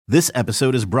This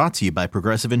episode is brought to you by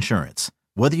Progressive Insurance.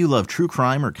 Whether you love true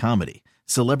crime or comedy,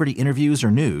 celebrity interviews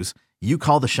or news, you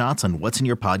call the shots on what's in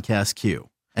your podcast queue.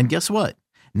 And guess what?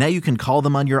 Now you can call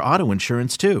them on your auto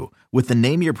insurance too with the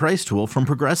Name Your Price tool from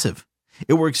Progressive.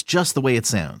 It works just the way it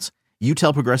sounds. You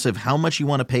tell Progressive how much you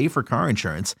want to pay for car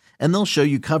insurance, and they'll show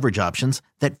you coverage options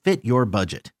that fit your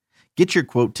budget. Get your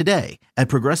quote today at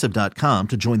Progressive.com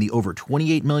to join the over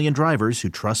 28 million drivers who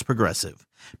trust Progressive.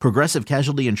 Progressive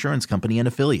Casualty Insurance Company and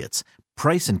Affiliates.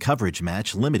 Price and coverage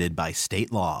match limited by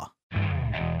state law.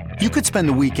 You could spend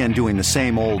the weekend doing the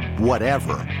same old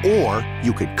whatever, or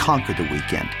you could conquer the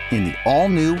weekend in the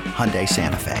all-new Hyundai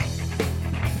Santa Fe.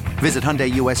 Visit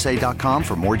HyundaiUSA.com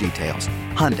for more details.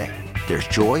 Hyundai, there's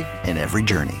joy in every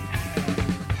journey.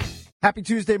 Happy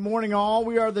Tuesday morning, all.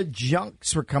 We are the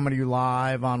Junks. We're coming to you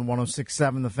live on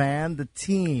 106.7 The Fan. The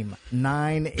Team,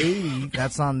 980.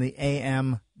 That's on the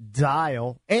AM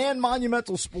dial. And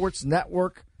Monumental Sports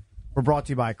Network. We're brought to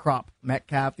you by Crop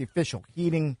Metcalf, the official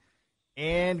heating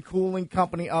and cooling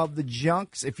company of the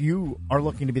Junks. If you are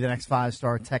looking to be the next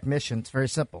 5-star technician, it's very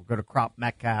simple. Go to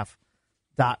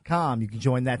cropmetcalf.com. You can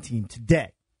join that team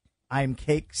today. I am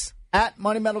Cakes, at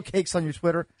Monumental Cakes on your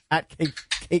Twitter, at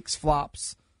Cakes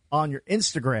Flops on your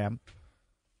Instagram.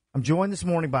 I'm joined this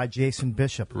morning by Jason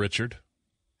Bishop. Richard.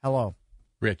 Hello.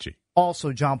 Richie.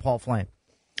 Also, John Paul Flame.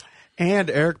 And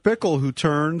Eric Bickle, who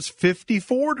turns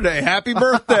 54 today. Happy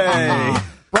birthday.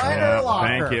 Brian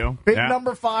Urlacher. Thank you. Big Yeah.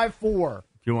 number 54.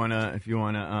 If you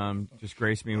wanna just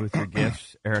grace me with your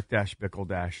gifts,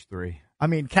 Eric-Bickle-3. I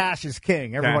mean, cash is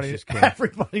king.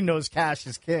 Everybody knows cash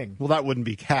is king. Well, that wouldn't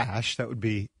be cash. That would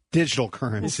be digital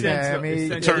currency. Yeah, I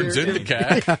mean, It turns into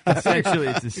cash. Essentially,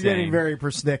 it's the You're same. getting very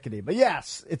persnickety. But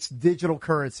yes, it's digital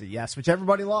currency, yes, which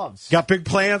everybody loves. Got big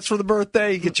plans for the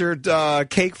birthday? You get your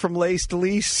cake from Lace to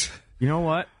Lease? You know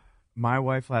what? My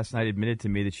wife last night admitted to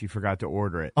me that she forgot to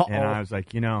order it. Uh-oh. And I was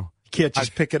like, You can't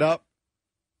just pick it up?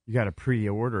 you got to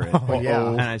pre-order it. Oh, yeah.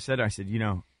 And I said,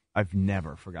 I've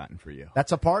never forgotten for you.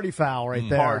 That's a party foul right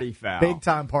there. Party foul. Big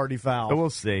time party foul. So we'll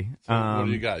see. So what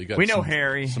do you got? We know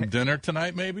Harry. Some dinner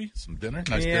tonight, maybe? Some dinner?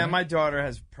 Nice Yeah, dinner? my daughter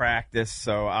has practice,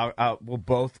 so we'll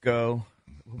both go.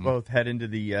 We'll both head into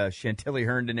the Chantilly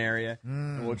Herndon area,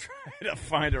 and we'll try to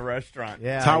find a restaurant.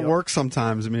 Yeah, That's how it works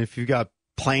sometimes. I mean, if you've got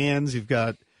plans, you've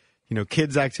got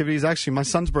kids' activities. Actually, my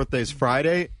son's birthday is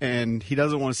Friday, and he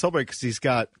doesn't want to celebrate because he's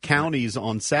got counties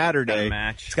on Saturday. Got a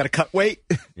match. He's got to cut weight,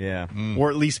 Yeah. or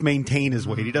at least maintain his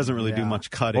weight. He doesn't really do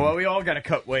much cutting. Well, we all got to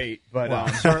cut weight, but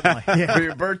certainly. Yeah. for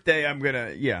your birthday, I'm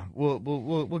gonna. Yeah, we'll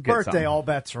get Birthday, something. all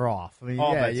bets are off. I mean,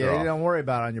 All bets are you off. don't worry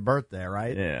about it on your birthday,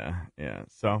 right? Yeah.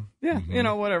 So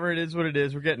whatever it is, what it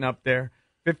is. We're getting up there.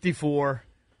 54.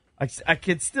 I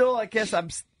could still. I guess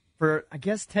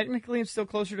technically I'm still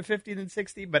closer to 50 than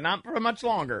 60, but not for much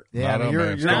longer. Yeah, I don't know,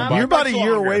 man. It's you're going by. You're about a much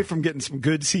year longer. away from getting some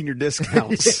good senior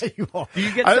discounts. Yeah, you are. Do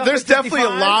you get stuff There's at definitely a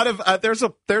 55? lot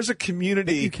of there's a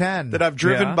community You can. that I've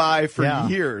driven Yeah. by for Yeah.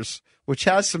 years, which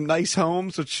has some nice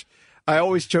homes. Which I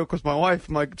always joke with my wife.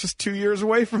 I'm like, just 2 years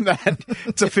away from that.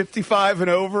 It's a 55 and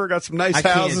over. Got some nice I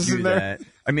can't houses do in there. that.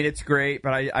 I mean, it's great,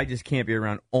 but I just can't be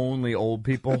around only old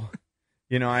people.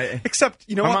 Except,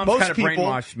 you know My what? mom's Most kinda people.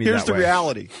 brainwashed me Here's that the way.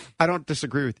 reality. I don't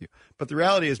disagree with you, but the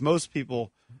reality is most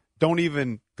people don't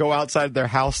even go outside their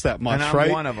house that much, And I'm right?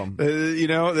 one of 'em. They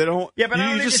don't. Yeah, but I you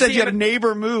don't just even said see you had a him-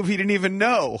 neighbor move. He didn't even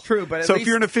know. True, but at so if least-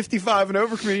 you're in a 55 and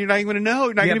over community, you're not even going to know.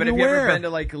 You're not Yeah, going to but be have you aware. ever been to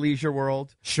like Leisure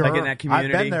World? Sure. Like in that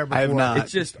community? I've been there before. I have not.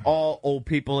 It's just all old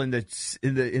people in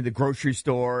the grocery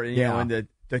store, and, Yeah. in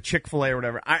the Chick-fil-A or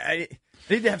whatever. I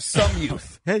need to have some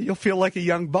youth. Hey, you'll feel like a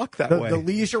young buck that way. The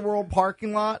Leisure World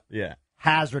parking lot, Yeah.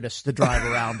 hazardous to drive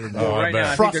around in. Oh, I right bet. now, I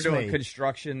think Trust they're doing me.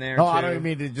 construction there. No, too. I don't even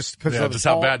mean to just because Yeah, of just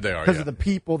how bad they are, because yeah. of the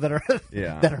people that are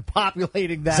Yeah. that are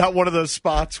populating that. Is that one of those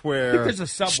spots where there's a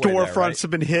subway storefronts there, right?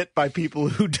 have been hit by people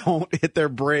who don't hit their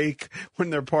brake when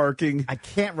they're parking? I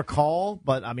can't recall,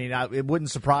 but I mean, it wouldn't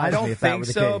surprise I me don't if that think were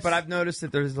the so, case. but I've noticed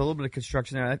that there's a little bit of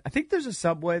construction there. I think there's a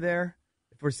subway there.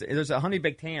 There's a honey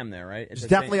baked ham there, right? There's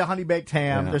definitely a honey baked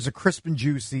ham. Yeah. There's a crisp and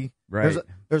juicy. Right.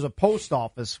 There's a post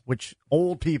office, which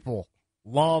old people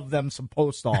love them some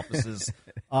post offices.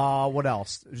 What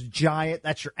else? There's Giant.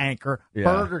 That's your anchor. Yeah.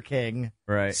 Burger King.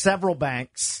 Right. Several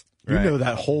banks. You Right. know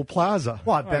that whole plaza.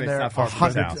 Well, I've been it's there not far from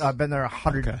his 100. house. I've been there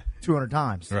 100, 200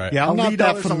 times. Right. Yeah, I'm not Alito,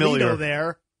 that there's familiar. Alito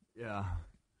there. Yeah.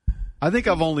 I think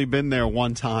I've only been there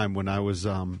one time when I was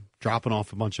dropping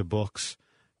off a bunch of books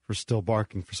for Still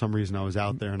Barking. For some reason, I was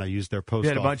out there and I used their post You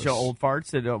had a office. bunch of old farts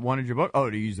that wanted your book? Oh,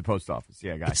 to use the post office.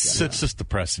 Yeah, gotcha. It's just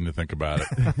depressing to think about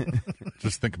it.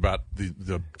 Just think about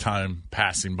the time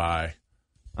passing by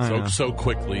so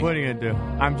quickly. What are you gonna do?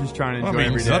 I'm just trying to I enjoy mean,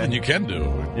 every there's day. nothing you can do.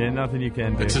 Yeah, nothing you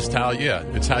can do. It's just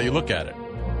it's how you look at it.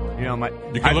 You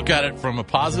know, You can look at it from a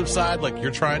positive side, like you're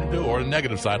trying to do, or a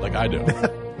negative side, like I do.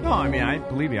 No, I mean, I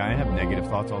believe me. I have negative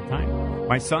thoughts all the time.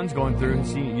 My son's going through his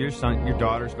senior year. Your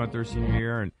daughter's going through her senior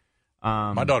year, and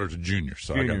My daughter's a junior,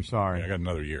 so I got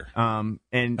another year. And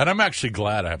I'm actually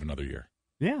glad I have another year.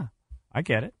 yeah, I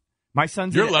get it. My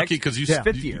son's You're lucky because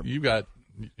fifth year. You got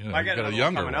I got a another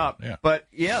younger coming one. up, Yeah. but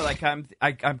yeah, like I'm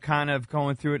kind of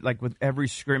going through it like with every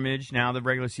scrimmage. Now the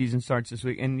regular season starts this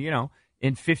week, and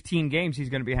in 15 games he's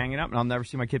going to be hanging up, and I'll never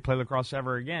see my kid play lacrosse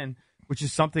ever again. Which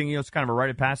is something it's kind of a rite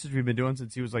of passage we've been doing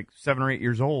since he was like 7 or 8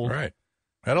 years old. Right,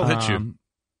 that'll hit you.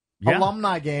 Yeah.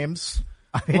 Alumni games.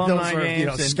 I mean, Alumni those are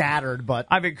games and scattered, but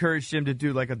I've encouraged him to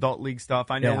do like adult league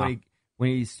stuff. I know Yeah. when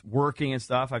he's working and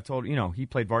stuff. I've told he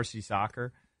played varsity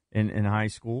soccer in high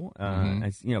school.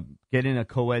 Get in a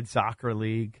co-ed soccer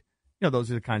league. Those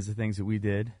are the kinds of things that we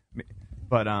did.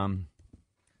 But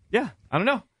yeah, I don't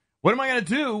know. What am I going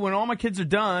to do when all my kids are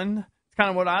done? It's kind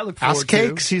of what I look forward House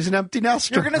cakes. He's an empty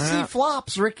nester. you're going to see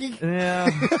flops, Ricky. to. Yeah, I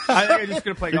think I'm just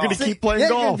going to play You're golf. going to keep playing yeah,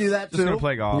 golf. You can do that Just going too. to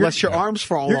play golf. Unless your arms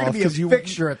fall You're off going to be a because you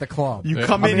fixture at the club.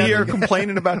 come in I mean, here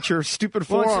complaining about your stupid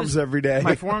Well, it's forearms just every day.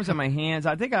 My forearms and my hands.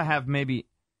 I think I have maybe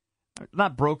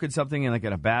not broken something in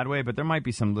a bad way, but there might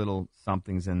be some little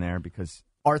somethings in there because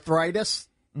Arthritis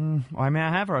I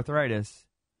have arthritis.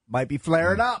 might be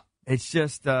flaring up. It's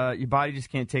just your body just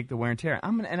can't take the wear and tear.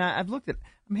 I've looked at.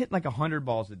 I'm hitting like 100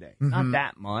 balls a day. Not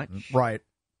that much, Right.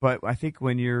 but I think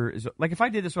when you're like if I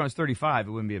did this when I was 35,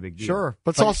 it wouldn't be a big deal. Sure.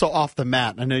 But it's also off the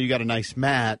mat. I know you got a nice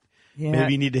mat. Yeah,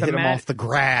 Maybe you need to the hit them mat- off the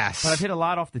grass. But I've hit a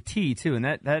lot off the tee too, and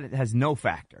that has no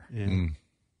factor. Yeah.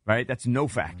 Right? That's no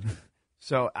factor.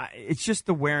 So it's just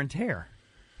the wear and tear.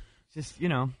 It's just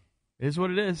it is what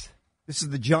it is. This is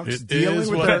the Junks It dealing is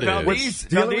with what their it is. Valdez,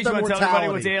 dealing with you their want to tell everybody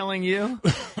mortality. what's ailing you?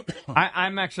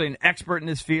 I'm actually an expert in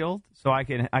this field, so I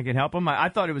can help him. I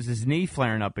thought it was his knee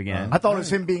flaring up again. I thought it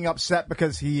was him being upset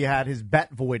because he had his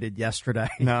bet voided yesterday.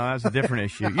 No, that was a different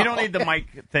issue. You don't need the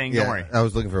mic thing. Don't worry. I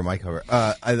was looking for a mic cover.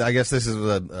 I guess this is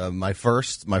my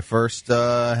first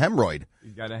hemorrhoid.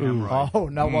 You got a hemorrhoid. Oh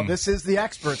no! Well, this is the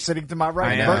expert sitting to my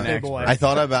right, I am an birthday expert. boy.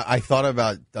 I thought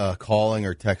about calling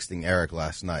or texting Eric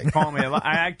last night. Call me.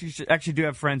 I actually do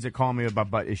have friends that call me about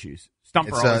butt issues.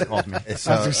 Stumper always calls me. It's,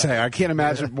 I was going to say, I can't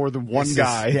imagine more than one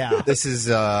guy. yeah. This is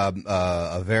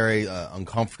a very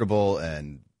uncomfortable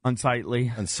and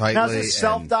Unsightly. unsightly. Now, is this and-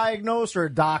 self-diagnosed or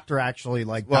a doctor actually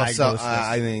Well, diagnosed this?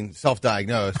 I mean,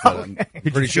 self-diagnosed, but I'm Did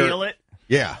pretty you sure. feel it?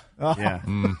 Yeah, Yeah.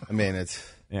 I mean, it's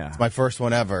Yeah. my first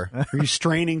one ever. Were you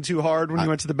straining too hard when you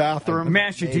went to the bathroom? Let me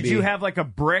ask you, did Maybe. you have like a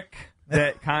brick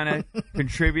that kind of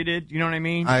contributed? You know what I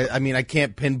mean? I mean, I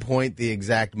can't pinpoint the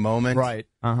exact moment, Right.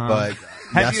 But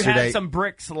Have you yesterday, had some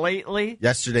bricks lately?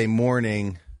 yesterday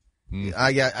morning,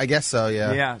 I guess so.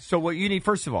 Yeah. Yeah. So what you need,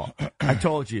 first of all, I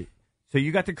told you. So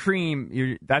you got the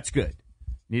cream. That's good.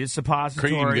 Need a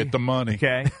suppository. Cream, get the money.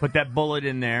 Okay. Put that bullet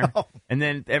in there, and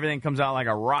then everything comes out like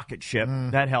a rocket ship.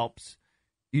 That helps.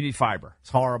 You need fiber. It's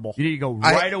horrible. You need to go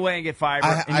right away and get fiber,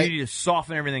 and I- you need to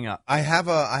soften everything up. I have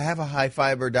a high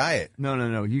fiber diet.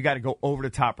 No. You got to go over the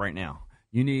top right now.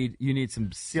 You need some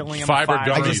psyllium Fiber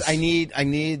fiber. gummies. I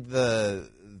need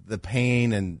the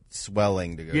pain and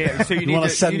swelling to go. Yeah. So you need wanna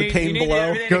to send you the need, pain you need below?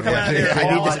 everything to come out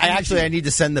of there. I need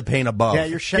to send the pain above. Yeah,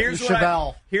 you're Here's what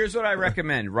Chevelle. here's what I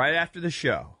recommend right after the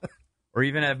show, or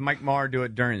even have Mike Maher do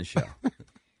it during the show.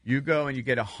 You go and you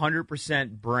get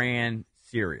 100% bran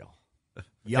cereal.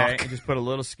 Okay? And just put a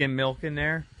little skim milk in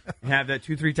there and have that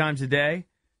 2-3 times a day.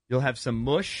 You'll have some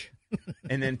mush,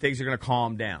 and then things are going to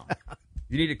calm down.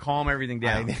 You need to calm everything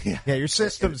down. Yeah, your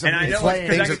system's And I know inflamed.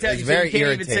 because I can tell it's you, very you can't even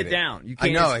irritating. sit down. You I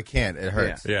can't. know I can't. It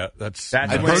hurts. Yeah, that's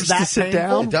That's It when hurts it's to that sit painful?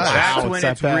 down? It does. That's Wow, when it's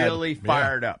that it's bad. really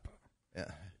fired up. Yeah.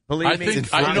 Believe I me, think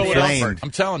it's you know what inflamed. else?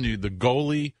 I'm telling you, the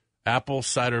Goalie apple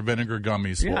cider vinegar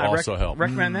gummies will I also help.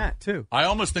 recommend that too. I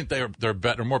almost think they're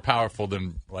better, more powerful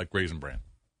than like Raisin Bran.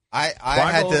 I Well,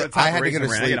 had go over the to top I of had to Raisin go to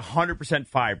Bran. I sleep. get 100%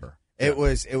 fiber. It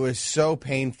was so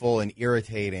painful and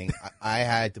irritating. I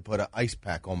had to put an ice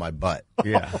pack on my butt.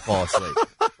 Yeah. to fall asleep.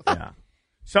 Yeah.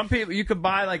 Some people, you could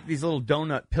buy like these little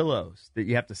donut pillows that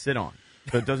you have to sit on,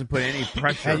 so it doesn't put any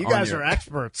pressure. Hey, you guys on are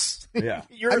experts. Yeah.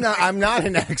 You're I'm not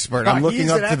an expert. No, I'm looking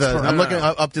he's up an to the expert. I'm No, looking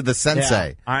up to the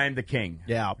sensei. I'm the king.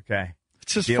 Yeah. Okay.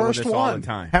 It's his Deal with first this all the one.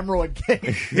 time. hemorrhoid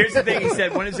king. Here's the thing. He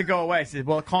said, "When does it go away?" I said,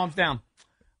 "Well, it calms down.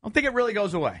 I don't think it really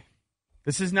goes away.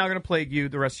 This is now going to plague you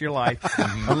the rest of your life,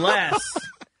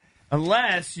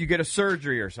 unless you get a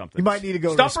surgery or something. You might need to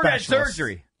go to a Stumper had specialist.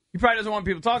 surgery. He probably doesn't want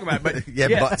people to talk about it, but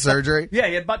Yeah, butt surgery. Yeah,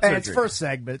 he had butt Hey, surgery. it's first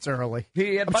segment. It's early.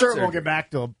 He had I'm butt sure surgery. we'll get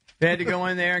back to him. They had to go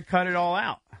in there and cut it all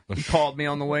out. He called me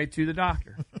on the way to the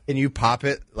doctor. And you pop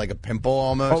it like a pimple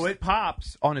almost? Oh, it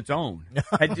pops on its own.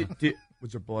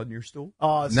 Was there blood in your stool?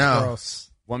 Oh, it's No. gross.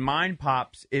 When mine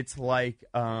pops, it's like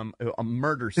a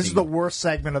murder scene. This is the worst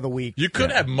segment of the week. You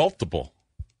could have multiple.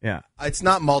 Yeah. It's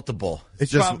not multiple.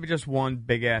 It's just probably just one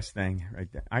big-ass thing right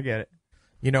there. I get it.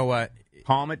 You know what?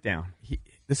 Calm it down.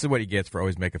 This is what he gets for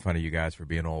always making fun of you guys for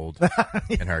being old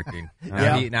and hurting.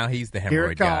 Yeah. Now he's the Here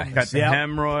it hemorrhoid guy. comes. Got the Yep.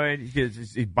 hemorrhoid.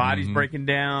 His body's breaking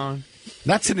down.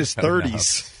 That's in his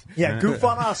 30s. Yeah, goof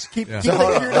on us. Keep So thinking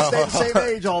hold on, you're the same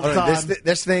age all the time.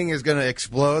 This thing is going to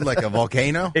explode like a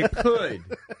volcano? It could.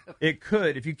 It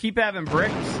could. If you keep having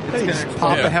bricks, it's going to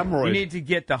Pop explode. a hemorrhoid. You need to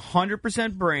get the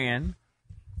 100% bran.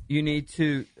 You need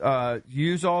to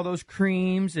use all those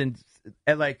creams and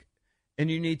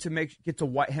you need to get the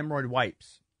hemorrhoid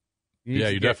wipes. You need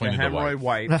to You get definitely the need the hemorrhoid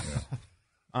wipes.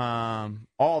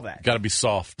 All that. Got to be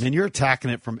soft. And you're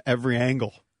attacking it from every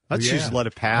angle. Let's just let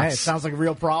it pass. Hey, it sounds like a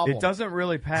real problem. It doesn't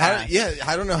really pass.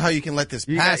 I don't know how you can let this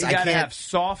You pass. got I to can't. have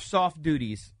soft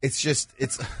duties It's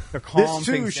to calm This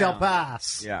too things shall down.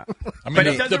 pass. Yeah. I mean, But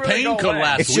it the doesn't really pain go could away.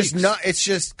 last it's just weeks. not. It's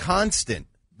just constant.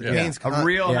 The Yeah. pain's A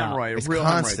real Yeah. hemorrhoid. It's Real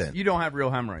constant. hemorrhoids. You don't have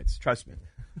real hemorrhoids. Trust me.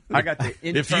 I got the If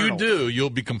you internal. do, you'll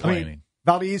be complaining.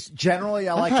 Valdez, generally,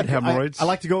 I like had to hemorrhoids. I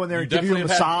like to go in there You and give you a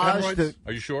definitely have had massage, hemorrhoids?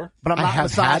 Are you sure? but I'm I not have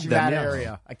massaging had them, that yeah.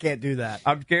 area. I can't do that.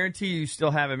 I guarantee you still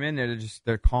have them in there.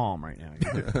 They're calm right now.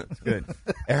 You're good. It's good.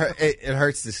 It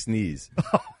hurts to sneeze.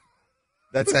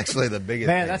 That's actually the biggest.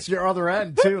 Man, thing. that's your other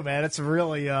end too, man. It's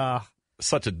really,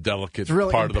 Such a delicate it's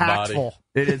really part impactful. of the body.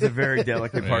 It is a very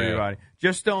delicate part of your Yeah. body.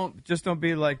 Just don't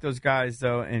be like those guys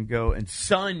though, and go and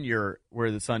sun where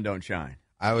the sun don't shine.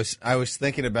 I was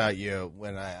thinking about you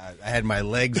when I had my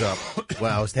legs up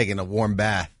when I was taking a warm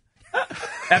bath.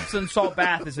 Epsom salt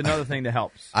bath is another thing that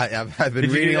helps. I've been Did you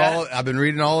do reading that? all. I've been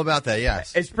reading all about that.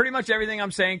 Yes. It's pretty much everything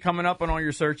I'm saying coming up on all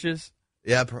your searches.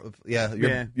 Yeah.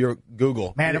 Your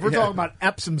Google. Man, if we're Yeah. talking about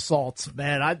Epsom salts,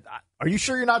 man, are you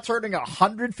sure you're not turning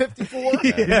 154?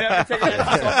 You never taken an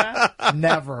Epsom salt bath?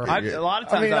 Never. A lot of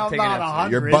times I mean, I've I'm taken not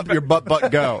Epsom. 100. your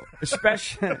butt go.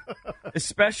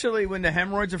 Especially when the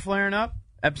hemorrhoids are flaring up.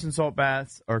 Epsom salt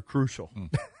baths are crucial.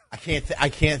 I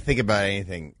can't think about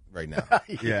anything right now.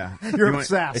 Yeah, You're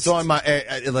obsessed. It's on my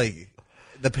like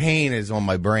the pain is on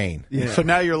my brain. So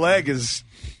now your leg is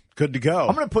good to go.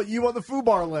 I'm going to put you on the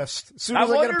FUBAR list as soon I as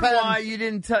I get a wondered pen. why you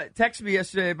didn't text me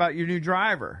yesterday about your new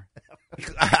driver.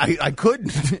 I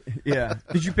couldn't. Yeah,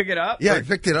 did you pick it up? Yeah, Or- I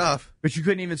picked it up. but you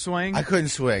couldn't even swing. I couldn't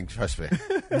swing. Trust me.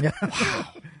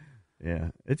 Yeah,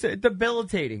 it's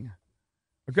debilitating.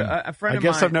 A friend I of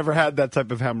guess mine. I've never had that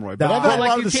type of hemorrhoid, but No. I've had Well, a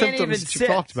lot like, of the you can't symptoms even that sit. you've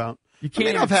talked about. You can't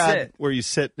I mean, even I've had sit. where you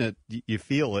sit and you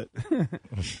feel it.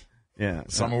 Yeah,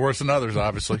 Some are worse than others,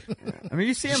 obviously. I mean,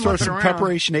 you see him Just throw looking some around.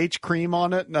 Preparation H cream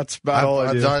on it, and that's about all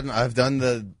I do. I've done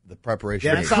the preparation.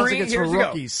 Yeah, that sounds like Cream- it's for here's the go.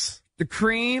 rookies. The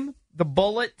cream, the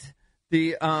bullet,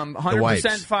 the 100%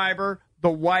 wipes. fiber, the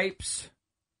wipes.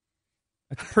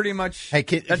 That's pretty much. Hey,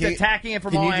 that's attacking it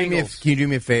from can all you do angles. Can you do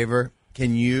me a favor?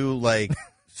 Can you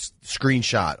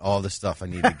screenshot all the stuff I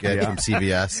need to get from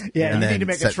CVS? Yeah, and you then need to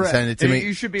make a trip. send it to me.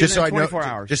 You should be just so within I know, 24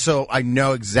 hours. Just so I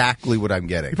know exactly what I'm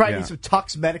getting. You probably Yeah. need some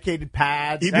Tux medicated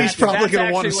pads. He's That's- probably that's going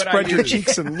to want to actually what I spread your use.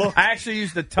 cheeks and look. I actually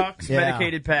use the Tux Yeah.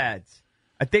 medicated pads.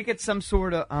 I think it's some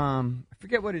sort of I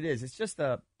forget what it is. It's just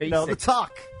a basic. No, the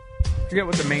tuck. I forget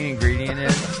what the main ingredient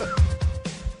is.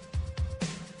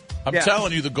 I'm Yeah.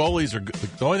 telling you, the goalies are good.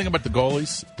 The only thing about the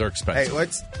goalies, they're Hey,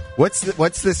 expensive.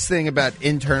 what's this thing about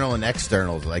internal and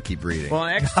externals that I keep reading? Well,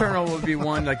 an external would be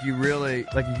one like you really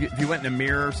like if you went in a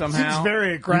mirror somehow. Seems very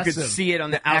You aggressive. could see it on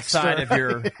the outside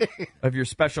of your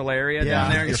special area Yeah.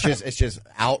 down there. it's just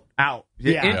out. out.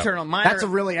 Yeah. Internal. Mine That's are- a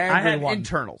really I angry had one.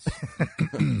 internals.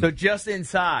 So just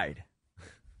inside.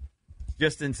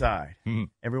 Just inside.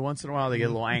 Every once in a while they get a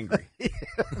little angry.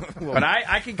 But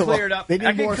I can clear it up. They need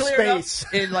I can more clear space. it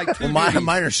up in like 2 Well, days.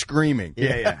 mine are screaming.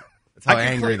 Yeah. That's how I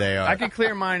can angry clear- they are. I can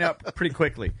clear mine up pretty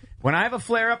quickly. When I have a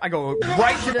flare up, I go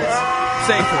right to the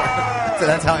safe word. So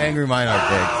that's how angry mine are,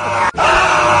 Big.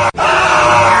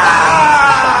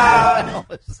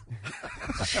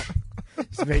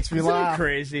 This makes me Isn't it laugh.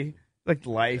 crazy? Like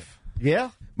life. Yeah.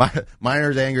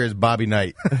 Miner's anger is Bobby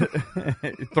Knight.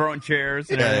 Throwing chairs.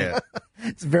 And Yeah.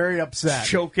 It's very upset.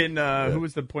 choking. Who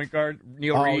was the point guard?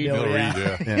 Neil Oh, Reed. Neil Reed.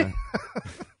 Yeah. Yeah.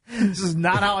 This is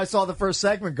not how I saw the first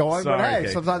segment going, Sorry, but hey,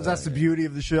 Jake. sometimes that's the beauty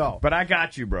of the show. But I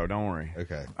got you, bro. Don't worry.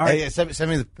 Okay. All right. Hey, send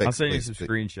me the pic, I'll send you please. some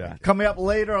screenshots. Coming up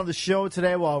later on the show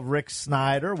today, we'll have Rick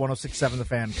Snyder, 106.7 The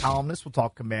Fan columnist. We'll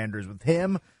talk Commanders with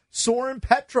him. Soren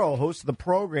Petro, host of the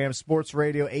program Sports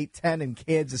Radio 810 in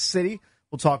Kansas City.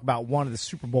 We'll talk about one of the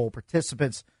Super Bowl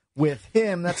participants with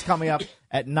him. That's coming up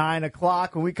at 9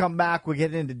 o'clock. When we come back, we'll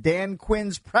get into Dan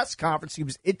Quinn's press conference. He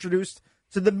was introduced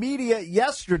to the media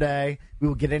yesterday. We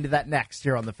will get into that next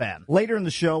here on The Fan. Later in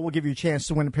the show, we'll give you a chance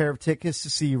to win a pair of tickets to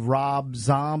see Rob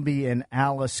Zombie and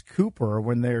Alice Cooper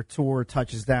when their tour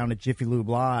touches down at Jiffy Lube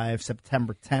Live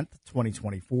September 10th,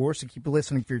 2024. So keep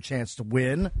listening for your chance to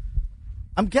win.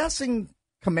 I'm guessing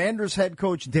Commanders head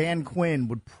coach Dan Quinn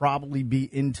would probably be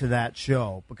into that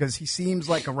show because he seems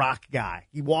like a rock guy.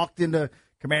 He walked into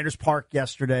Commanders Park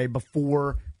yesterday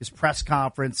before his press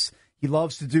conference. He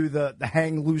loves to do the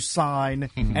hang loose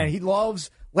sign, and he loves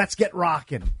let's get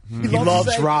rocking. He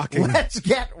loves rocking. Let's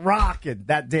get rocking,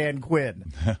 that Dan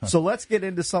Quinn. So let's get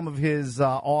into some of his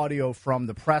audio from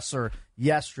the presser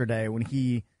yesterday when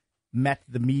he met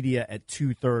the media at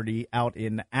 2:30 out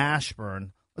in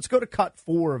Ashburn. Let's go to cut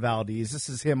 4 of Valdez. This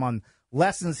is him on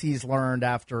lessons he's learned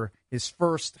after his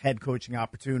first head coaching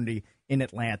opportunity in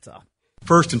Atlanta.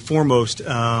 First and foremost,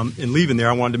 in leaving there,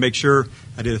 I wanted to make sure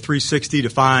I did a 360 to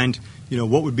find,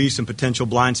 what would be some potential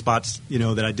blind spots,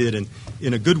 that I did, and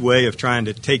in a good way of trying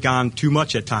to take on too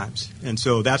much at times. And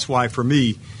so that's why, for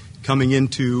me, coming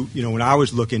into, when I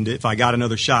was looking to, if I got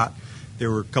another shot, there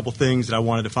were a couple things that I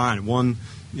wanted to find. One,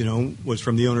 was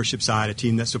from the ownership side, a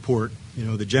team that support,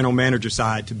 the general manager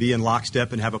side, to be in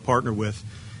lockstep and have a partner with.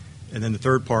 And then the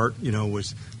third part,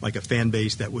 was like a fan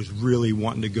base that was really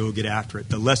wanting to go get after it.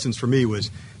 The lessons for me was,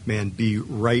 be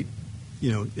right,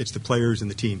 it's the players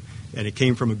and the team. And it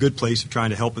came from a good place of trying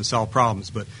to help and solve problems.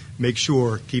 But make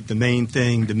sure, keep the main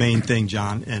thing,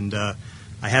 John. And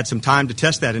I had some time to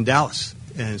test that in Dallas.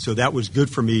 And so that was good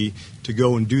for me to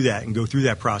go and do that and go through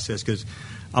that process because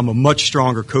I'm a much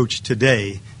stronger coach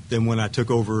today than when I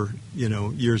took over,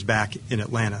 years back in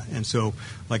Atlanta. And so,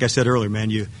 like I said earlier, man,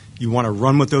 you want to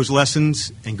run with those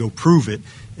lessons and go prove it.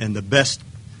 And the best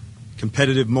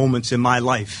competitive moments in my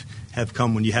life have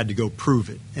come when you had to go prove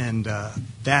it. And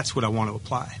that's what I want to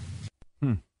apply.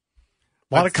 A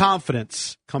lot of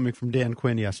confidence coming from Dan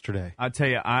Quinn yesterday. I'll tell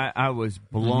you, I was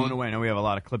blown away. I know we have a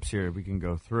lot of clips here we can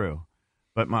go through.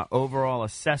 But my overall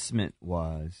assessment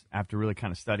was, after really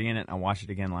kind of studying it, and I watched it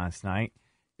again last night,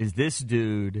 is this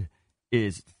dude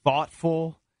is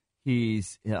thoughtful.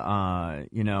 He's,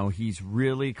 he's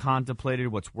really contemplated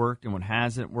what's worked and what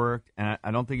hasn't worked. And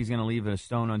I don't think he's going to leave a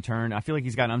stone unturned. I feel like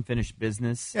he's got unfinished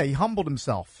business. Yeah, he humbled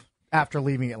himself after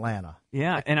leaving Atlanta.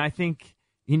 Yeah, and I think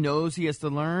he knows he has to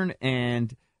learn,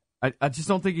 and I just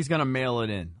don't think he's going to mail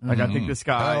it in. Like, I think this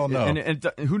guy,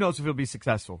 and who knows if he'll be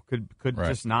successful. Could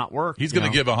just not work. He's going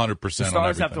to give 100%. The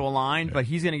stars have to align, but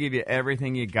he's going to give you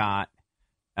everything you got.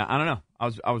 I don't know.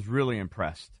 I was really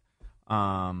impressed.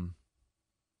 I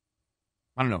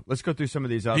don't know. Let's go through some of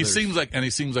these others. He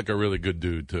seems like a really good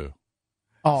dude too.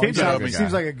 Oh, he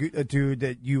seems like a dude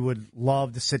that you would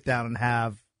love to sit down and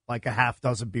have like a half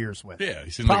dozen beers with. Yeah,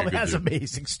 he seems probably like a good has dude.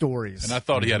 Amazing stories. And I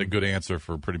thought he had a good answer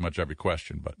for pretty much every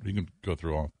question, but you can go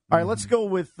through all. All right, let's go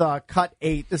with cut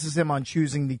 8. This is him on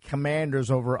choosing the Commanders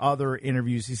over other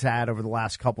interviews he's had over the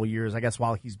last couple of years, I guess,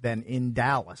 while he's been in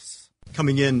Dallas.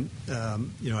 Coming in,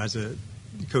 as a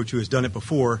coach who has done it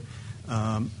before,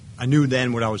 I knew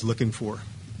then what I was looking for.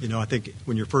 I think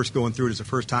when you're first going through it as the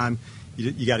first time,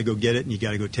 you got to go get it and you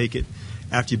got to go take it.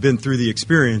 After you've been through the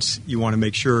experience, you want to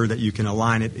make sure that you can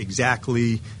align it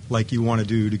exactly like you want to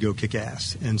do to go kick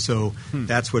ass. And so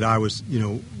that's what I was,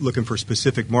 looking for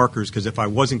specific markers, because if I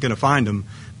wasn't going to find them,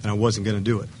 then I wasn't going to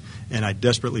do it. And I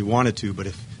desperately wanted to, but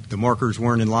if the markers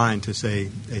weren't in line to say,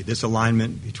 hey, this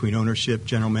alignment between ownership,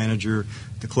 general manager,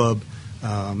 the club,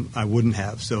 I wouldn't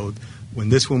have. So when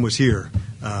this one was here,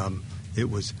 it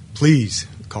was please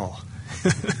call,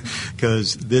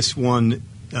 because this one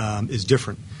is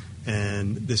different.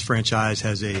 And this franchise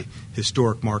has a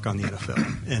historic mark on the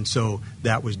NFL. And so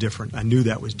that was different. I knew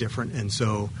that was different. And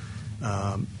so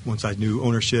once I knew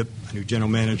ownership, I knew general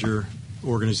manager,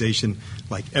 organization,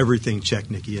 like everything checked,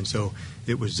 Nikki. And so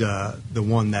it was the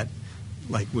one that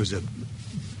was a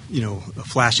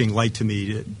flashing light to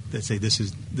me that say this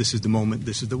is the moment,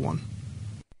 this is the one.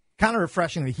 Kind of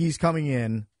refreshing that he's coming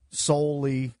in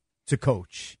solely to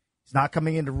coach. He's not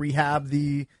coming in to rehab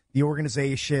the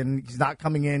organization. He's not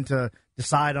coming in to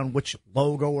decide on which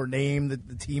logo or name that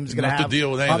the team's going to have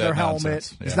deal with on their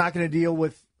helmet. Yeah. He's not going to deal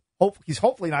with. He's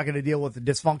hopefully not going to deal with the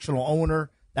dysfunctional owner.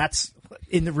 That's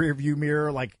in the rearview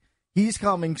mirror. Like, he's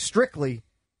coming strictly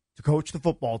to coach the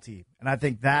football team, and I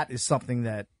think that is something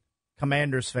that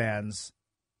Commanders fans,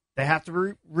 they have to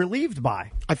be relieved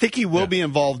by. I think he will be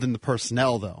involved in the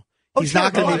personnel, though. Oh, He's sure,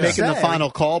 not going to be making the say.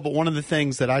 final call, but one of the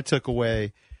things that I took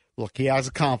away, look, he has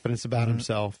a confidence about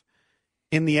himself.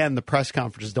 In the end, the press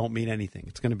conferences don't mean anything.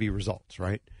 It's going to be results,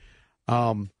 right?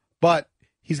 But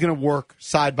he's going to work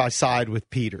side by side with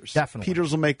Peters. Definitely.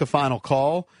 Peters will make the final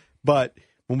call, but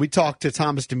when we talked to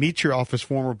Thomas Dimitrioff, his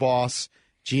former boss,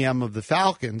 GM of the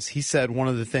Falcons, he said one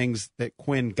of the things that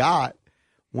Quinn got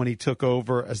when he took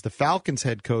over as the Falcons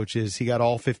head coach is he got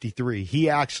all 53. He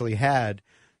actually had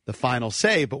the final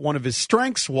say, but one of his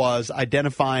strengths was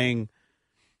identifying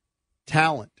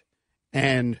talent.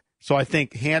 And so I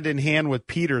think hand in hand with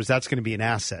Peters, that's going to be an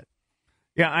asset.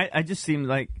 Yeah, I just seemed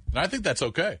like... And I think that's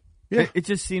okay. Yeah. It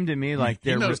just seemed to me like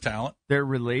he knows talent. Their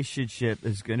relationship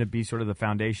is going to be sort of the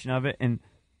foundation of it. And,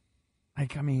 I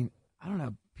don't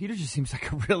know. Peters just seems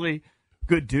like a really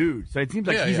good dude. So it seems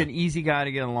like he's an easy guy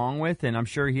to get along with, and I'm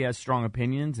sure he has strong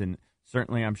opinions, and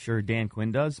certainly I'm sure Dan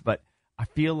Quinn does. But I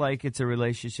feel like it's a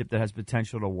relationship that has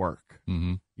potential to work.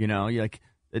 Mm-hmm. You know,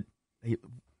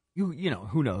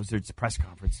 who knows? There's a press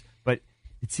conference, but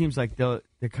it seems like they're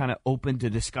kind of open to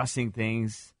discussing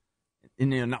things.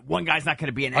 And not one guy's not going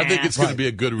to be an ass. I think it's going to be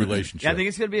a good relationship. Yeah, I think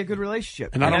it's going to be a good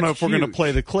relationship. And I don't know if we're going to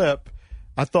play the clip.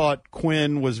 I thought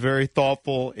Quinn was very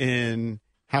thoughtful in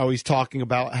how he's talking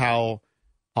about how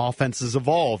offenses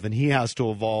evolve, and he has to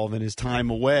evolve, and his time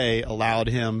away allowed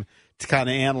him to kind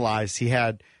of analyze. He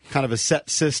had kind of a set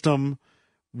system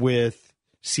with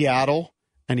Seattle,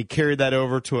 and he carried that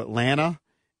over to Atlanta,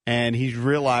 and he's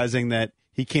realizing that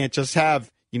he can't just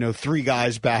have, 3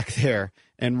 guys back there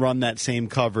and run that same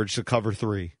coverage to cover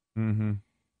 3. Mm-hmm.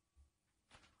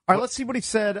 All right, let's see what he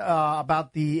said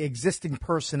about the existing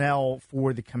personnel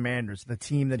for the Commanders, the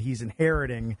team that he's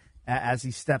inheriting as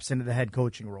he steps into the head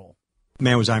coaching role.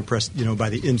 Man, was I impressed, by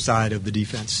the inside of the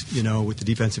defense, with the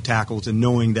defensive tackles and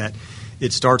knowing that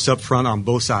it starts up front on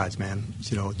both sides, man.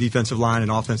 Defensive line and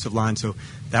offensive line. So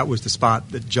that was the spot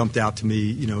that jumped out to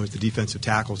me, as the defensive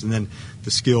tackles. And then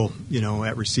the skill,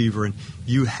 at receiver. And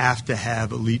you have to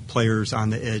have elite players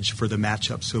on the edge for the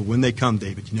matchup. So when they come,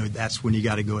 David, that's when you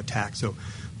got to go attack. So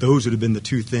those would have been the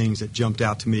 2 things that jumped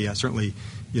out to me. I certainly,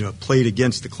 played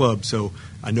against the club, so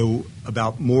I know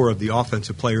about more of the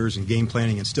offensive players and game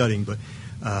planning and studying. But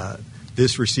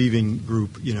this receiving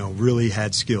group, really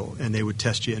had skill, and they would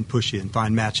test you and push you and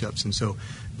find matchups. And so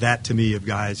that, to me, of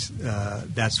guys,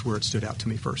 that's where it stood out to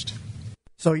me first.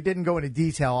 So he didn't go into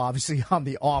detail, obviously, on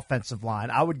the offensive line.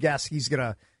 I would guess he's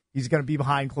gonna be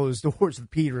behind closed doors with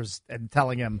Peters and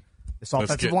telling him, this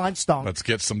offensive line stunk. Let's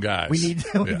get some guys. We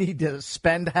need to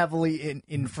spend heavily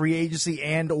in free agency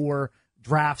and or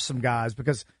draft some guys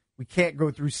because we can't go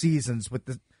through seasons with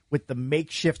the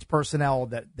makeshift personnel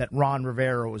that Ron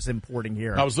Rivera was importing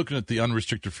here. I was looking at the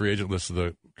unrestricted free agent list of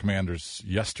the Commanders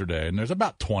yesterday, and there's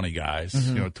about 20 guys,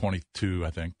 22 I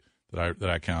think that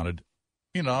I counted.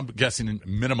 I'm guessing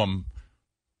minimum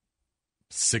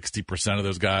 60% of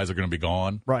those guys are going to be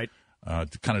gone. Right.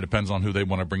 It kind of depends on who they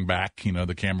want to bring back,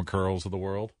 the Cameron Curls of the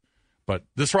world. But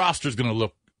this roster is going to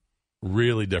look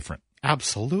really different.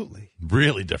 Absolutely.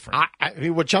 Really different. I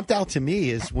mean, what jumped out to me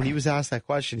is when he was asked that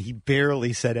question, he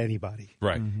barely said anybody.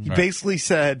 Right. He basically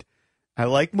said, I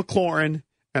like McLaurin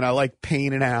and I like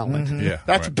Payne and Allen. Mm-hmm. Yeah,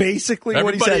 That's basically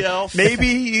what he said. Else. Maybe,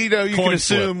 you can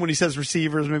assume flip. when he says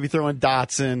receivers, maybe throw in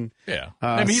Dotson. Yeah.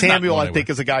 Samuel, I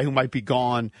think, is a guy who might be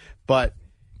gone, but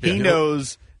he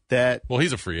knows that. Well,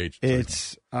 he's a free agent.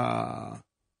 It's a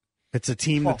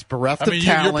team that's bereft of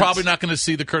talent. You're probably not going to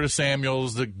see the Curtis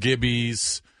Samuels, the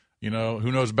Gibbies. Who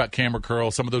knows about Cameron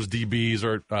Curl? Some of those DBs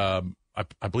are,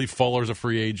 I believe Fuller's a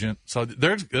free agent. So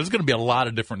there's going to be a lot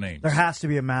of different names. There has to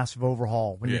be a massive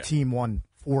overhaul when your team won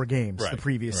 4 games the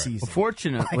previous season. Well,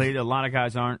 fortunately, a lot of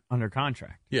guys aren't under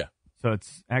contract. Yeah. So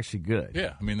it's actually good.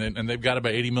 Yeah. I mean, and they've got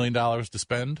about $80 million to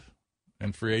spend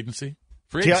in free agency.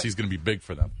 Free agency is going to be big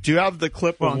for them. Do you have the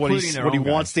clip of what he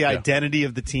wants the identity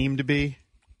of the team to be?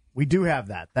 We do have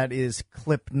that. That is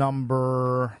clip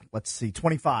number,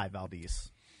 25,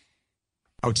 Valdez.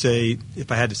 I would say,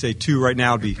 if I had to say 2 right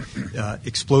now, it would be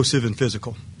explosive and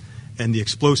physical. And the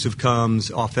explosive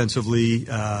comes offensively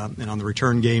and on the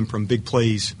return game from big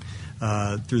plays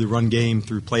through the run game,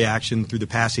 through play action, through the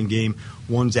passing game,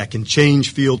 ones that can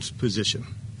change field position.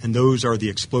 And those are the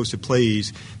explosive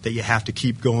plays that you have to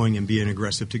keep going and being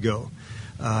aggressive to go.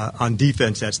 On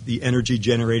defense, that's the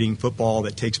energy-generating football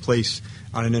that takes place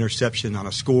on an interception, on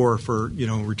a score for,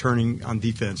 returning on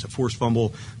defense, a forced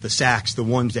fumble, the sacks, the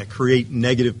ones that create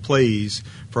negative plays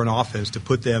for an offense to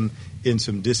put them in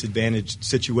some disadvantaged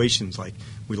situations. Like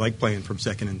we like playing from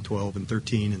 2nd and 12 and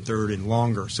 13 and 3rd and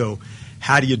longer. So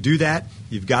how do you do that?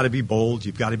 You've got to be bold.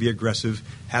 You've got to be aggressive.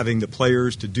 Having the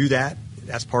players to do that,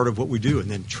 that's part of what we do, and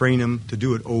then train them to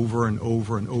do it over and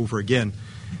over and over again.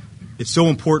 It's so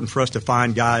important for us to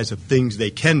find guys of things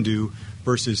they can do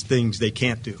versus things they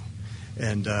can't do.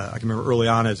 And I can remember early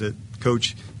on as a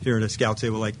coach hearing a scout say,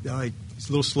 he's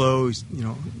a little slow. He's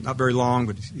not very long,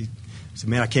 but he said,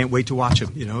 man, I can't wait to watch him.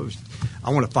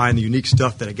 I want to find the unique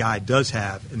stuff that a guy does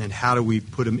have, and then how do we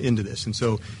put him into this? And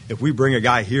so if we bring a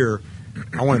guy here,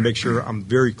 I want to make sure I'm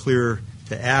very clear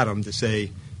to Adam to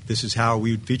say this is how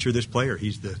we would feature this player.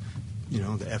 He's the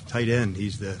F tight end.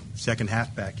 He's the second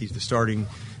halfback. He's the starting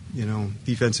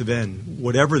defensive end,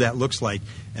 whatever that looks like,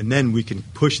 and then we can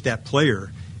push that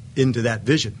player into that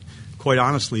vision. Quite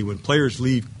honestly, when players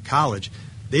leave college,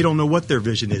 they don't know what their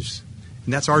vision is,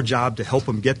 and that's our job to help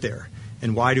them get there.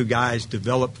 And why do guys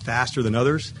develop faster than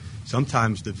others?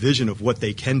 Sometimes the vision of what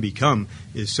they can become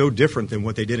is so different than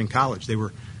what they did in college. They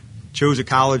chose a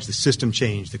college, the system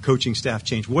changed, the coaching staff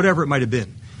changed, whatever it might have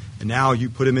been. And now you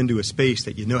put them into a space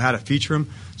that you know how to feature them.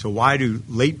 So why do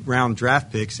late-round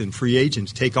draft picks and free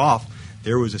agents take off?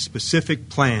 There was a specific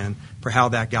plan for how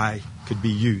that guy could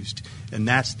be used. And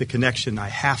that's the connection I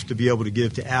have to be able to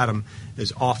give to Adam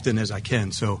as often as I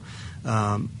can. So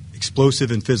explosive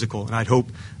and physical. And I'd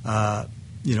hope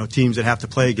teams that have to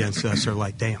play against us are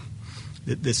like, damn,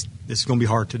 this is going to be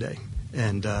hard today.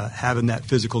 And having that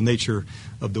physical nature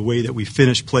of the way that we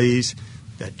finish plays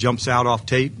that jumps out off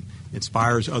tape,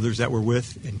 inspires others that we're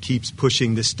with, and keeps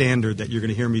pushing this standard that you're going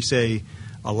to hear me say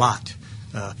a lot,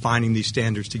 finding these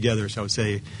standards together. So I would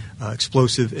say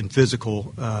explosive and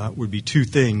physical would be two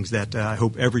things that I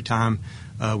hope every time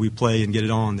we play and get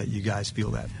it on that you guys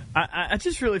feel that. I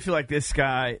just really feel like this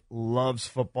guy loves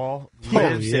football. He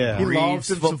loves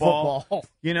football.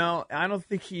 I don't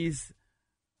think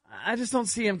I just don't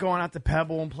see him going out to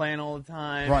Pebble and playing all the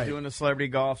time, right, doing the celebrity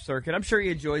golf circuit. I'm sure he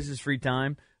enjoys his free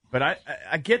time. But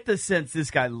I get the sense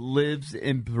this guy lives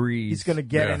and breathes. He's going to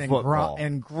get in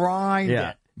and grind it.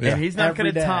 Yeah. And he's not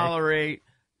going to tolerate,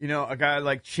 a guy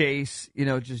like Chase,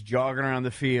 just jogging around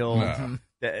the field. No.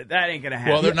 That ain't going to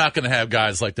happen. Well, they're not going to have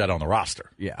guys like that on the roster.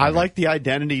 Yeah, I like the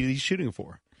identity he's shooting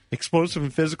for. Explosive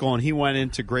and physical, and he went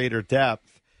into greater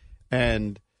depth.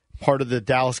 And part of the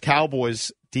Dallas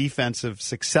Cowboys' defensive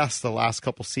success the last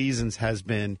couple seasons has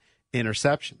been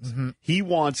interceptions. Mm-hmm. He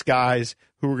wants guys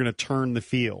who are going to turn the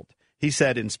field. He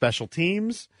said in special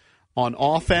teams, on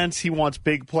offense, he wants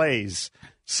big plays.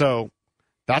 So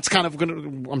that's kind of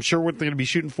I'm sure what they're going to be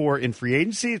shooting for in free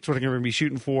agency. It's what they're going to be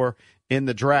shooting for in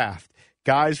the draft.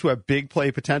 Guys who have big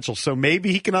play potential. So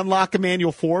maybe he can unlock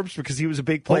Emmanuel Forbes because he was a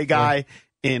big play guy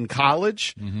in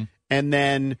college. Mm-hmm. And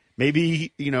then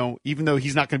maybe, even though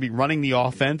he's not going to be running the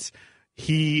offense,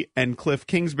 he and Cliff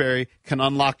Kingsbury can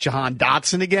unlock Jahan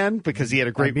Dotson again because he had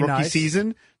a great rookie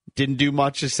season. Didn't do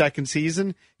much his second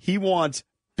season. He wants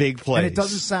big plays. And it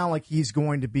doesn't sound like he's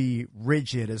going to be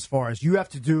rigid as far as you have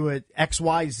to do it X,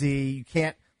 Y, Z. You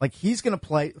can't, he's going to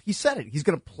play. He said it. He's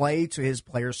going to play to his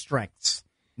players' strengths.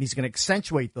 And he's going to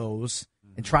accentuate those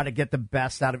and try to get the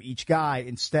best out of each guy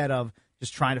instead of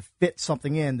just trying to fit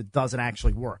something in that doesn't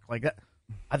actually work.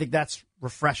 I think that's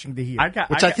refreshing to hear.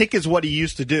 I think is what he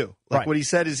used to do. What he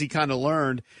said is he kind of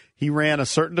learned. He ran a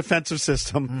certain defensive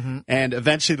system, and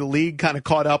eventually the league kind of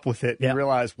caught up with it and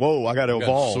realized, whoa, I got to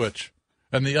evolve. Switch.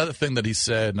 And the other thing that he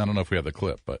said, and I don't know if we have the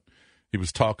clip, but he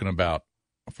was talking about,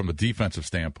 from a defensive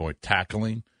standpoint,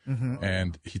 tackling,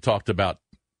 and he talked about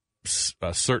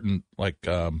certain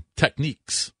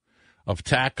techniques of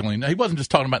tackling. Now, he wasn't just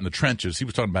talking about in the trenches. He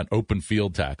was talking about open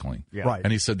field tackling. Yeah. Right.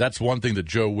 And he said that's one thing that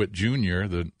Joe Witt Jr.,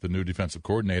 the new defensive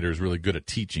coordinator, is really good at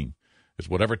teaching, is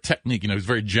whatever technique. He's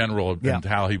very general in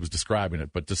how he was describing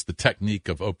it, but just the technique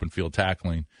of open field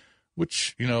tackling,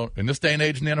 which, in this day and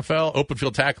age in the NFL, open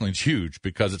field tackling is huge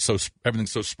because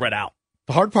everything's so spread out.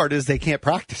 The hard part is they can't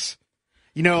practice.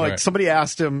 Somebody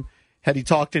asked him, had he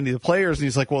talked to any of the players, and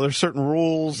he's like, well, there's certain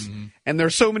rules, and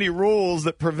there's so many rules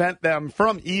that prevent them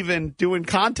from even doing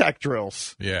contact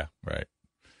drills. Yeah, right.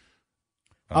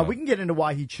 We can get into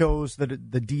why he chose the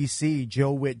DC,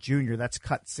 Joe Witt Jr. That's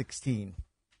cut 16.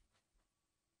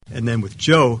 And then with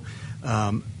Joe,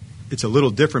 it's a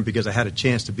little different because I had a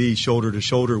chance to be shoulder to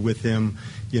shoulder with him,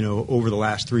 over the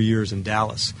last 3 years in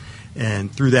Dallas.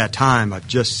 And through that time, I've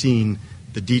just seen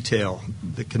the detail,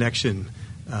 the connection,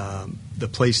 the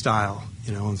play style,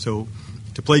 and so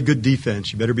to play good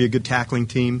defense, you better be a good tackling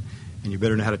team, and you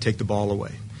better know how to take the ball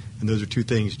away. And those are two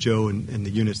things Joe and the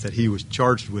units that he was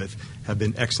charged with have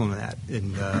been excellent at.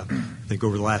 And I think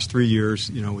over the last 3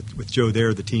 years, with Joe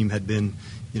there, the team had been,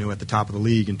 at the top of the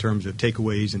league in terms of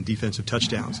takeaways and defensive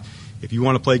touchdowns. If you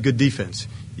want to play good defense,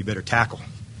 you better tackle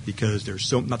because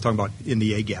I'm not talking about in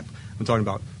the A gap. I'm talking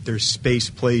about there's space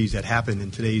plays that happen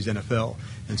in today's NFL.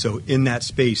 And so in that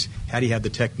space, had he had the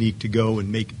technique to go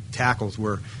and make tackles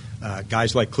where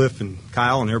guys like Cliff and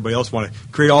Kyle and everybody else want to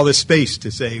create all this space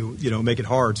to say, make it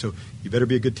hard. So you better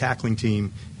be a good tackling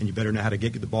team, and you better know how to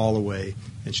get the ball away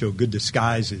and show good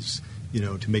disguises,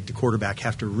 to make the quarterback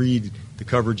have to read the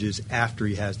coverages after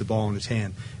he has the ball in his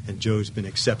hand. And Joe's been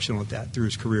exceptional at that through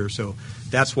his career. So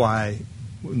that's why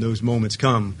when those moments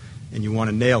come and you want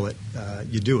to nail it,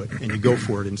 you do it and you go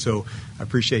for it. And so I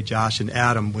appreciate Josh and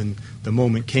Adam when the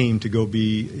moment came to go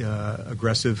be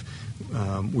aggressive.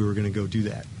 We were going to go do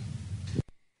that.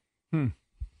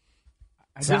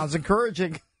 Sounds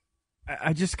encouraging.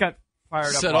 I just got fired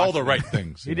up. Said all the right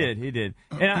things. He did.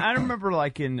 And I remember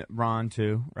liking Ron,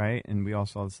 too, right? And we all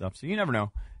saw the stuff. So you never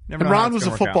know. And Ron was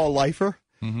a football lifer.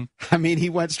 Mm-hmm. I mean, he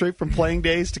went straight from playing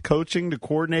days to coaching to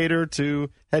coordinator to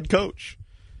head coach.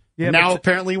 Yeah, now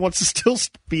apparently he wants to still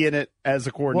be in it as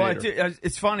a coordinator. Well,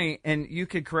 it's funny, and you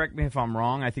could correct me if I'm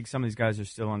wrong. I think some of these guys are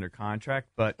still under contract,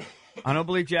 but I don't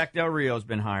believe Jack Del Rio's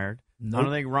been hired. Nope. I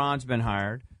don't think Ron's been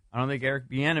hired. I don't think Eric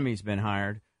Bieniemy's been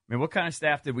hired. I mean, what kind of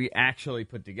staff did we actually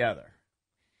put together?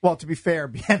 Well, to be fair,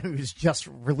 Bieniemy was just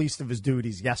released of his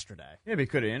duties yesterday. Yeah, but he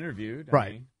could have interviewed.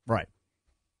 Right.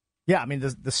 Yeah, I mean,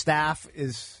 the staff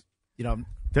is, doesn't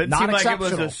not seem like exceptional.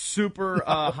 it was a super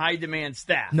high-demand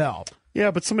staff. No.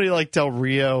 Yeah, but somebody like Del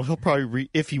Rio, he'll probably,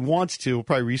 if he wants to, he'll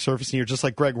probably resurface in here, just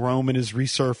like Greg Roman is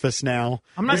resurfaced now.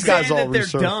 I'm not These saying guys all that they're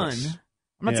resurface. done.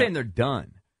 I'm not saying they're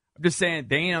done. I'm just saying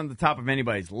they ain't on the top of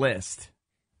anybody's list.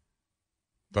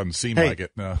 Doesn't seem like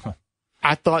it. No.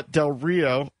 I thought Del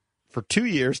Rio, for 2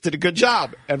 years, did a good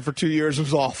job, and for 2 years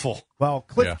was awful. Well,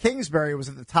 Cliff Kingsbury was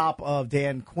at the top of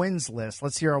Dan Quinn's list.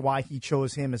 Let's hear why he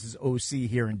chose him as his OC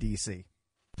here in D.C.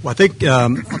 Well, I think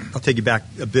I'll take you back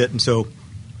a bit. And so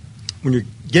when you're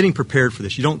getting prepared for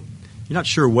this, you're not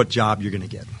sure what job you're going to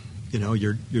get.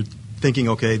 You're thinking,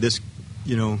 okay, this,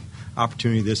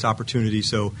 opportunity.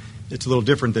 So it's a little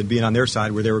different than being on their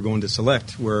side where they were going to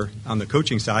select, where on the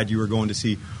coaching side you were going to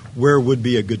see where would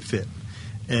be a good fit.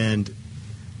 And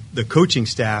the coaching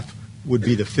staff would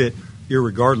be the fit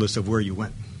irregardless of where you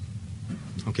went.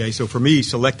 Okay, so for me,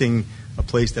 selecting a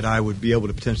place that I would be able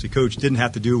to potentially coach didn't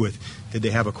have to do with did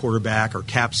they have a quarterback or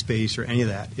cap space or any of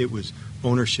that. It was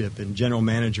ownership and general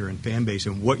manager and fan base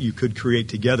and what you could create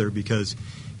together, because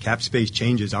cap space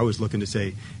changes. I was looking to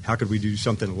say, how could we do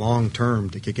something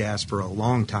long-term to kick ass for a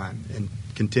long time and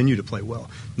continue to play well,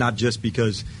 not just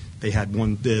because they had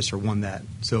won this or won that.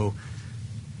 So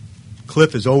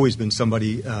Cliff has always been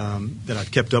somebody that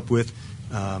I've kept up with.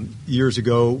 Years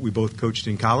ago, we both coached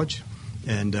in college,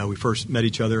 and we first met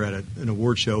each other at an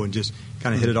award show and just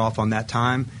kind of hit it off on that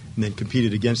time, and then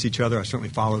competed against each other. I certainly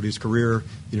followed his career,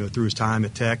 through his time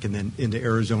at Tech and then into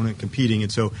Arizona and competing.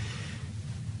 And so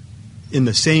in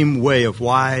the same way of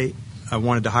why I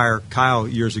wanted to hire Kyle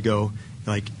years ago,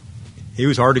 he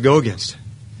was hard to go against.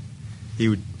 He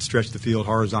would stretch the field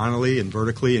horizontally and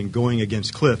vertically, and going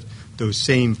against Cliff, those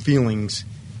same feelings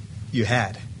you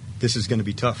had. This is going to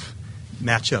be tough.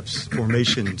 Matchups,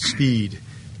 formation, speed,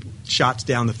 shots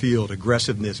down the field,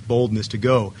 aggressiveness, boldness to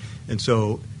go. And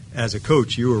so as a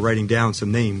coach, you were writing down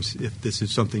some names if this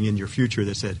is something in your future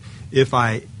that said, if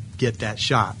I get that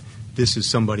shot, this is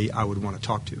somebody I would want to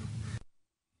talk to.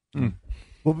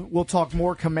 We'll talk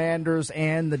more Commanders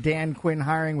and the Dan Quinn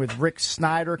hiring with Rick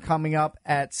Snyder coming up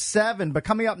at 7. But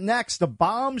coming up next, a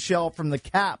bombshell from the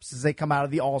Caps as they come out of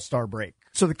the All-Star break.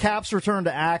 So the Caps return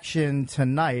to action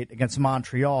tonight against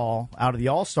Montreal out of the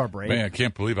All-Star break. Man, I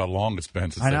can't believe how long it's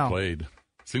been since they played.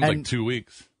 Seems like 2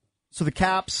 weeks. So the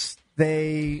Caps,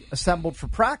 they assembled for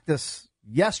practice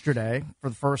yesterday for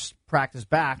the first practice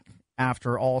back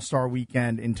after All-Star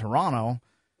weekend in Toronto.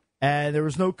 And there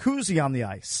was no Kuzi on the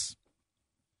ice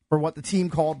for what the team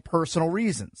called personal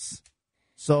reasons.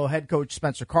 So head coach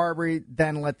Spencer Carberry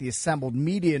then let the assembled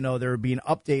media know there would be an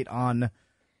update on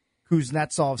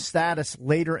Kuznetsov's status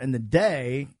later in the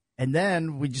day. And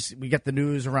then we get the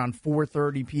news around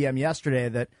 4:30 p.m. yesterday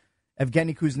that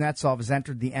Evgeny Kuznetsov has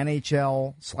entered the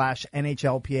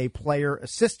NHL/NHLPA Player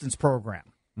Assistance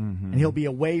Program. Mm-hmm. And he'll be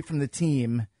away from the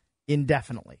team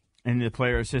indefinitely. And the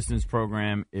Player Assistance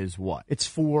Program is what? It's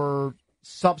for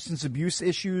substance abuse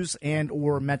issues and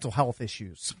or mental health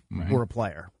issues for a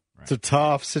player. Right. It's a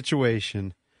tough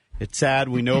situation. It's sad.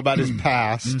 We know about his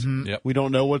past. Mm-hmm. Yep. We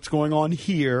don't know what's going on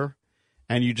here.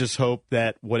 And you just hope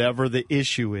that whatever the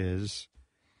issue is,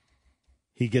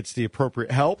 he gets the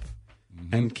appropriate help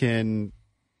and can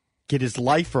get his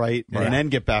life right and then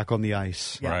get back on the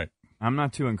ice. Yeah. Right. I'm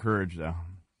not too encouraged, though,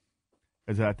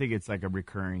 because I think it's like a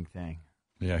recurring thing.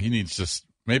 Yeah, he needs to.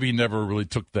 Maybe he never really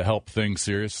took the help thing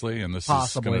seriously, and this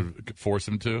is going to force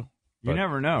him to. You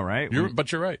never know, right?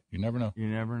 But you're right. You never know. You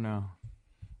never know.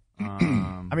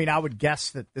 I mean, I would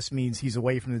guess that this means he's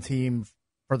away from the team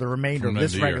for the remainder From of the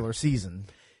this end of the year. regular season.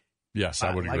 Yes,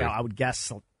 I would agree. I would guess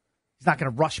he's not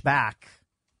going to rush back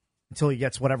until he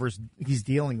gets whatever he's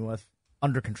dealing with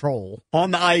under control.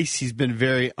 On the ice, he's been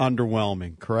very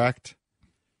underwhelming, correct?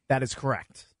 That is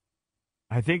correct.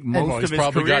 I think Well, most he's of his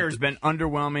probably career got has been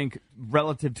underwhelming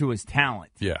relative to his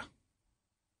talent. Yeah.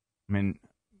 I mean,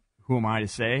 who am I to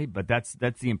say? But that's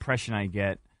the impression I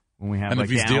get when we have And like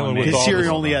if he's the dealing Allen with Mitchell. This all year, this-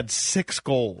 he only had 6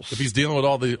 goals. If he's dealing with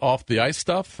all the off the ice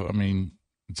stuff, I mean,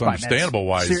 it's Right, understandable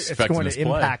why it's he's affecting going his to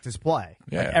play. impact his play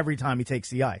Yeah. like, every time he takes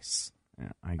the ice. Yeah,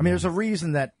 I mean, there's a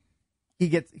reason that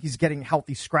he's getting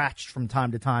healthy scratched from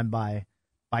time to time by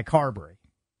Carberry.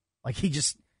 Like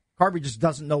Carberry just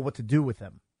doesn't know what to do with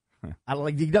him.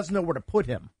 He doesn't know where to put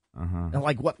him and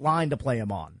like what line to play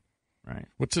him on. Right.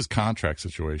 What's his contract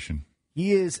situation?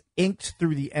 He is inked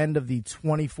through the end of the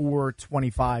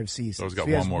 24-25 season. So he's got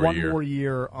he has one more more year.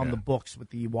 year on the books with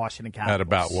the Washington Capitals. At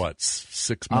about what,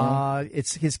 $6 million?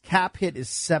 It's his cap hit is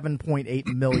 $7.8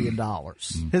 million.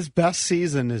 His best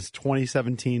season is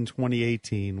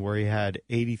 2017-2018, where he had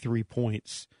 83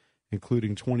 points,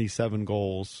 including 27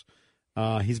 goals.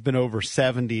 He's been over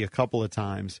 70 a couple of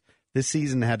times. This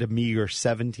season had a meager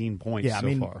 17 points Yeah, I so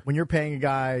mean, far. when you're paying a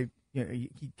guy, he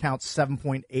counts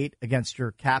 7.8 against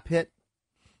your cap hit,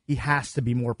 he has to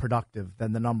be more productive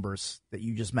than the numbers that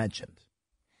you just mentioned.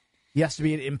 He has to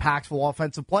be an impactful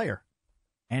offensive player,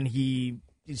 and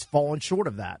he's fallen short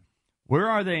of that. Where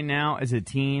are they now as a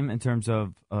team in terms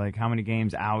of like how many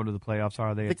games out of the playoffs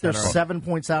are they? I think they're 7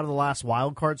 points out of the last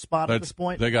wild card spot at this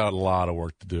point. They got a lot of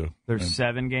work to do. They're And-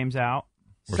 7 games out.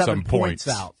 or 7 points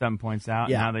out. 7 points out.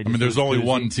 Yeah. Now they I just mean, there's lose only Kuzi.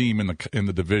 one team in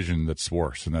the division that's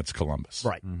worse, and that's Columbus.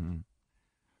 Right.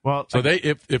 Well, So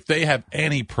if they have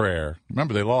any prayer,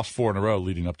 remember they lost 4 in a row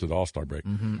leading up to the All-Star break.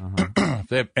 If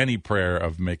they have any prayer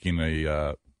of making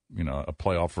a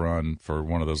playoff run for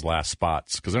one of those last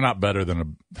spots, because they're not better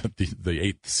than the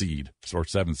 8th seed or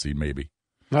 7th seed maybe.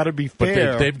 Now, to be But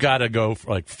fair, they've got to go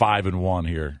for like 5-1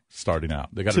 here starting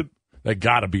out. They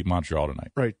got to beat Montreal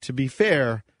tonight. right, to be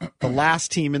fair, the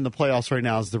last team in the playoffs right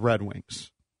now is the Red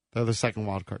Wings. They're the second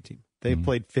wild card team. They've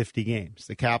played 50 games.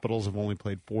 The Capitals have only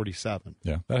played 47.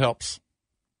 Yeah, that helps.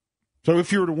 So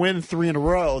if you were to win 3 in a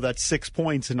row, that's 6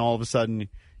 points, and all of a sudden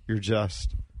you're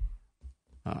just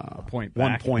a point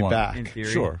 1 back. point back. in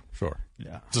theory. Sure.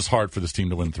 Yeah. It's just hard for this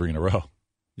team to win 3 in a row.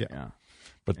 Yeah.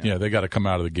 But yeah, they got to come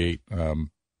out of the gate.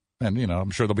 And I'm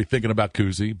sure they'll be thinking about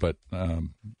Kuzi, but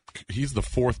he's the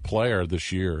 4th player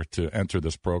this year to enter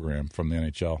this program from the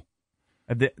NHL.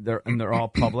 They're all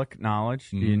public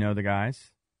knowledge. Do you know the guys?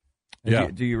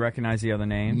 Yeah. Do you recognize the other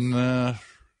names?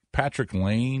 Patrick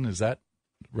Lane, is that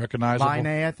recognizable? Line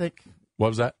A, I think. What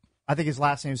was that? I think his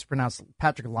last name is pronounced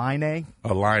Patrick Line A.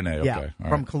 Line A, okay. Yeah, All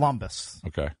from right. Columbus.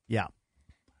 Okay. Yeah.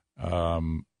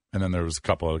 And then there was a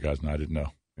couple other guys I didn't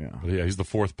know. Yeah. But yeah, he's the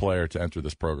 4th player to enter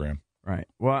this program. Right.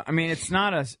 Well, I mean, it's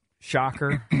not a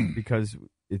shocker because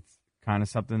it's kind of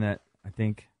something that I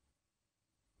think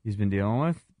he's been dealing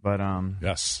with. But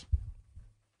Yes.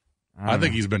 I I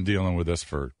think he's been dealing with this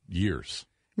for years.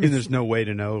 I mean, there's no way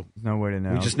to know. there's no way to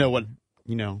know. We just know what,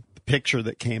 the picture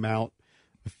that came out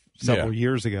several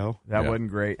years ago. That Yeah. wasn't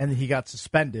great. And he got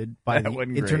suspended by That the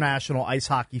wasn't great. International Ice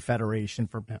Hockey Federation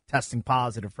for testing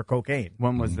positive for cocaine.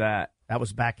 When was that? That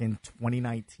was back in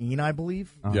 2019, I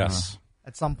believe, Yes.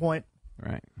 at some point.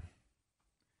 Right.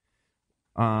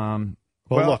 Well,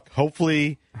 Well- look,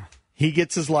 hopefully he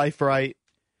gets his life right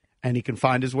and he can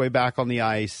find his way back on the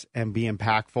ice and be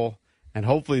impactful. And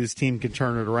hopefully this team can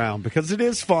turn it around because it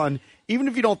is fun. Even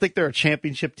if you don't think they're a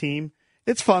championship team,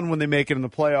 it's fun when they make it in the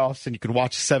playoffs and you can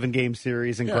watch a 7-game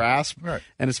series and grasp. right.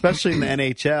 And especially in the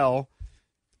NHL,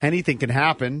 anything can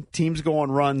happen. Teams go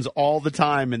on runs all the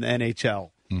time in the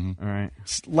NHL. All right.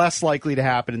 It's less likely to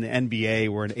happen in the NBA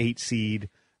where an 8 seed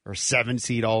or 7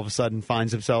 seed all of a sudden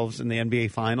finds themselves in the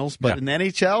NBA finals. But Yeah. in the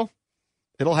NHL,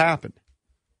 it'll happen.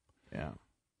 Yeah.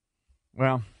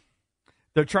 Well,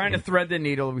 they're trying to thread the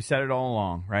needle. We said it all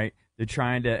along, right? They're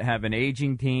trying to have an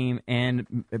aging team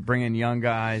and bring in young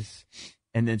guys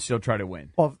and then still try to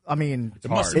win. Well, I mean, It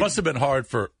must have been hard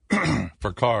for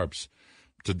for Carbs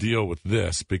to deal with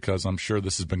this because I'm sure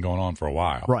this has been going on for a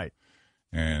while. right.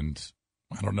 And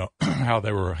I don't know how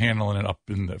they were handling it up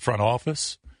in the front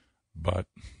office, but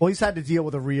Well, he's had to deal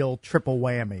with a real triple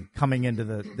whammy coming into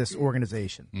this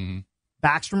organization. Mm-hmm.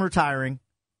 Backstrom retiring,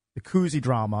 the Kuzi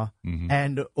drama,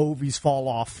 and Ovi's fall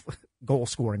off goal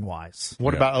scoring wise.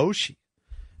 What about Oshie?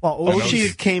 Well,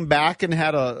 Oshie came back and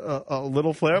had a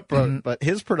little flip, but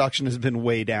his production has been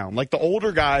way down. Like the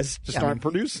older guys just aren't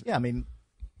producing. Yeah, I mean,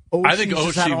 I think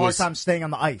just had a Oshie hard was- time staying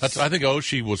on the ice. I think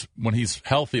Oshie was, when he's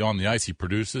healthy on the ice, he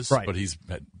produces, Right. but he's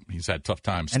he's had tough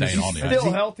time staying on the He's still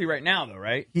ice. healthy right now, though,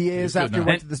 right? He is good after he now.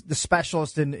 went to the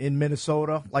specialist in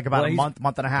Minnesota, like about a month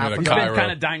and a half Yeah, ago. He's Cairo. been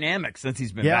kind of dynamic since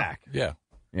he's been Yeah. back. Yeah.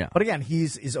 Yeah. But again,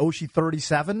 is Oshie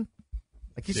 37?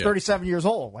 Like, he's 37 years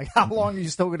old. Like, how long are you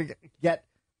still going to get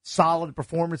solid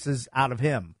performances out of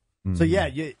him? So, yeah,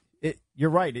 you're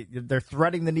right. They're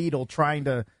threading the needle, trying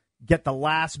to get the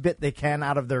last bit they can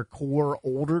out of their core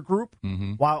older group,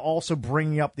 while also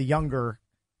bringing up the younger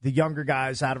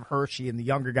guys out of Hershey and the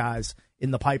younger guys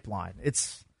in the pipeline.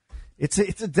 It's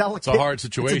a delicate, It's a hard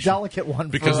situation. It's a delicate one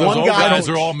because for those old guys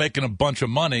coach. are all making a bunch of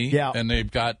money, Yeah. and they've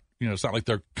got, it's not like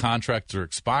their contracts are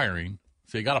expiring,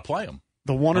 so you got to play them.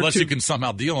 The one or Unless two, you can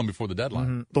somehow deal them before the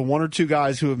deadline. the one or two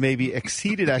guys who have maybe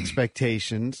exceeded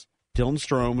expectations. Dylan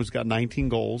Strome, who's got 19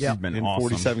 goals Yeah. He's been in awesome.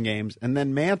 47 games, and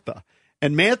then Mantha.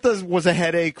 And Mantha was a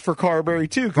headache for Carberry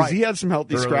too because Right. he had some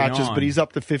healthy Early scratches, on. but he's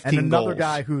up to 15 And another goals.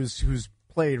 guy who's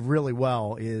played really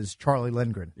well is Charlie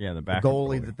Lindgren. Yeah, the the backup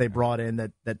goalie that they brought in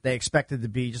that they expected to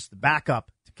be just the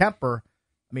backup to Kemper.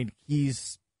 I mean,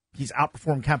 he's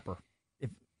outperformed Kemper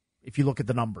if you look at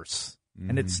the numbers,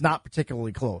 and it's not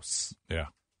particularly close. Yeah.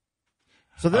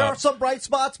 So there are some bright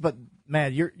spots, but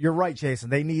man, you're right, Jason.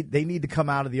 They need to come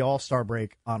out of the All-Star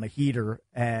break on a heater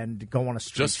and go on a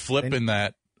streak. Just flipping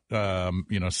that,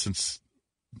 since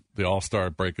the All-Star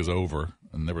break is over,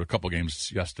 and there were a couple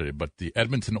games yesterday, but the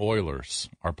Edmonton Oilers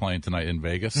are playing tonight in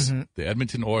Vegas. The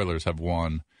Edmonton Oilers have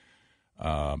won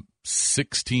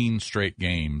 16 straight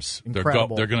games.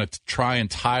 Incredible. They're going to try and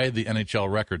tie the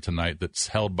NHL record tonight that's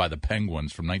held by the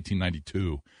Penguins from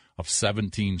 1992 of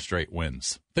 17 straight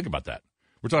wins. Think about that.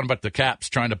 We're talking about the Caps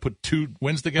trying to put 2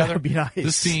 wins together. That would be nice.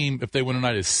 This team, if they win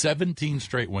tonight, is 17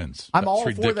 straight wins. I'm That's all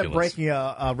ridiculous. for them breaking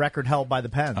a record held by the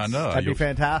Pens. I know. That'd be You're-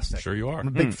 fantastic. Sure you are. I'm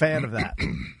a big fan of that.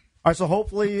 All right, so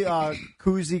hopefully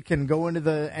Kuzi can go into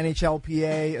the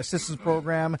NHLPA assistance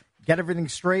program, get everything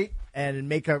straight, and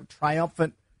make a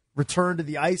triumphant return to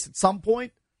the ice at some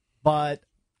point. But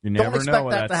You don't never expect know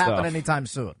with that to happen stuff. anytime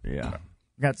soon. Yeah.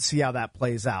 We're going to have to see how that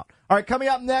plays out. All right, coming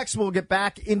up next, we'll get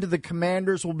back into the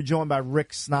Commanders. We'll be joined by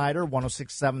Rick Snyder,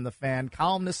 106.7 The Fan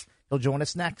columnist. He'll join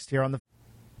us next here on the...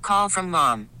 Call from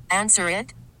mom. Answer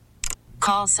it.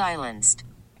 Call silenced.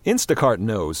 Instacart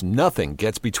knows nothing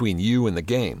gets between you and the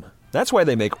game. That's why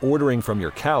they make ordering from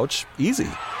your couch easy.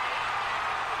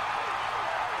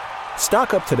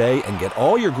 Stock up today and get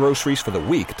all your groceries for the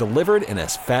week delivered in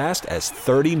as fast as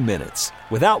 30 minutes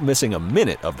without missing a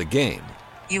minute of the game.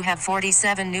 You have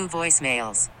 47 new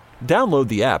voicemails. Download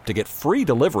the app to get free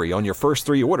delivery on your first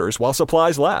 3 orders while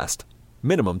supplies last.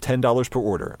 Minimum $10 per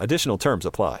order. Additional terms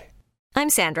apply. I'm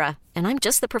Sandra, and I'm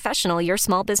just the professional your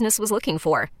small business was looking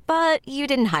for. But you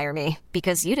didn't hire me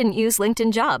because you didn't use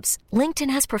LinkedIn Jobs. LinkedIn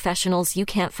has professionals you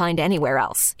can't find anywhere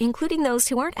else, including those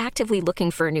who aren't actively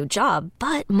looking for a new job,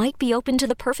 but might be open to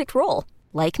the perfect role,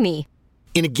 like me.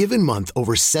 In a given month,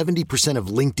 over 70% of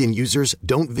LinkedIn users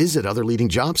don't visit other leading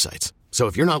job sites. So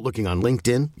if you're not looking on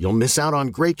LinkedIn, you'll miss out on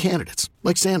great candidates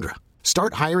like Sandra.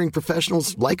 Start hiring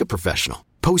professionals like a professional.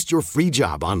 Post your free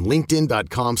job on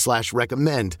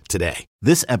linkedin.com/recommend today.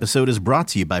 This episode is brought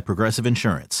to you by Progressive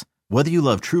Insurance. Whether you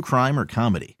love true crime or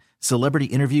comedy, celebrity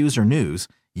interviews or news,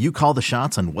 you call the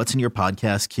shots on what's in your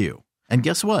podcast queue. And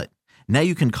guess what? Now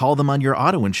you can call them on your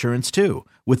auto insurance too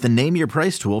with the Name Your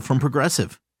Price tool from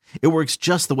Progressive. It works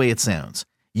just the way it sounds.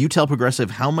 You tell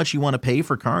Progressive how much you want to pay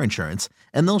for car insurance,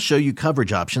 and they'll show you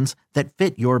coverage options that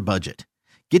fit your budget.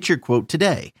 Get your quote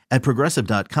today at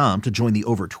Progressive.com to join the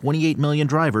over 28 million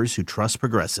drivers who trust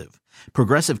Progressive.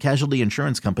 Progressive Casualty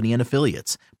Insurance Company and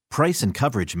Affiliates. Price and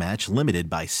coverage match limited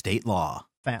by state law.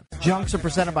 Junks are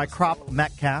presented by Crop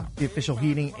Metcalf, the official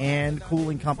heating and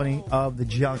cooling company of the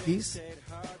Junkies.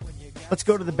 Let's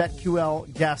go to the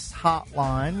BetQL guest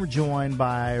hotline. We're joined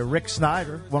by Rick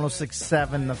Snyder,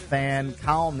 106.7 The Fan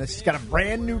columnist. He's got a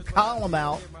brand new column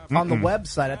out on the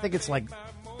website. I think it's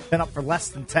been up for less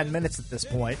than 10 minutes at this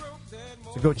point.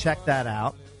 So go check that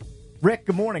out. Rick,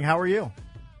 good morning. How are you?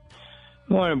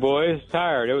 Morning, boys.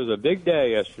 Tired. It was a big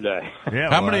day yesterday. Yeah.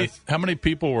 How many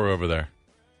people were over there?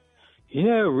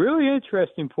 Really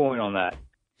interesting point on that.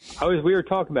 We were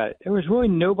talking about it. There was really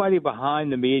nobody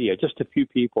behind the media, just a few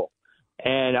people.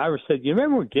 And I said, you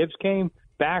remember when Gibbs came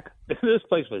back? This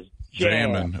place was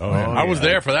Jamming. jammed. I was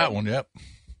there for that one, yep.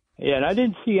 Yeah, and I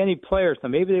didn't see any players. So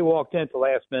maybe they walked in at the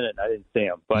last minute and I didn't see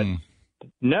them. But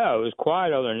no, it was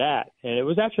quiet other than that. And it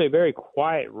was actually a very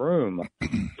quiet room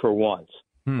for once.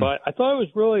 But I thought it was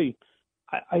really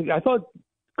I thought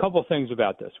a couple of things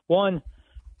about this. One,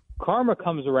 karma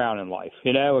comes around in life.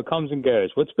 It comes and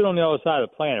goes. What's been on the other side of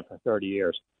the planet for 30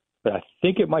 years? But I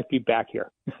think it might be back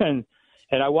here. And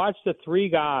I watched the 3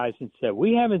 guys and said,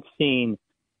 we haven't seen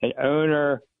an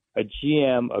owner a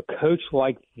GM, a coach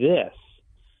like this,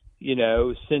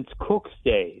 since Cook's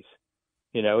days.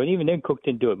 And even then Cook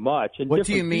didn't do it much. And what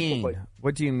do you mean?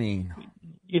 What do you mean?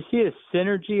 You see a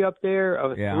synergy up there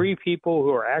of three people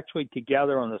who are actually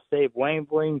together on the same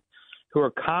wavelength, who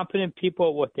are competent people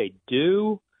at what they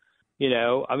do.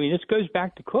 This goes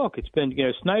back to Cook. It's been,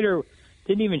 Snyder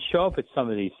didn't even show up at some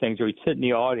of these things, or he'd sit in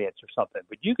the audience or something.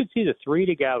 But you could see the three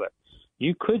together.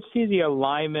 You could see the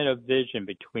alignment of vision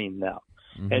between them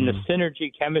and the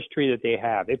synergy chemistry that they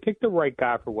have. They picked the right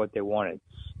guy for what they wanted.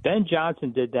 Ben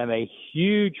Johnson did them a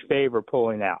huge favor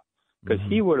pulling out, because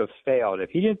he would have failed. If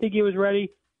he didn't think he was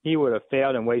ready, he would have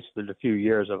failed and wasted a few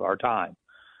years of our time.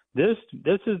 This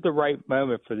is the right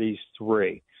moment for these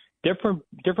three. Different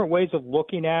ways of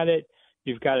looking at it.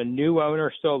 You've got a new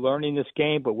owner still learning this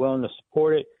game but willing to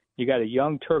support it. You got a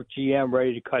young Turk GM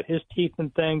ready to cut his teeth in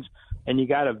things, and you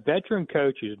got a veteran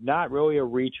coach who's not really a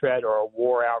retread or a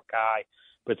wore-out guy,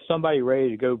 but somebody ready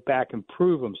to go back and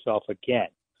prove himself again.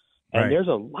 And there's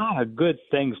a lot of good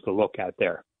things to look at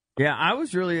there. Yeah, I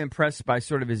was really impressed by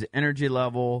sort of his energy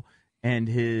level and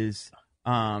his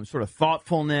sort of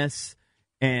thoughtfulness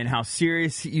and how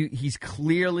serious he's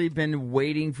clearly been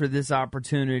waiting for this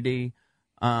opportunity,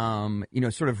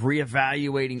 sort of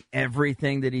reevaluating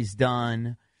everything that he's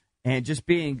done and just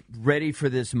being ready for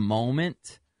this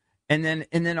moment. And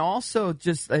then also,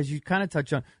 just as you kind of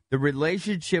touch on, the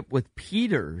relationship with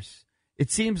Peters, it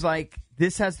seems like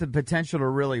this has the potential to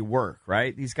really work,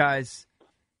 right? These guys,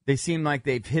 they seem like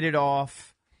they've hit it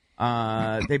off.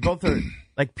 They both are,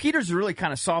 like, Peters is really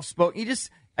kind of soft-spoken.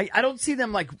 I don't see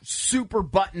them like super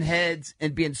button heads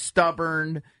and being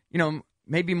stubborn,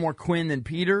 maybe more Quinn than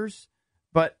Peters.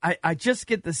 But I just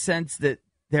get the sense that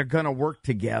they're going to work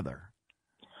together.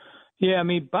 Yeah,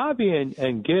 Bobby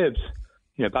and Gibbs,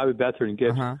 Bobby Beathard and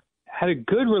Gibbs had a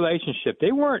good relationship.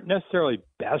 They weren't necessarily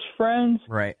best friends,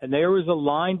 right? And there was a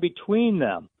line between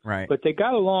them, right? But they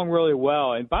got along really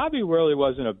well. And Bobby really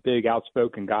wasn't a big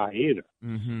outspoken guy either,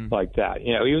 like that. He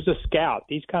was a scout.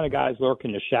 These kind of guys lurk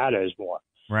in the shadows more,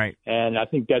 right? And I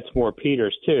think that's more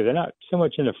Peters too. They're not so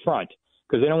much in the front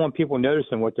because they don't want people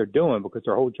noticing what they're doing, because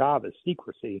their whole job is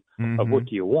secrecy of what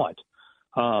do you want.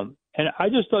 And I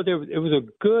just thought it was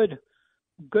a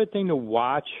good thing to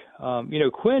watch.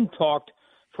 Quinn talked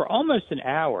for almost an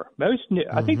hour.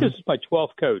 I think this is my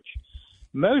 12th coach.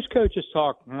 Most coaches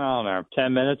talk, I don't know,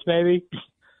 10 minutes maybe,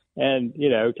 and,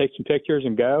 take some pictures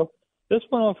and go. This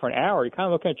went on for an hour. You kind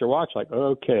of look at your watch like,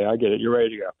 okay, I get it. You're ready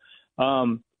to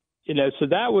go. So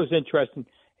that was interesting.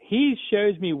 He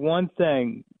shows me one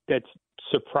thing that's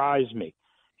surprised me.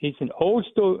 He's an old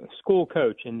school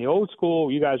coach. And the old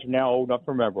school, you guys are now old enough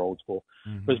to remember old school,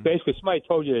 was basically somebody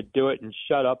told you to do it and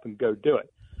shut up and go do it.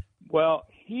 Well,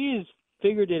 he's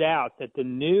figured it out that the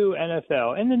new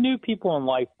NFL and the new people in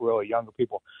life, really younger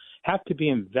people, have to be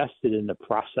invested in the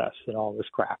process and all this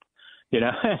crap,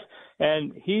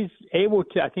 and he's able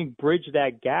to, I think, bridge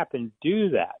that gap and do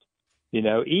that.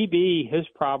 EB, his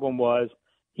problem was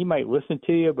he might listen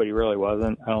to you, but he really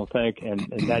wasn't, I don't think, and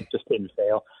that just didn't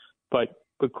fail. But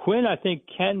Quinn, I think,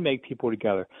 can make people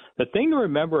together. The thing to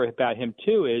remember about him,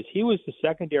 too, is he was the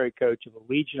secondary coach of the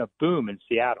Legion of Boom in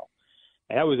Seattle.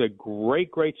 And that was a great,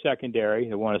 great secondary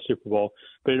that won a Super Bowl,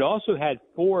 but it also had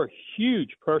 4 huge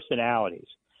personalities.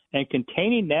 And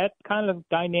containing that kind of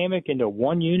dynamic into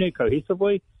one unit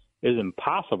cohesively is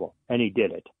impossible, and he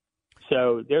did it.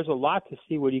 So there's a lot to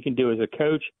see what he can do as a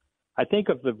coach. I think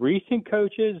of the recent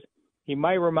coaches, he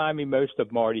might remind me most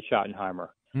of Marty Schottenheimer.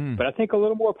 But I think a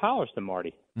little more polished than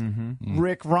Marty.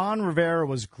 Rick, Ron Rivera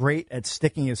was great at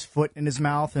sticking his foot in his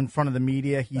mouth in front of the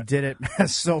media. He did it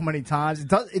so many times.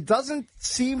 It doesn't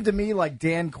seem to me like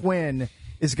Dan Quinn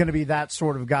is going to be that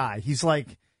sort of guy. He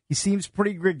seems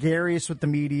pretty gregarious with the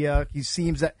media. He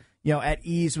seems at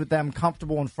ease with them,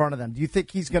 comfortable in front of them. Do you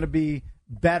think he's going to be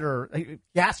better? He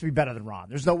has to be better than Ron.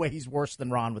 There's no way he's worse than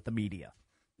Ron with the media.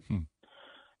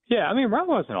 Yeah, Ron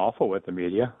wasn't awful with the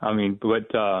media.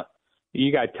 But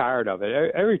you got tired of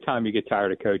it. Every time you get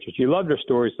tired of coaches, you love their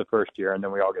stories the first year, and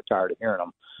then we all get tired of hearing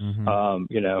them.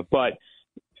 But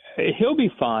he'll be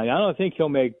fine. I don't think he'll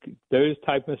make those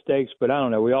type of mistakes, but I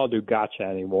don't know. We all do gotcha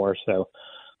anymore. So,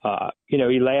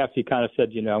 he laughed. He kind of said,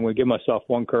 I'm going to give myself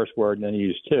one curse word, and then he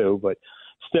used 2. But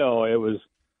still, it was,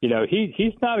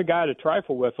 he's not a guy to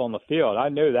trifle with on the field. I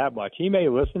know that much. He may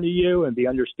listen to you and be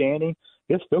understanding.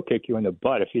 He'll still kick you in the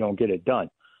butt if you don't get it done.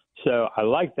 So I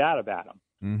like that about him.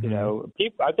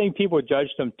 I think people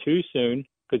judged him too soon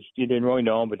because you didn't really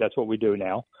know him, but that's what we do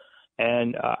now.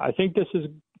 And I think this is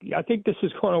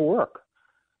going to work.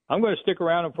 I'm going to stick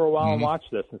around for a while and watch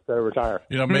this instead of retire.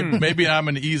 Maybe I'm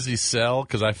an easy sell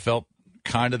because I felt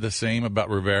kind of the same about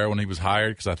Rivera when he was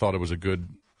hired because I thought it was a good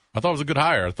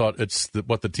hire. I thought it's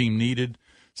what the team needed: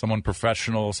 someone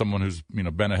professional, someone who's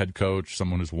been a head coach,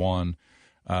 someone who's won.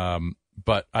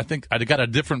 But I think I got a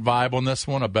different vibe on this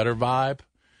one, a better vibe.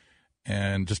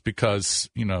 And just because,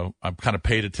 I've kind of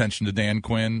paid attention to Dan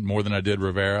Quinn more than I did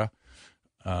Rivera.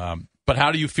 But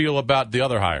how do you feel about the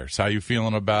other hires? How are you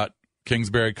feeling about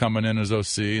Kingsbury coming in as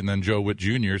OC and then Joe Witt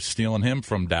Jr. stealing him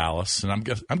from Dallas? And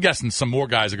I'm guessing some more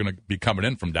guys are going to be coming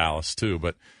in from Dallas too.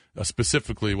 But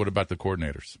specifically, what about the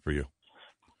coordinators for you?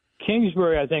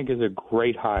 Kingsbury, I think, is a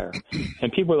great hire.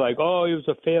 And people are like, oh, he was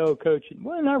a failed coach.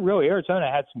 Well, not really.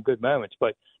 Arizona had some good moments,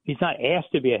 but he's not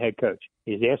asked to be a head coach.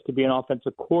 He's asked to be an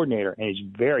offensive coordinator, and he's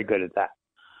very good at that.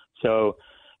 So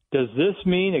does this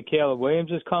mean that Caleb Williams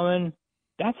is coming?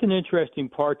 That's an interesting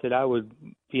part that I would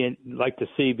like to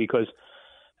see, because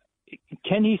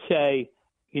can he say,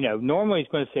 normally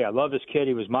he's going to say, I love this kid.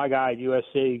 He was my guy at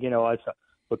USC,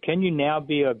 but can you now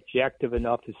be objective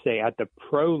enough to say at the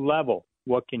pro level,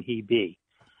 what can he be?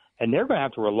 And they're going to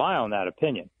have to rely on that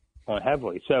opinion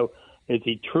heavily. So is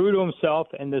he true to himself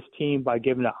and this team by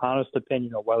giving an honest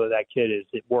opinion on whether that kid is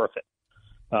worth it?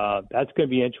 That's going to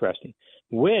be interesting.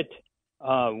 Witt,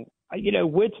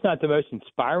 Witt's not the most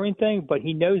inspiring thing, but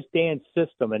he knows Dan's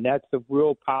system, and that's the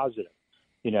real positive,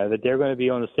 that they're going to be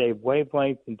on the same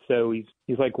wavelength. And so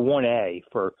he's like 1A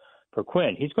for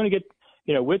Quinn. He's going to get,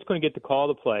 Witt's going to get the call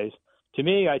to plays. To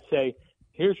me, I'd say,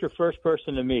 here's your first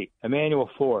person to meet, Emmanuel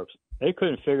Forbes. They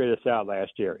couldn't figure this out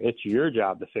last year. It's your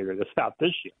job to figure this out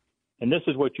this year. And this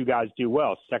is what you guys do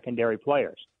well, secondary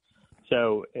players.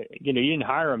 So, you didn't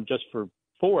hire him just for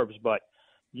Forbes, but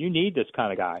you need this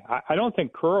kind of guy. I don't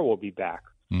think Curl will be back.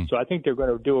 So I think they're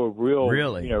going to do a real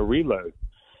reload.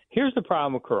 Here's the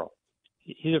problem with Curl.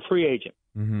 He's a free agent.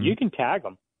 Mm-hmm. You can tag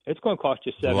him. It's going to cost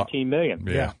you $17 million.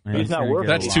 Yeah. He's not worth it.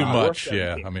 That's too much.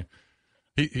 Yeah. I mean,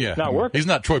 it's not worth it. He's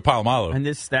not Troy Polamalu. And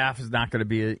this staff is not going to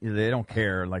be, they don't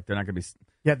care. Like, they're not going to be.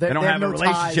 Yeah, they don't have no a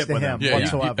relationship with him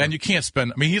whatsoever. And you can't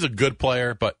spend. I mean, he's a good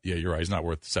player, but you're right. He's not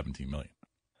worth $17 million.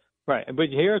 Right, but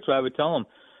here's what I would tell him: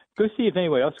 go see if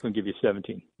anyone else can give you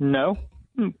 17. No,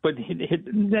 but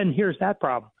then here's that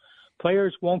problem: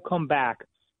 players won't come back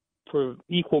for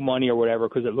equal money or whatever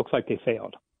because it looks like they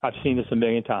failed. I've seen this a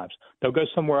million times. They'll go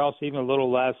somewhere else, even a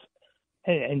little less,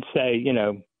 and say,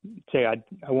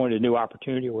 I wanted a new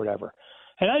opportunity or whatever.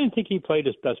 And I didn't think he played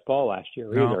his best ball last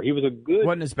year either. He was a good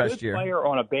player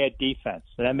on a bad defense,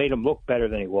 and that made him look better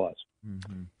than he was.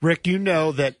 Mm-hmm. Rick, you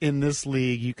know that in this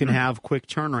league you can have quick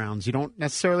turnarounds. You don't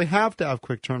necessarily have to have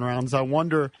quick turnarounds. I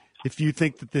wonder if you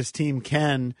think that this team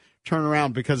can turn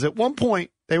around, because at one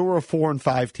point they were a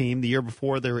 4-5 team. The year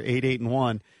before they were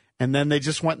 8-1, and then they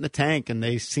just went in the tank and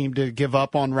they seemed to give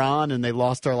up on Ron, and they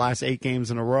lost their last 8 games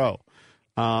in a row.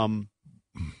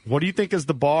 What do you think is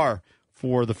the bar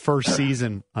for the first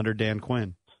season under Dan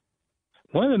Quinn?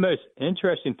 One of the most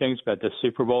interesting things about this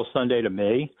Super Bowl Sunday to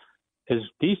me is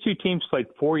these two teams played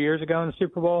 4 years ago in the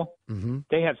Super Bowl. Mm-hmm.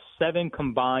 They have 7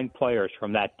 combined players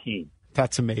from that team.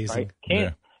 That's amazing.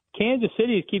 Right? Kansas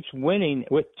City keeps winning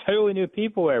with totally new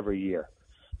people every year.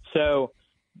 So,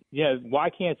 why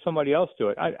can't somebody else do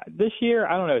it? This year,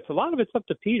 I don't know. A lot of it's up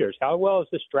to Peters. How well is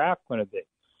this draft going to be?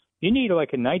 You need like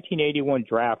a 1981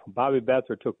 draft when Bobby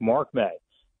Beathard took Mark May,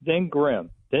 then Grimm,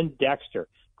 then Dexter,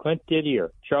 Clint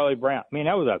Didier, Charlie Brown. I mean,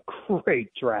 that was a great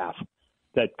draft.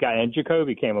 That guy, and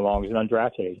Jacoby came along as an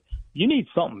undrafted agent. You need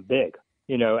something big,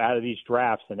 out of these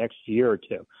drafts the next year or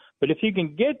two. But if you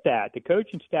can get that, the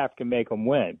coaching staff can make them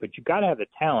win. But you got to have the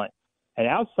talent. And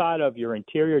outside of your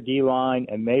interior D-line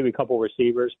and maybe a couple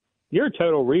receivers, you're a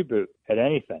total reboot at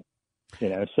anything.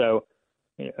 So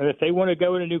if they want to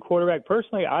go with a new quarterback,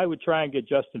 personally, I would try and get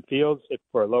Justin Fields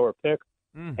for a lower pick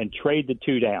and trade the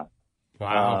 2 down.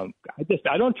 Wow.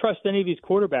 I don't trust any of these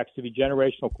quarterbacks to be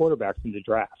generational quarterbacks in the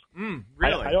draft.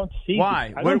 Really? I don't see.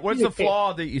 Why? What's the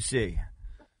flaw that you see?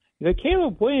 The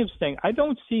Caleb Williams thing, I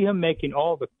don't see him making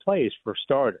all the plays for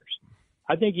starters.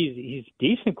 I think he's a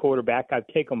decent quarterback. I'd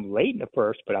take him late in the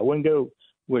first, but I wouldn't go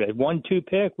with a 1-2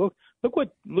 pick. Look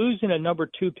what losing a number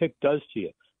 2 pick does to you.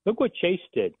 Look what Chase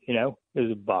did,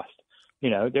 is a bust.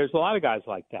 There's a lot of guys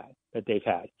like that they've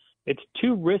had. It's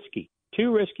too risky,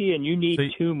 and you need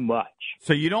too much.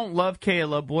 So you don't love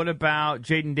Caleb. What about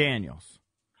Jaden Daniels?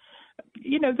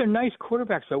 They're nice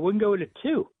quarterbacks. So I wouldn't go with a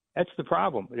 2. That's the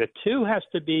problem. The 2 has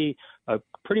to be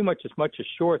pretty much as much a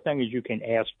sure thing as you can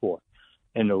ask for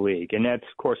in the league, and that's,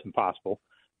 of course, impossible.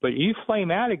 But you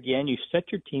flame out again, you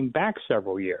set your team back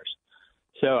several years.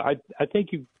 So I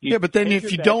think you but then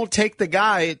if you don't take the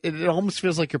guy, it almost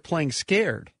feels like you're playing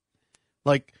scared.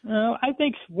 I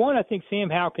think Sam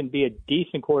Howell can be a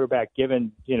decent quarterback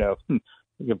given,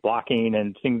 blocking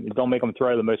and things don't make him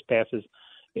throw the most passes.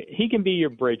 He can be your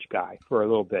bridge guy for a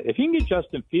little bit. If you can get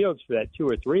Justin Fields for that 2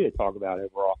 or 3 to talk about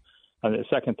overall on the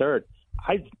second, third,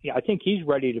 I think he's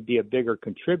ready to be a bigger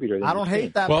contributor. Than I don't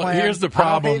hate that Well, plan. here's the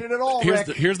problem. I don't hate it at all,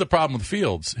 Rick. Here's the problem with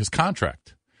Fields, his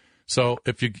contract. So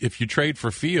if you trade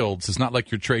for Fields, it's not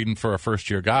like you're trading for a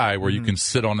first-year guy where you can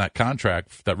sit on that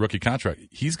contract, that rookie contract.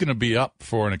 He's going to be up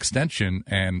for an extension,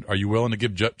 and are you willing to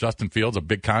give Justin Fields a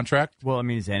big contract? Well, I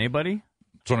mean, is anybody?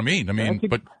 That's what I mean.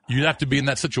 But you'd have to be in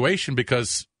that situation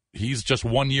because he's just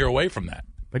 1 year away from that.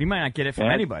 But he might not get it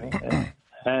from anybody.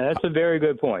 That's a very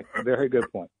good point. Very good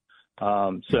point.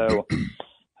 So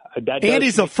that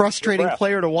Andy's a frustrating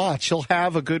player to watch. He'll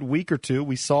have a good week or two.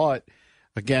 We saw it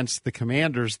against the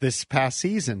Commanders this past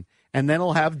season, and then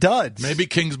he'll have duds. Maybe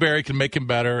Kingsbury can make him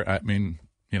better. I mean,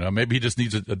 maybe he just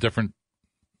needs a different,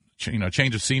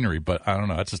 change of scenery. But I don't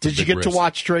know. That's just Did you get to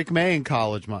watch Drake May in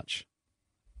college much?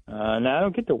 No, I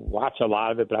don't get to watch a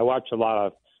lot of it, but I watch a lot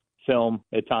of film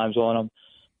at times on him.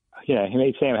 He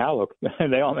made Sam Howell look.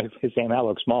 They all make Sam Howell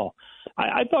look small.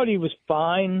 I thought he was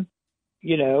fine,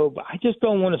 but I just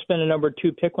don't want to spend a number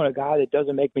 2 pick on a guy that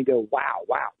doesn't make me go, wow,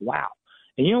 wow, wow.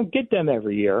 And you don't get them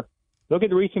every year. Look at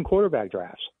the recent quarterback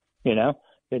drafts.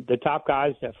 The top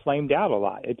guys have flamed out a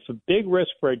lot. It's a big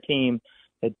risk for a team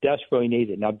that desperately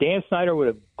needs it. Now, Dan Snyder would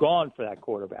have gone for that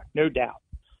quarterback, no doubt.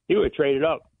 He would have traded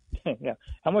up.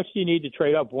 How much do you need to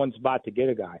trade up one spot to get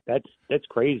a guy? That's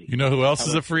crazy. You know who else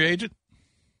is a free agent?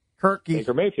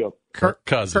 Baker Mayfield. Kirk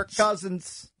Cousins. Kirk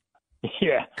Cousins.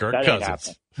 Yeah, Kirk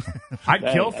Cousins. I'd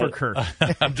kill for Kirk.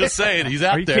 I'm just saying, he's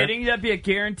out there. Are you kidding? That'd be a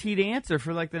guaranteed answer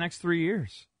for like the next 3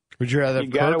 years. Would you rather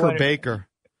have Kirk or Baker?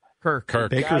 Kirk.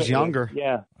 Baker's younger.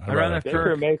 Yeah. I'd rather have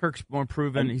Kirk. Kirk's more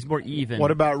proven. He's more even.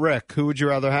 What about Rick? Who would you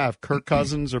rather have, Kirk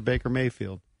Cousins or Baker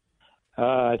Mayfield?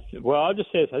 Well, I'll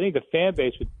just say this. I think the fan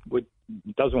base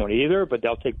doesn't want either, but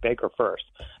they'll take Baker first.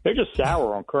 They're just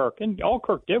sour on Kirk, and all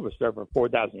Kirk did was throw for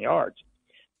 4,000 yards.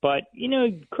 But,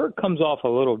 Kirk comes off a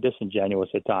little disingenuous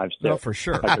at times, too. No, for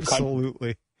sure. Like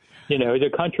Absolutely.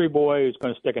 The country boy who's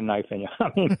going to stick a knife in you.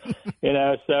 I mean,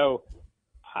 so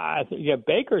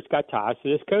Baker's got ties to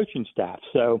this coaching staff.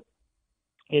 So,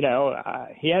 he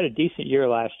had a decent year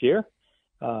last year.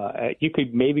 You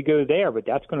could maybe go there, but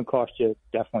that's going to cost you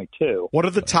definitely too. What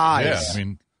are the ties? Yeah, I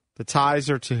mean, the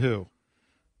ties are to who?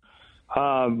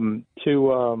 Oh man,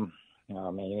 you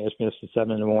asked me this at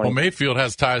 7 in the morning. Well, Mayfield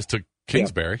has ties to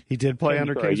Kingsbury. Yeah. He did play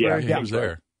under Kingsbury. Yeah, he was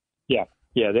there. Yeah,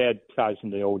 they had ties in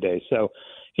the old days. So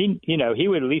he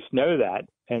would at least know that.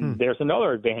 And there's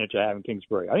another advantage of having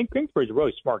Kingsbury. I think Kingsbury's a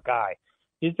really smart guy.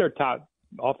 He's their top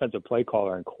offensive play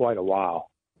caller in quite a while.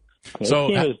 So this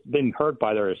team has been hurt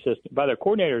by their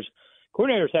coordinators.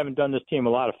 Coordinators haven't done this team a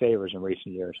lot of favors in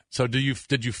recent years. So did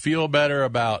you feel better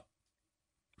about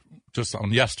just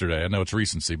on yesterday? I know it's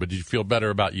recency, but did you feel better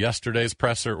about yesterday's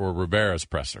presser or Rivera's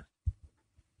presser?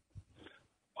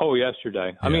 Oh,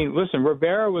 yesterday. Yeah. I mean, listen,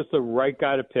 Rivera was the right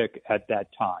guy to pick at that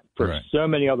time for so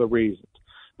many other reasons,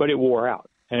 but it wore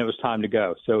out and it was time to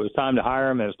go. So it was time to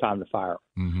hire him and it was time to fire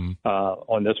him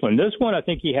on this one. This one, I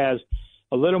think he has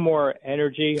a little more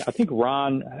energy. I think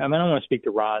Ron, I don't want to speak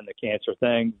to Ron and the cancer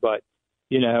thing, but,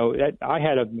 I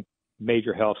had a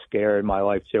major health scare in my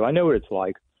life, too. I know what it's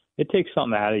like. It takes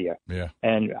something out of you. Yeah.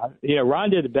 And,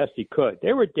 Ron did the best he could.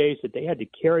 There were days that they had to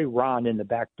carry Ron in the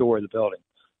back door of the building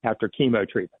after chemo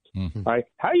treatments. Right?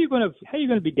 How are you going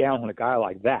to be down on a guy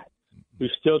like that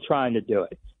who's still trying to do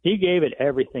it? He gave it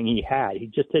everything he had. He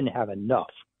just didn't have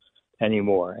enough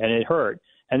anymore, and it hurt.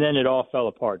 And then it all fell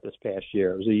apart this past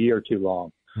year. It was a year too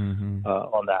long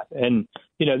on that. And,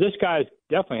 this guy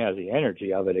definitely has the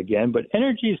energy of it again, but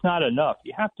energy is not enough.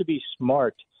 You have to be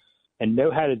smart and know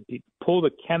how to pull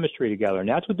the chemistry together. And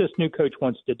that's what this new coach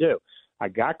wants to do. I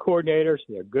got coordinators.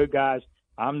 They're good guys.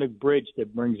 I'm the bridge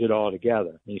that brings it all together.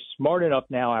 And he's smart enough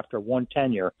now after one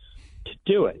tenure to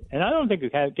do it. And I don't think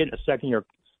getting a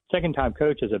second-time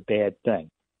coach is a bad thing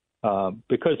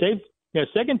because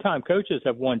second-time coaches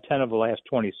have won 10 of the last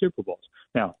 20 Super Bowls.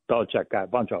 Now, Belichick got a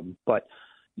bunch of them, but,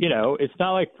 it's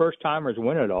not like first-timers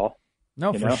win it all.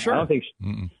 No, for sure. I don't think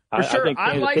for sure.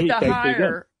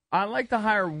 I like to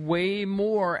hire way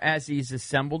more as he's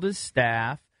assembled his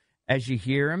staff, as you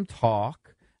hear him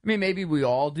talk. I mean, maybe we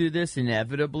all do this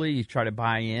inevitably. You try to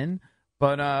buy in,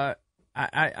 but I'm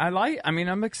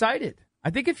excited.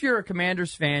 I think if you're a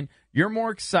Commanders fan, you're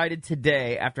more excited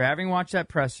today after having watched that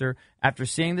presser, after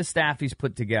seeing the staff he's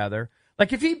put together.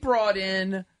 Like if he brought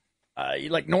in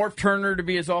like Norv Turner to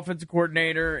be his offensive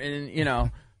coordinator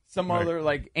and, some other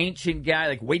like ancient guy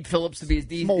like Wade Phillips to be his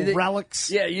D. Some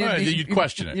relics. Yeah, you'd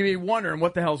question it. You'd be wondering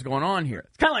what the hell's going on here.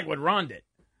 It's kind of like what Ron did.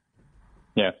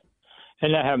 Yeah.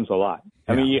 And that happens a lot.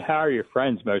 I mean, you hire your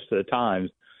friends most of the time.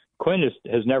 Quinn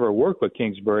has never worked with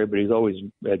Kingsbury, but he's always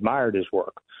admired his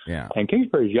work. Yeah. And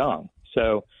Kingsbury's young,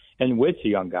 and Witt's a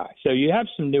young guy. So you have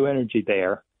some new energy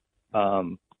there.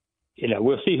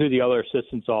 We'll see who the other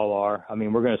assistants all are. I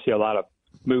mean, we're going to see a lot of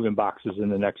moving boxes in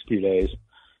the next few days.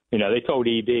 They told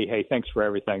EB, hey, thanks for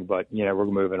everything, but, we're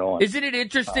moving on. Isn't it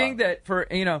interesting that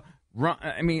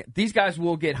these guys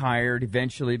will get hired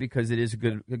eventually because it is a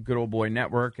good old boy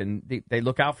network, and they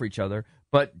look out for each other.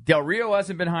 But Del Rio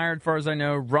hasn't been hired, as far as I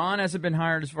know. Ron hasn't been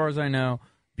hired, as far as I know.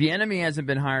 Bieniemy hasn't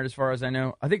been hired, as far as I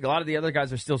know. I think a lot of the other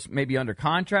guys are still maybe under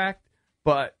contract,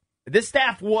 but this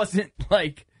staff wasn't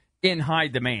in high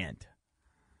demand.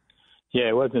 Yeah,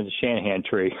 it wasn't a Shanahan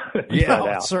tree.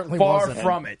 Yeah, it certainly far wasn't.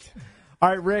 from it. All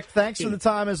right, Rick, thanks for the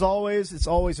time as always. It's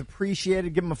always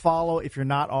appreciated. Give him a follow if you're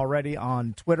not already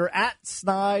on Twitter at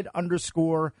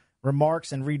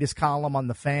 @Snide_remarks and read his column on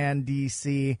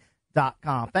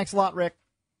thefandc.com. Thanks a lot, Rick.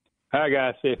 All right,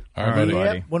 guys. See you. All right,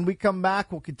 buddy. When we come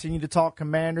back, we'll continue to talk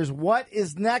Commanders. What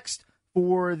is next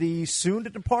for the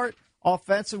soon-to-depart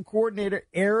offensive coordinator,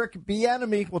 Eric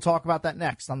Bieniemy? We'll talk about that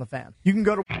next on The Fan. You can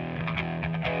go to...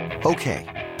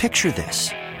 Okay, picture this.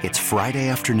 It's Friday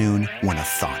afternoon when a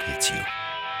thought hits you.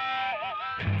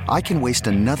 I can waste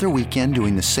another weekend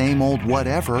doing the same old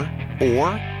whatever, or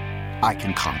I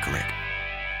can conquer it.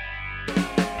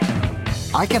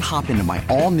 I can hop into my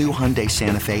all-new Hyundai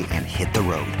Santa Fe and hit the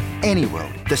road. Any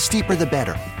road. The steeper, the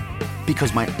better.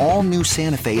 Because my all-new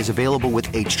Santa Fe is available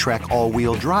with H-Track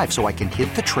all-wheel drive, so I can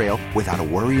hit the trail without a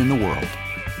worry in the world.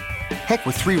 Heck,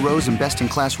 with 3 rows and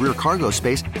best-in-class rear cargo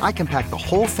space, I can pack the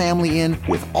whole family in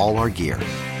with all our gear.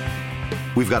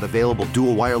 We've got available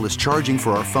dual wireless charging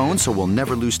for our phones, so we'll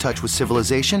never lose touch with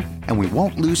civilization, and we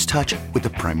won't lose touch with the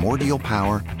primordial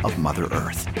power of Mother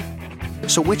Earth.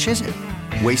 So which is it?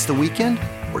 Waste the weekend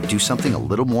or do something a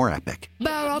little more epic?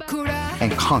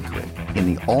 And conquer it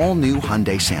in the all-new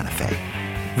Hyundai Santa Fe.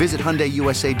 Visit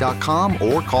HyundaiUSA.com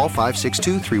or call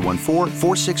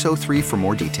 562-314-4603 for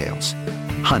more details.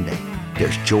 Hyundai,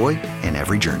 there's joy in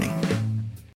every journey.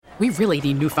 We really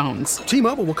need new phones.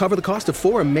 T-Mobile will cover the cost of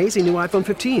 4 amazing new iPhone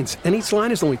 15s, and each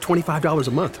line is only $25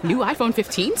 a month. New iPhone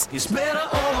 15s? It's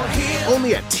better over here.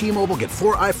 Only at T-Mobile, get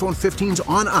 4 iPhone 15s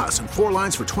on us and 4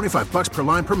 lines for $25 per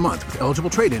line per month with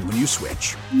eligible trade-in when you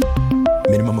switch.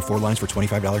 Minimum of 4 lines for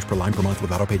 $25 per line per month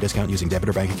with autopay discount using debit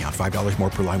or bank account. $5 more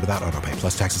per line without autopay,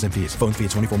 plus taxes and fees. Phone fee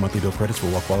at 24 monthly bill credits for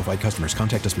well-qualified customers.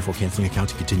 Contact us before canceling account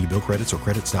to continue bill credits or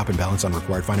credit stop and balance on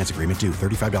required finance agreement due.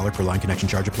 $35 per line connection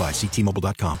charge applies. See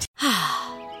T-Mobile.com.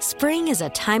 Spring is a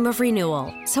time of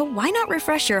renewal, so why not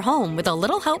refresh your home with a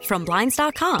little help from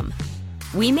Blinds.com?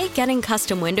 We make getting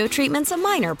custom window treatments a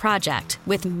minor project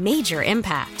with major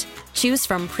impact. Choose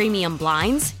from premium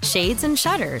blinds, shades, and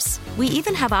shutters. We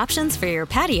even have options for your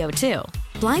patio, too.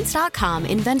 Blinds.com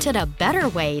invented a better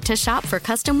way to shop for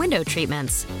custom window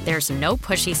treatments. There's no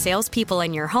pushy salespeople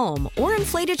in your home or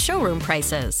inflated showroom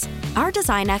prices. Our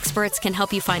design experts can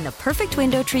help you find the perfect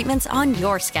window treatments on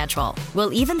your schedule.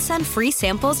 We'll even send free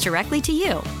samples directly to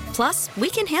you. Plus, we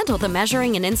can handle the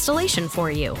measuring and installation for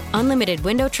you. Unlimited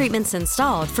window treatments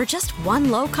installed for just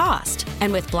one low cost.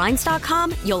 And with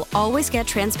Blinds.com, you'll always get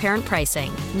transparent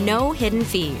pricing. No hidden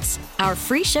fees. Our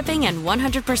free shipping and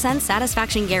 100%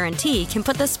 satisfaction guarantee can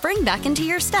put the spring back into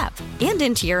your step and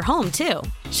into your home, too.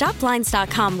 Shop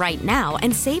Blinds.com right now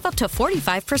and save up to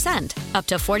 45%. Up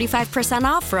to 45%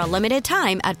 off for a limited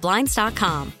time at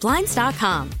Blinds.com.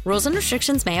 Blinds.com. Rules and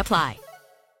restrictions may apply.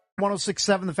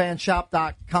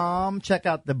 1067thefanshop.com. Check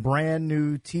out the brand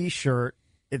new T-shirt.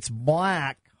 It's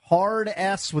black, hard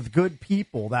S with good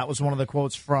people. That was one of the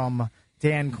quotes from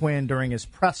Dan Quinn during his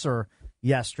presser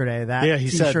yesterday. That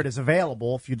T-shirt is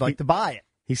available if you'd like to buy it.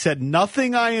 He said,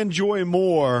 nothing I enjoy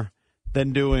more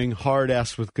than doing hard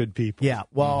S with good people. Yeah,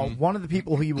 well, one of the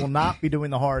people he will not be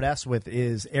doing the hard S with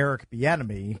is Eric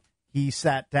Bieniemy. He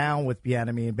sat down with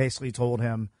Bieniemy and basically told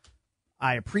him,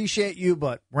 I appreciate you,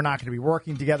 but we're not going to be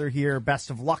working together here.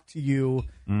 Best of luck to you.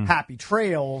 Happy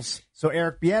trails. So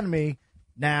Eric Bieniemy,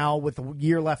 now with a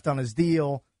year left on his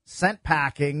deal, sent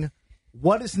packing.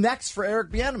 What is next for Eric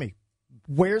Bieniemy?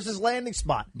 Where's his landing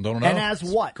spot? Don't know. And as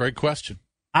what? Great question.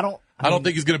 I don't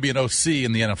think he's going to be an OC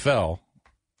in the NFL.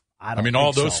 I mean,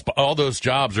 all those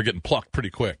jobs are getting plucked pretty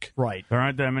quick. Right. There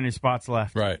aren't that many spots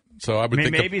left. Right. So I would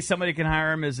think maybe somebody can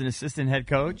hire him as an assistant head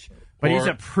coach, but he's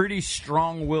a pretty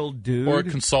strong-willed dude. Or a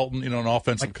consultant, an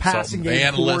offensive passing consultant, game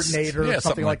analyst, coordinator,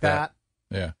 something like that.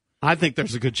 Yeah. I think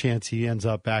there's a good chance he ends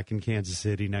up back in Kansas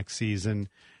City next season.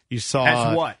 You saw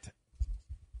as what?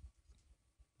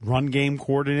 Run game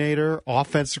coordinator,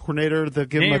 offensive coordinator. They'll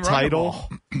give him a title.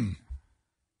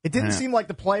 It didn't seem like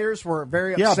the players were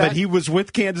very upset. Yeah, but he was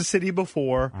with Kansas City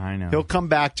before. I know. He'll come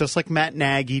back just like Matt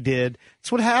Nagy did.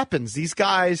 That's what happens. These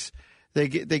guys, they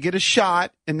get a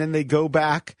shot, and then they go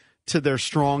back to their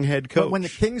strong head coach. But when the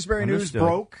Kingsbury news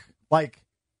broke,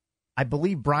 I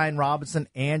believe Brian Robinson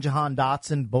and Jahan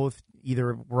Dotson both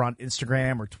either were on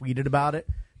Instagram or tweeted about it.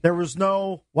 There was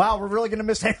no, wow, we're really going to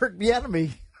miss Eric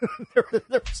Bieniemy. there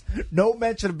was no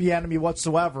mention of Bieniemy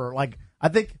whatsoever. I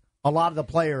think a lot of the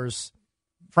players,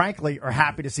 frankly, are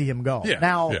happy to see him go. Yeah,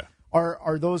 now, yeah.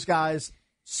 Are those guys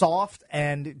soft,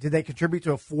 and did they contribute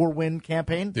to a 4-win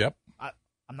campaign? Yep.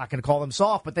 I'm not going to call them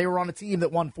soft, but they were on a team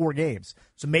that won 4 games.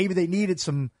 So maybe they needed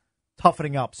some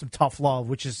toughening up, some tough love,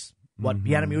 which is what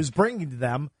Bieniemy was bringing to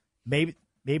them. Maybe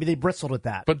they bristled at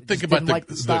that. But think about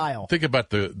the style. Think about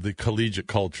the collegiate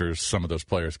cultures some of those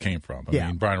players came from. I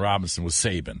mean, Brian Robinson was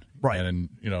Saban, right? And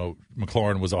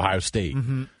McLaurin was Ohio State.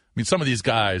 Mm-hmm. I mean, some of these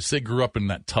guys, they grew up in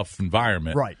that tough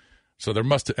environment, right? So there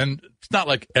must have, and it's not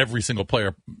like every single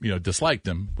player disliked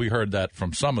him. We heard that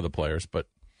from some of the players, but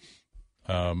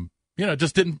it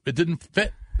just didn't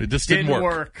fit. It just didn't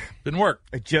work. Didn't work.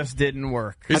 It just didn't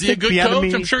work. Is he a good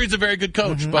coach? I'm sure he's a very good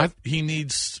coach, but he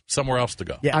needs somewhere else to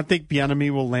go. Yeah, I think Bieniemy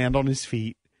will land on his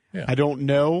feet. Yeah. I don't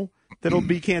know that it'll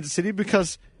be Kansas City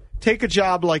because take a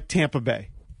job like Tampa Bay.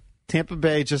 Tampa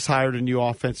Bay just hired a new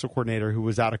offensive coordinator who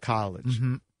was out of college,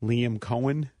 Liam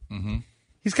Cohen. Mm-hmm.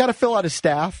 He's got to fill out his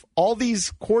staff. All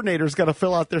these coordinators got to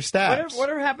fill out their staffs.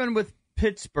 Whatever happened with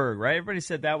Pittsburgh, right? Everybody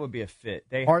said that would be a fit.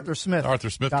 Arthur Smith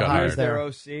got hired. Their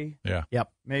OC. Yeah.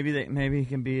 Yep. Maybe he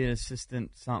can be an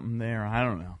assistant something there. I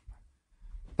don't know.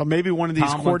 But maybe one of these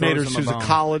Tomlin coordinators throws him who's a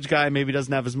college guy, maybe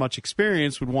doesn't have as much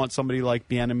experience, would want somebody like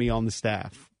Bieniemy on the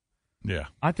staff. Yeah.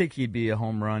 I think he'd be a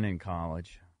home run in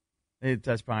college.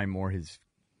 That's probably more his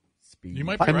speed. You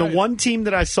might be and right. the one team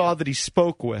that I saw that he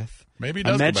spoke with, maybe he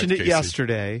does I mentioned go back it to KC.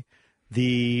 yesterday,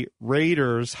 the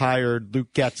Raiders hired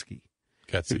Luke Getsky.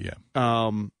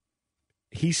 Yeah.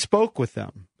 He spoke with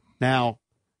them. Now,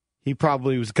 he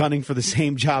probably was gunning for the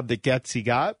same job that Getsy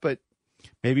got, but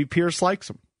maybe Pierce likes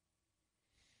him.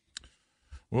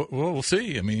 Well, we'll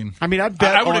see. I mean, I'd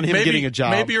bet on him getting a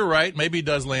job. Maybe you're right. Maybe he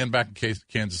does land back in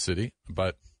Kansas City,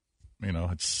 but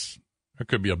there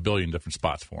could be a billion different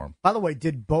spots for him. By the way,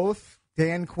 did both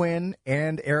Dan Quinn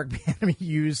and Eric Bieniemy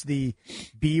use the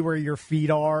 "Be where your feet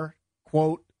are"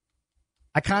 quote?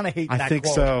 I kind of hate that. I think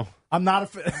quote. so. I'm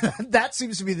not that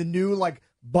seems to be the new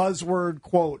buzzword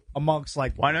quote amongst Why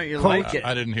don't you coaches. like it?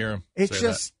 I didn't hear him. It's say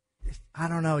just that. I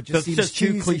don't know. It just seems just too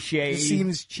cheesy. cliche. It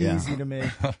seems cheesy to me.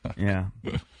 Yeah.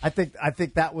 I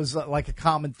think that was like a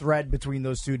common thread between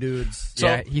those two dudes.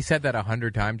 Yeah, he said that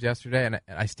 100 times yesterday, and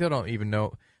I still don't even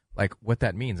know what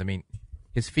that means. I mean,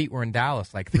 his feet were in Dallas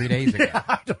 3 days ago.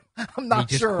 I'm not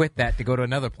he just sure. quit that to go to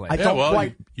another place. I don't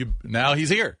quite. Now he's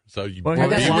here, so you. Well, I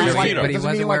guess He it was means here, but he doesn't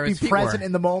wasn't mean where be his feet present were.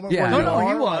 in the moment. Yeah. where No, you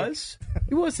he are. was.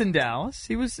 He was in Dallas.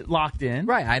 He was locked in.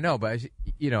 Right, I know, but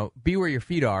be where your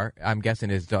feet are. I'm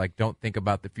guessing is don't think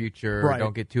about the future. Right.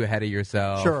 Don't get too ahead of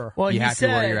yourself. Sure. Well, you he have said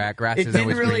to where you're at. Grass it isn't didn't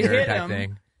always really greener hit type him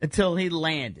thing. until he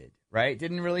landed. Right?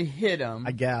 Didn't really hit him.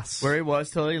 I guess where he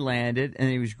was till he landed, and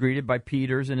he was greeted by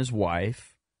Peters and his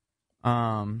wife.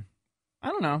 I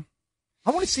don't know. I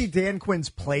want to see Dan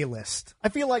Quinn's playlist. I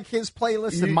feel like his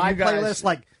playlist and You my guys-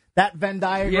 playlist, that Venn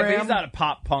diagram. Yeah, but he's not a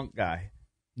pop punk guy.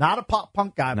 Not a pop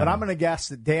punk guy, but No. I'm going to guess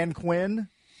that Dan Quinn,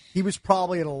 he was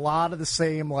probably at a lot of the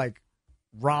same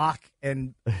rock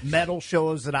and metal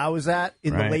shows that I was at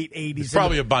in the late 80s. He's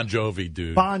probably a Bon Jovi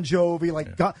dude. Bon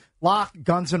Jovi,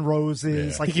 Guns N'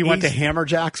 Roses. I think he went to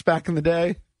Hammerjacks back in the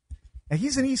day. And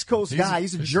he's an East Coast guy.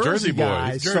 He's a he's Jersey Jersey boy.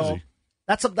 guy. He's So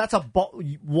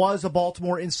Jersey. was a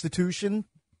Baltimore institution.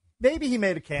 Maybe he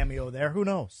made a cameo there. Who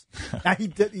knows? Now he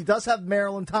does have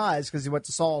Maryland ties because he went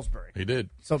to Salisbury. He did.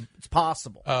 So it's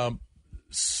possible.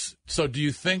 So do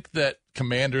you think that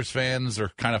Commanders fans are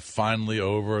kind of finally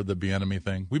over the Bieniemy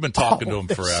thing? We've been talking to them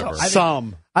forever.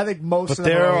 I think most But of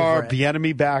them there are are over it.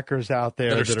 Bieniemy backers out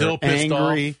there That are still pissed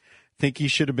angry. off. Think he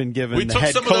should have been given We the took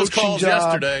head some of those coaching calls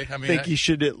job. yesterday. I mean, think he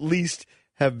should at least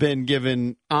have been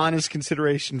given honest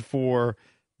consideration for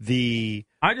the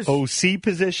OC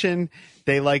position.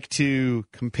 They like to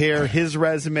compare his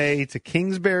resume to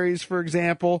Kingsbury's, for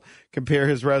example, compare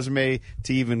his resume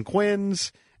to even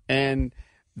Quinn's, and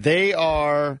they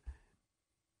are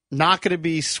not going to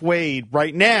be swayed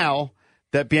right now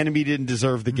that Bieniemy didn't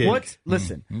deserve the gig.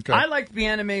 Listen, I liked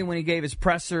Bieniemy when he gave his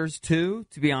pressers too,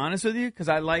 to be honest with you, because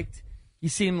he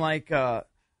seemed like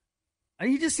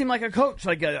he just seemed like a coach,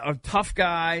 like a tough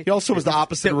guy. He also was the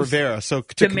opposite of Rivera. So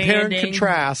to compare and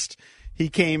contrast, he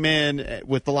came in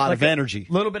with a lot of energy.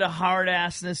 A little bit of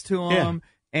hard-assness to him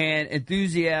and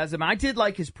enthusiasm. I did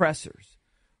like his pressers.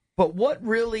 But what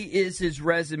really is his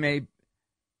resume?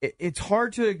 It's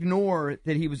hard to ignore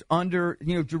that he was under.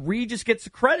 Reed just gets the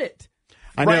credit,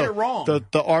 I right know. or wrong.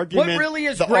 The argument, what really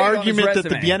is the great on his argument that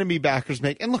the resume? Bieniemy backers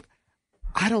make, and look,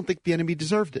 I don't think Bieniemy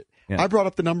deserved it. Yeah. I brought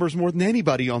up the numbers more than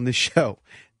anybody on this show.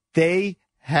 They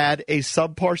had a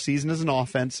subpar season as an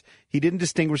offense. He didn't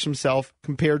distinguish himself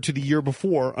compared to the year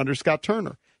before under Scott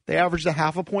Turner. They averaged a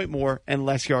half a point more and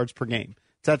less yards per game.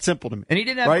 It's that simple to me. And he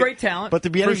didn't have right? great talent. But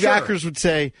the Bieniemy backers would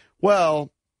say,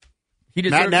 well, he Matt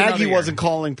deserves another Nagy year. wasn't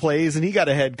calling plays, and he got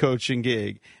a head coaching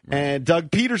gig. And Doug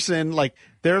Peterson,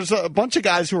 there's a bunch of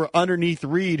guys who are underneath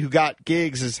Reed who got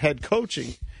gigs as head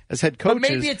coaches. But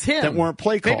maybe it's him. That weren't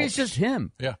play calls. Maybe it's just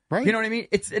him. Yeah. Right. You know what I mean?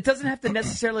 It doesn't have to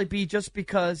necessarily be just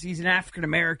because he's an African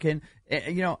American.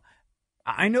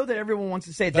 I know that everyone wants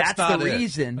to say that's the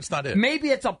reason. That's not it. Maybe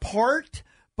it's a part,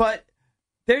 but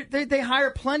they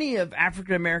hire plenty of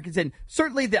African Americans, and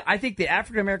certainly I think the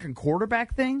African American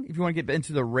quarterback thing, if you want to get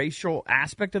into the racial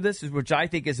aspect of this, which I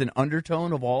think is an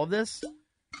undertone of all of this.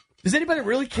 Does anybody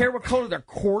really care what color their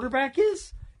quarterback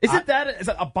is? Is it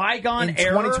a bygone in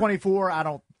era? 2024? I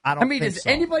don't. Does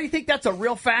anybody think that's a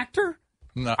real factor?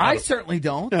 No, I certainly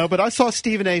don't. No, but I saw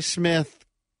Stephen A. Smith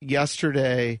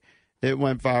yesterday. It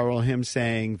went viral, him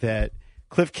saying that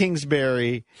Cliff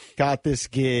Kingsbury got this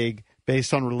gig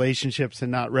based on relationships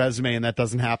and not resume, and that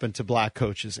doesn't happen to black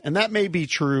coaches. And that may be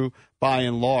true by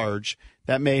and large.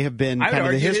 That may have been kind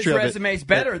of the history of it. His resume's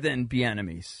better than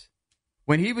Bieniemy's.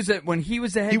 When he was a head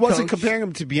coach, he wasn't comparing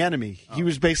him to Bieniemy. He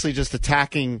was basically just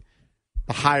attacking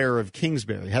the hire of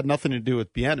Kingsbury. It had nothing to do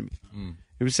with Bieniemy.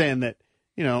 He was saying that,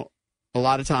 a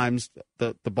lot of times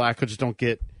the black coaches don't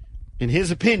get, in his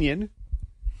opinion,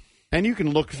 and you can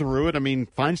look through it. I mean,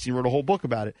 Feinstein wrote a whole book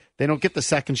about it. They don't get the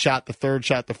second shot, the third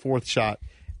shot, the fourth shot,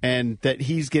 and that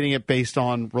he's getting it based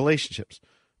on relationships.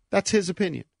 That's his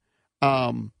opinion.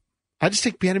 I just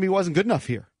think Bieniemy wasn't good enough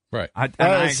here. Right.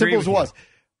 As simple as it was.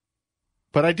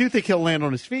 But I do think he'll land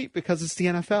on his feet because it's the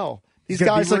NFL. These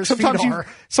guys,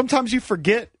 sometimes you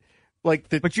forget.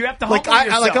 But you have to humble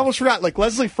yourself. I almost forgot.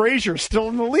 Leslie Frazier is still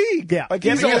in the league. Yeah,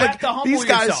 you have to humble these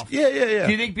guys. yourself. Yeah.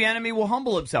 Do you think Bieniemy will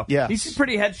humble himself? Yes. He's a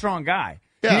pretty headstrong guy.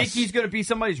 Yes. Do you think he's going to be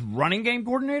somebody's running game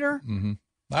coordinator? Mm-hmm.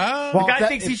 The guy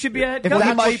thinks he should be a head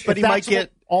coach. He might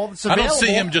get all that's I available. don't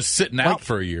see him just sitting out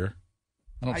for a year.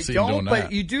 I don't see him doing that.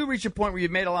 But you do reach a point where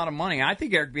you've made a lot of money. I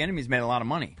think Eric Bieniemy's made a lot of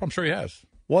money. I'm sure he has.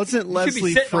 Wasn't He Leslie should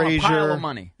be sitting Frazier? on a pile of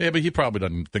money. Yeah, but he probably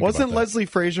doesn't think Wasn't about that. Leslie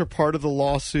Frazier part of the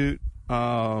lawsuit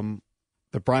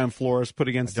that Brian Flores put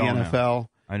against the NFL?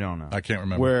 I don't know. I can't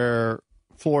remember. Where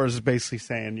Flores is basically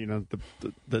saying,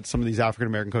 that some of these African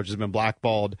American coaches have been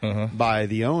blackballed by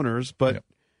the owners, but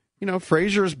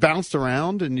Frazier has bounced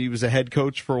around and he was a head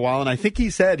coach for a while, and I think he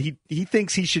said he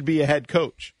thinks he should be a head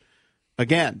coach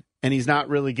again, and he's not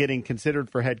really getting considered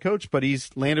for head coach, but he's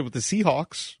landed with the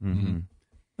Seahawks. Mm-hmm.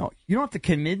 No, you don't have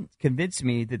to convince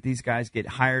me that these guys get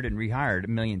hired and rehired a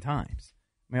million times.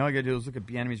 I mean, all you got to do is look at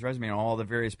Bieniemy's resume and all the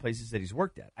various places that he's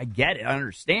worked at. I get it. I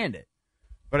understand it.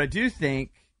 But I do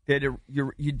think that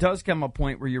it does come a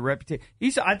point where your reputation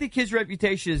 – I think his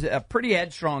reputation is a pretty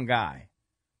headstrong guy.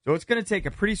 So it's going to take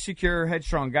a pretty secure,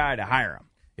 headstrong guy to hire him.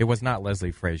 It was not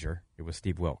Leslie Frazier. It was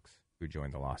Steve Wilkes who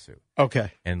joined the lawsuit.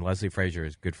 Okay. And Leslie Frazier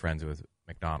is good friends with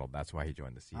McDonald. That's why he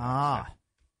joined the Seahawks.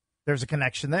 There's a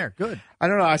connection there. Good. I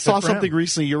don't know. I saw something him.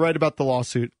 recently. You're right about the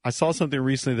lawsuit. I saw something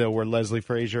recently, though, where Leslie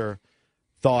Frazier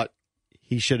thought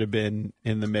he should have been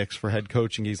in the mix for head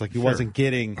coaching. He's he wasn't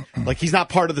getting, he's not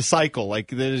part of the cycle. He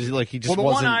just wasn't Well, the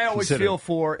one I always considered. feel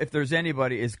for, if there's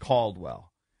anybody, is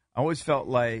Caldwell. I always felt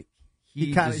like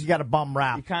he got a bum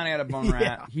rap. He kind of got a bum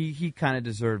rap. He kind of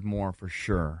deserved more for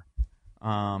sure.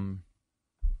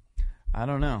 I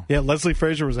don't know. Yeah, Leslie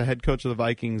Frazier was a head coach of the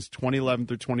Vikings 2011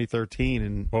 through 2013,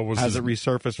 and hasn't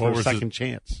resurfaced for a second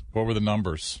chance. What were the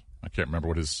numbers? I can't remember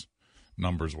what his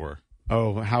numbers were.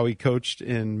 Oh, how he coached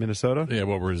in Minnesota? Yeah,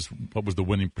 what was the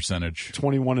winning percentage?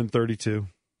 21-32.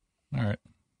 All right.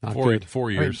 Not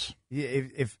 4 years. I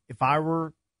mean, if I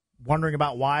were wondering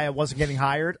about why I wasn't getting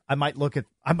hired, I might look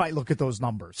at those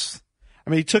numbers. I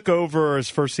mean, he took over his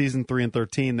first season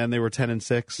 3-13. Then they were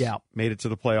 10-6. Yeah, made it to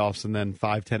the playoffs, and then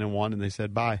 5-10-1, and they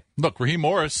said bye. Look, Raheem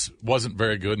Morris wasn't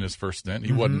very good in his first stint.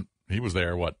 He wasn't. He was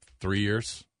there 3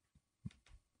 years?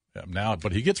 Yeah, now,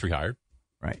 but he gets rehired,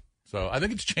 right? So I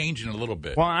think it's changing a little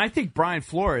bit. Well, I think Brian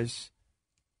Flores.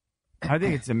 I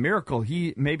think it's a miracle.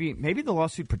 He maybe the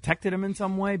lawsuit protected him in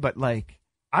some way, but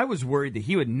I was worried that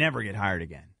he would never get hired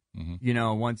again.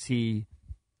 Mm-hmm.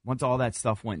 Once all that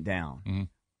stuff went down.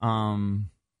 Mm-hmm.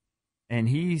 And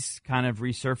he's kind of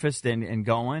resurfaced and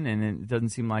going, and it doesn't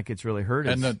seem like it's really hurt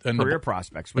his career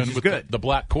prospects, which is good. The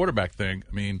black quarterback thing,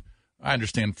 I mean, I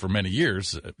understand for many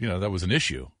years, that was an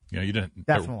issue. You didn't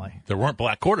definitely there weren't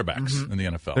black quarterbacks in the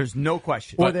NFL. There's no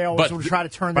question. Or they always would try to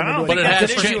turn them into a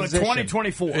different issue in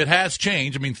 2024. It has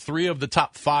changed. I mean, 3 of the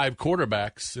top 5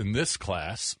 quarterbacks in this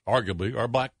class, arguably, are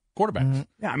black quarterbacks.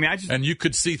 Yeah, I mean, and you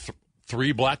could see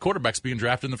 3 black quarterbacks being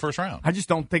drafted in the first round. I just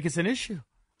don't think it's an issue.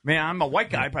 Man, I'm a white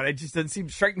guy, but it just doesn't seem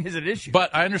striking as an issue.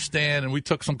 But I understand, and we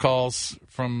took some calls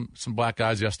from some black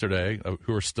guys yesterday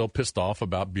who are still pissed off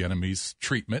about Bieniemy's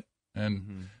treatment,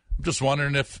 and I'm just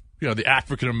wondering if the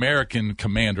African American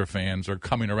Commander fans are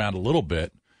coming around a little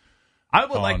bit. I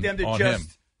would like them to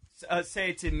just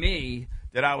say to me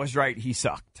that I was right. He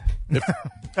sucked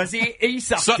because he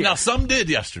sucked. Now some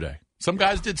did yesterday. Some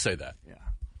guys did say that. Yeah,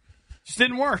 just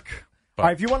didn't work. All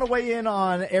right, if you want to weigh in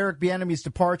on Eric Bieniemy's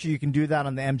departure, you can do that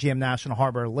on the MGM National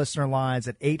Harbor listener lines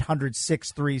at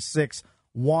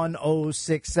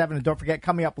 800-636-1067. And don't forget,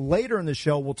 coming up later in the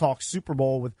show, we'll talk Super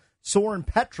Bowl with Soren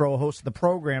Petro, host of the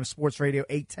program, Sports Radio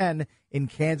 810 in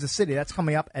Kansas City. That's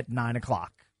coming up at 9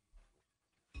 o'clock.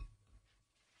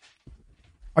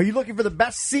 Are you looking for the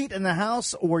best seat in the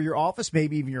house or your office,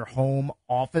 maybe even your home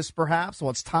office perhaps?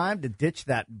 Well, it's time to ditch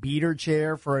that beater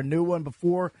chair for a new one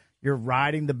before you're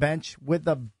riding the bench with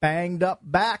a banged-up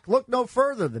back. Look no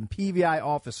further than PVI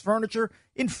Office Furniture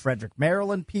in Frederick,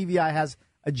 Maryland. PVI has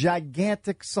a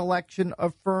gigantic selection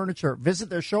of furniture. Visit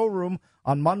their showroom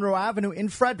on Monroe Avenue in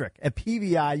Frederick. At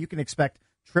PVI, you can expect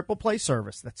triple play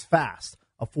service that's fast,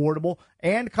 affordable,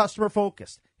 and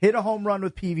customer-focused. Hit a home run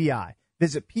with PVI.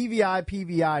 Visit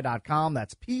PVI.com.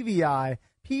 That's PVI.com.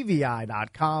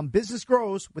 Business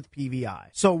grows with PVI.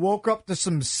 So woke up to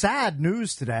some sad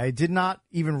news today. Did not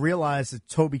even realize that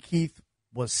Toby Keith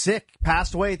was sick.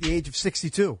 Passed away at the age of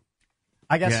 62.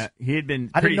 I guess he had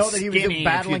been. I didn't know that he was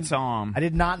battling. Saw him. I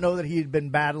did not know that he had been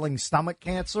battling stomach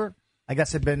cancer. I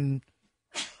guess had been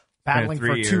battling for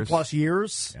 2+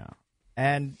 years. Yeah,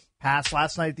 and passed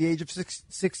last night at the age of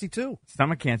 62.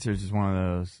 Stomach cancer is just one of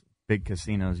those big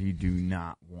casinos you do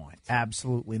not want.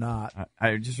 Absolutely not.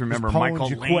 I just remember Michael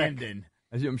Landon.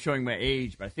 I'm showing my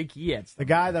age, but I think he had the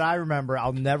guy that I remember.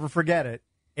 I'll never forget it.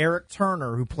 Eric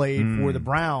Turner, who played for the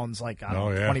Browns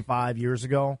 25 years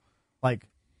ago.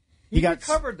 He got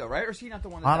recovered though, right? Or is he not the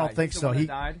one that died? I don't think so. He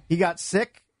got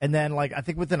sick, and then I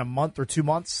think within a month or 2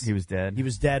 months, he was dead. He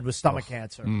was dead with stomach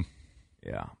cancer.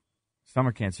 Yeah,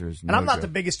 stomach cancer is. And I'm not the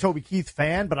biggest Toby Keith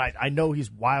fan, but I know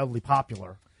he's wildly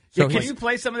popular. So can you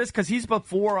play some of this? Because he's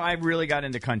before I really got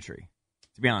into country,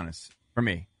 to be honest, for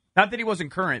me. Not that he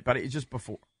wasn't current, but it's just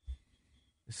before.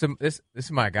 So this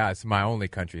is my guy. This is my only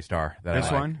country star. This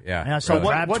one? Yeah. And I saw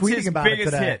what's his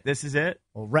biggest hit? This is it?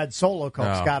 Well, Red Solo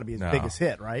Cup's got to be his biggest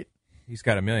hit, right? He's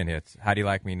got a million hits. How Do You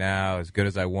Like Me Now? As Good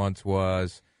as I Once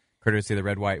Was. Courtesy of the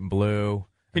Red, White, and Blue.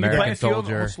 Can American you play a few Soldier. of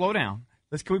them? Well, slow down.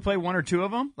 Can we play one or two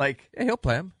of them? Yeah, he'll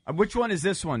play them. Which one is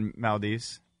this one,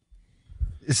 Maldives?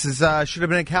 This is Should Have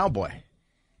Been a Cowboy.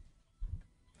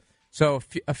 So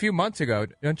a few months ago,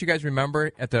 don't you guys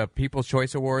remember at the People's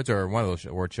Choice Awards or one of those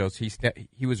award shows,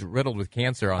 he was riddled with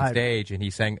cancer on stage, and he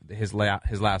sang his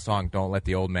last song, "Don't Let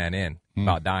the Old Man In,"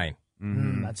 about dying.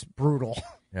 That's brutal.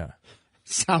 Yeah.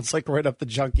 Sounds like right up the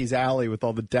junkies' alley with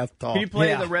all the death talk. Can you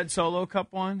play the Red Solo Cup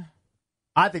one?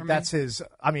 I think that's his.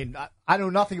 I mean, I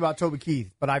know nothing about Toby Keith,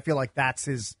 but I feel like that's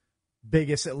his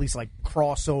biggest, at least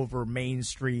crossover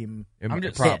mainstream.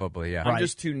 Probably, yeah. I'm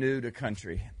just too new to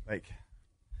country.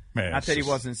 Man, not that he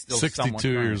wasn't still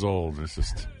 62 years old. It's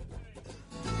just.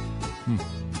 I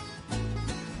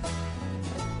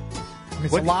mean,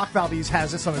 so Locke Valdez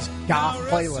has this on his goth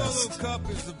playlist.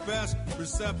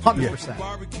 100%.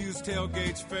 Barbecues,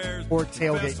 tailgates, fairs, or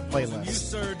tailgate playlist. You,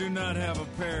 sir, do not have a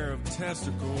pair of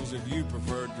testicles if you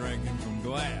prefer drinking from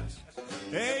glass.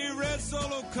 A Red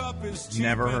Solo Cup is cheap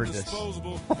never heard and this.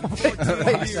 disposable.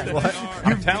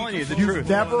 I'm telling you the truth. You've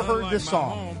never heard this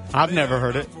song. I've never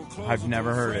heard it. I've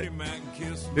never heard it.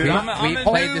 Dude, we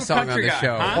played this song on the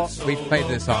show. Huh? We've played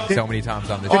this song so many times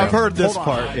on the show. I've heard this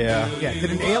part, Yeah,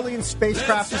 did an alien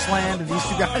spacecraft just land and these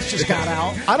two guys just got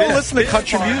out? I don't listen to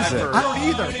country music. I don't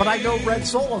either, but I know Red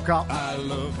Solo Cup.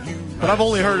 But I've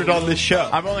only heard it on this show.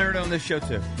 I've only heard it on this show,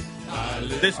 too.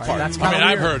 This part.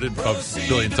 I've heard it a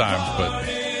billion times, but...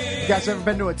 You guys ever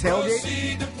been to a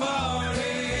tailgate?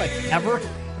 Ever?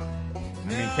 I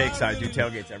mean, Cakes, I do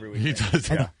tailgates every week. He does,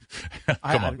 yeah.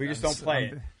 Come on. We just don't play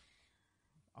it.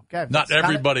 Okay. Not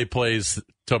everybody plays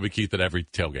Toby Keith at every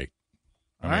tailgate.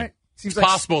 All right. It's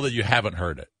possible that you haven't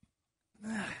heard it.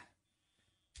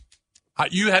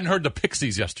 You hadn't heard the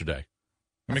Pixies yesterday.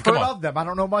 I mean, I've come heard on. of them. I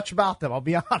don't know much about them. I'll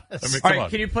be honest. I mean, All right,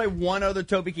 can you play one other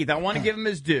Toby Keith? I want to give him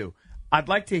his due. I'd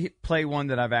like to play one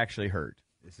that I've actually heard.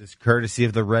 This is courtesy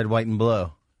of the Red, White, and Blue.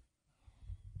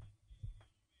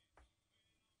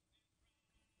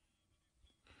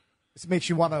 This makes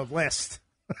you want to list.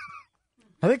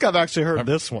 I think I've actually heard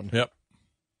this one. Yep.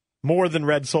 More than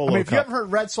Red Solo I mean, if Cup. you haven't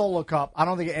heard Red Solo Cup, I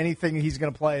don't think anything he's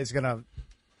going to play is going to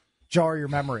jar your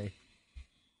memory.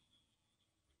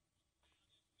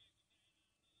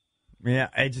 Yeah,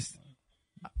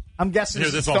 I'm guessing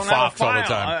Hear this don't on have a Fox all the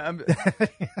file. time.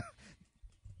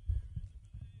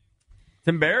 It's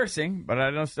embarrassing, but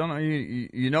I still know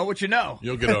you know what you know.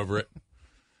 You'll get over it.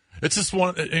 It's just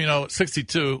one,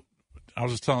 62. I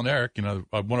was just telling Eric,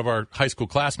 one of our high school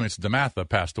classmates, DeMatha,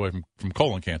 passed away from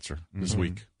colon cancer this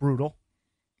week. Brutal.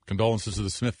 Condolences to the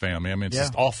Smith family. I mean, it's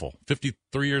just awful.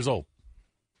 53 years old.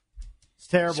 It's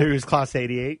terrible. So he was class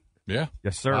 88? Yeah.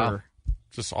 Yes, sir. Wow.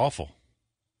 Just awful.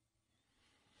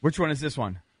 Which one is this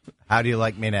one? How do you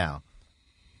like me now?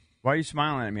 Why are you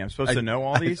smiling at me? I'm supposed to know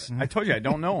all these? I told you I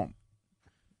don't know them.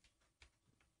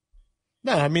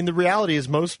 No, I mean, the reality is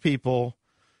most people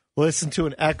listen to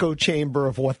an echo chamber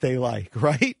of what they like,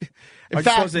 right? In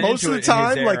fact, most of the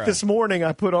time, like this morning,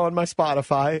 I put on my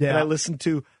Spotify and I listened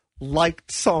to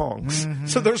liked songs. Mm-hmm.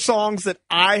 So there's songs that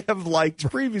I have liked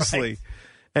previously. Right.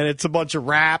 And it's a bunch of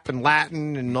rap and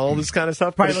Latin and all this kind of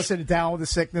stuff. Probably listen to Down with the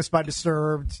Sickness by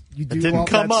Disturbed. You do it didn't love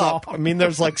come that up. song. I mean,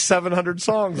 there's like 700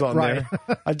 songs on there.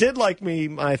 I did like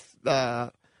my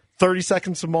 30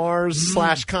 Seconds to Mars /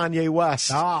 Kanye West.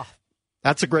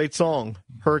 That's a great song.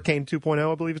 Hurricane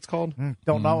 2.0, I believe it's called.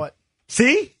 Don't know it.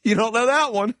 See? You don't know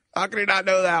that one. How can you not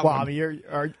know that one? I mean,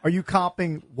 are you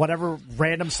comping whatever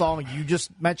random song you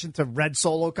just mentioned to Red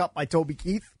Solo Cup by Toby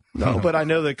Keith? No, but I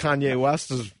know that Kanye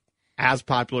West is as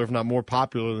popular, if not more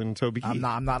popular, than Toby Keith.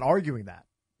 I'm not arguing that.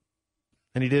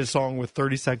 And he did a song with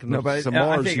 30 Seconds to Mars.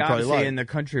 I think probably obviously in the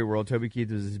country world, Toby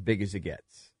Keith was as big as it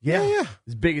gets. Yeah.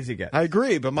 As big as it gets. I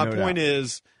agree, but my point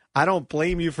is, I don't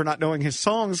blame you for not knowing his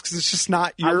songs because it's just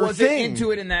not your thing. I wasn't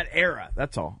into it in that era.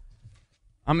 That's all.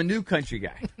 I'm a new country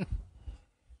guy.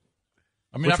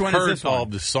 I mean, I've heard all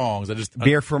of the songs. I just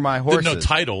Beer for My Horses. Didn't know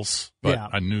titles, but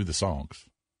I knew the songs.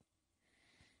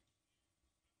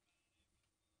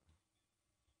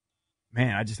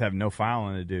 Man, I just have no file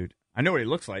on the dude. I know what he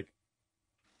looks like.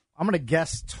 I'm going to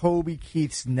guess Toby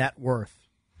Keith's net worth.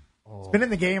 It's been in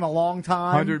the game a long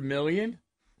time. $100 million?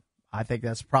 I think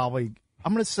that's probably,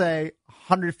 I'm going to say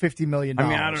 $150 million. I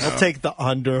mean, I don't know. I'll take the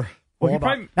under. Well,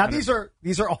 now, these are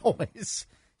always,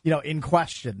 in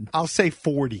question. I'll say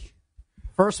 40.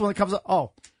 First one that comes up,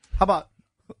 how about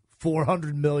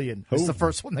 $400 million? It's the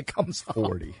first one that comes up.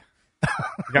 40.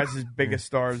 The guys as biggest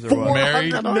stars are what?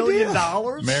 $400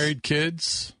 million? Married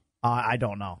kids? I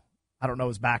don't know. I don't know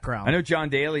his background. I know John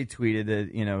Daly tweeted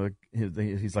that,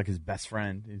 he's like his best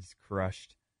friend. He's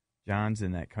crushed. John's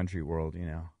in that country world,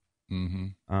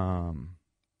 Mm-hmm.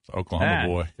 Oklahoma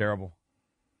boy. Terrible.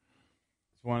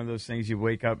 It's one of those things you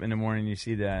wake up in the morning and you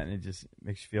see that and it just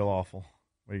makes you feel awful.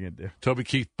 What are you going to do? Toby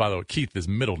Keith, by the way, Keith, his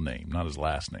middle name, not his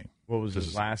last name. What was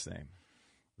his last name?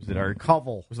 Was it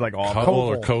Koval? Was it like all Koval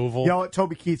or Koval? You know what?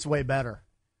 Toby Keith's way better.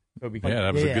 Toby Keith. Yeah,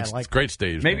 that was a good, great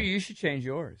stage. Maybe name. you should change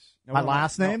yours. My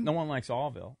last name? No one likes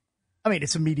Allville. I mean,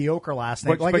 it's a mediocre last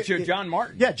name. But you're John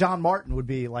Martin. Yeah, John Martin would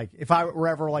be like, if I were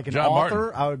ever like an John author,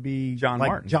 Martin. I would be John like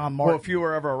Martin. John Martin. Well, if you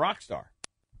were ever a rock star.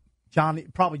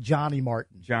 Probably Johnny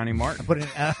Martin. Johnny Martin.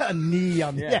 I put a knee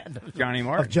on the end. Johnny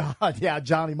Martin.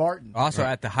 Johnny Martin. Also,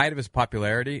 at the height of his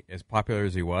popularity, as popular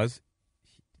as he was,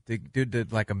 the dude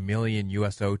did like 1 million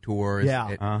USO tours.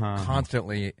 Yeah.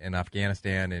 Constantly in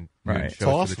Afghanistan and doing Right. shows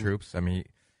Awesome. for the troops. I mean,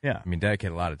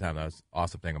 dedicated a lot of time. That was an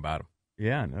awesome thing about him.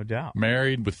 Yeah, no doubt.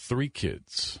 Married with 3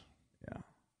 kids.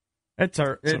 It's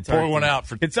pour one out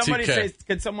for Can somebody TK.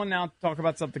 can someone now talk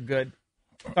about something good?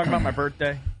 Talk about my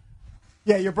birthday.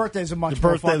 Yeah, your birthday's a much The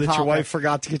more birthday fun that topic. your wife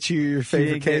forgot to get you your She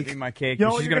favorite gave cake. me my cake. You know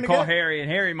and what she's you're going to gonna call get? Harry,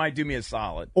 and Harry might do me a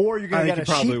solid. Or you're going to get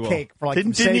a sheet cake for like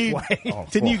didn't from you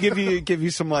Safeway. didn't you give you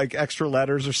some like extra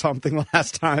letters or something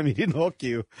last time? He didn't hook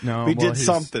you. No, he well, did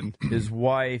something. His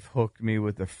wife hooked me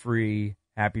with a free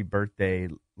happy birthday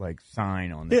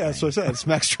sign on the Yeah, that's what I said.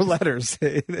 Some extra letters.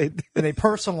 They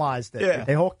personalized it. Yeah.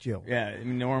 They hooked you. Yeah, I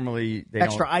mean, normally they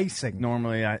Extra don't- icing.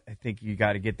 Normally, I think you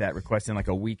got to get that request in like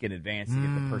a week in advance to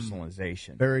get the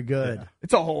personalization. Very good. Yeah.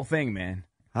 It's a whole thing, man.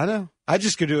 I know. I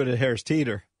just could do it at Harris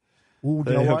Teeter. Ooh,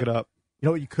 They you know hook what? it up. You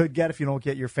know what you could get if you don't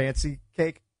get your fancy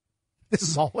cake? This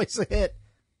is always a hit.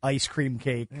 Ice cream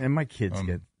cake. And my kids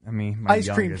get. I mean, my Ice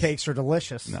cream youngest- cakes are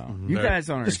delicious. No, you guys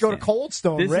don't Just go to understand. Cold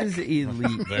Stone, This Rick. is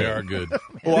elite. They are good.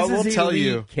 Well, I This will is tell elite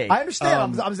you. cake. I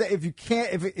understand. I'm saying if you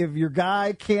can't, if your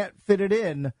guy can't fit it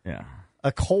in, Yeah.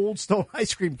 a Cold Stone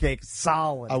ice cream cake,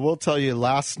 solid. I will tell you.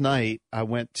 Last night I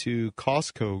went to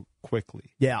Costco quickly.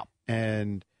 Yeah.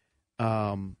 And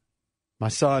my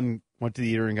son went to the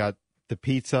eater and got the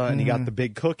pizza and he got the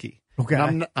big cookie. Okay.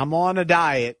 And I'm on a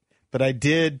diet, but I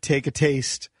did take a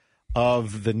taste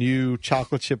of the new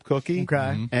chocolate chip cookie. Okay.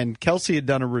 Mm-hmm. And Kelsey had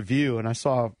done a review, and I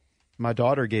saw my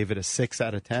daughter gave it a 6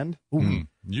 out of 10.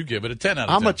 You give it a 10 out of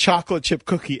 10. I'm a chocolate chip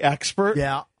cookie expert.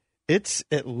 Yeah. It's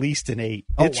at least an 8.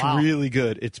 Oh, It's wow. really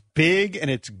good. It's big and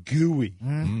it's gooey.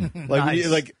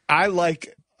 Nice. I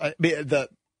like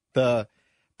the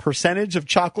percentage of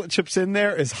chocolate chips in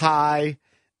there is high,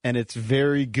 and it's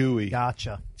very gooey.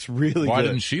 Gotcha. It's really Why good.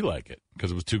 didn't she like it?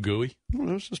 Because it was too gooey? Well,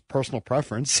 it was just personal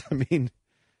preference. I mean,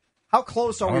 How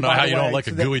close are I we? don't know by how the you way, don't like a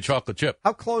to the- gooey chocolate chip.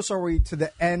 How close are we to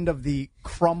the end of the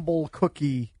crumble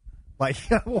cookie? Like,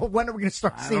 when are we going to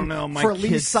start I seeing don't know, my for lease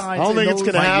kids- signs? I don't think in it's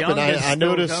those- going to My happen. youngest I still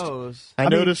noticed. goes. I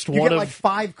noticed you one get of like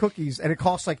 5 cookies, and it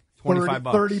costs like 25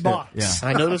 bucks. $30. Yeah.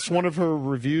 I noticed one of her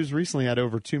reviews recently had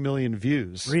over 2 million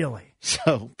views. Really?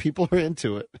 So people are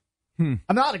into it. I'm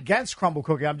not against crumble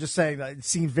cookie. I'm just saying that it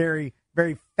seems very,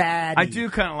 very fatty. I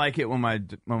do kind of like it when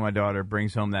my daughter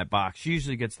brings home that box. She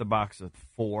usually gets the box of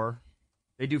 4.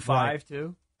 They do 5 Right.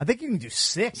 too. I think you can do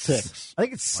 6. 6. I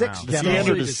think it's 6. Wow. The generally.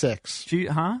 standard Usually is 6.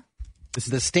 Huh?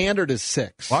 The standard is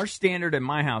 6. Well, our standard in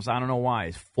my house, I don't know why,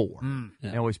 is 4.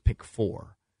 Yeah. They always pick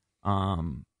 4.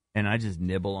 And I just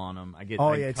nibble on them. I Oh,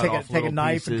 I yeah, cut take off a little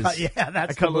knife and pieces. cut. Yeah,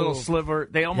 that's I cut the little move. sliver.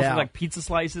 They almost Yeah. look like pizza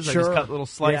slices. Sure. I just cut little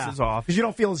slices off. because you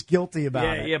don't feel as guilty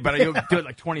about it. Yeah, but I do it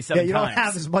like 27 Yeah, you times. don't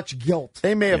have as much guilt.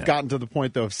 They may have gotten to the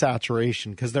point, though, of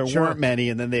saturation because there Sure. weren't many,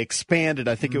 and then they expanded.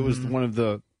 I think it was one of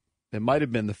the, it might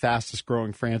have been the fastest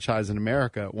growing franchise in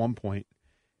America at one point.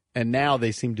 And now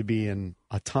they seem to be in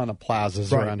a ton of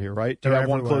plazas Right. around here, right? Do you They're have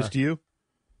one everywhere. close to you?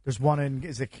 There's one in,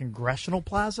 is it Congressional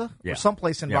Plaza? Yeah. Or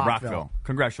someplace in Rockville.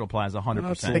 Congressional Plaza, 100%.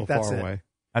 That's a I think little that's far it. away.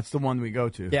 That's the one we go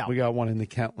to. Yeah. We got one in the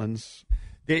Kentlands.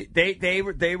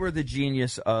 They were the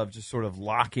genius of just sort of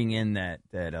locking in that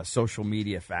social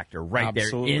media factor right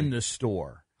Absolutely. there in the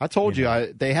store. I told you,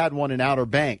 know? they had one in Outer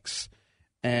Banks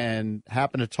and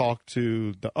happened to talk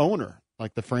to the owner,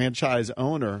 like the franchise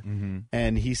owner,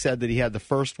 and he said that he had the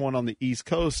first one on the East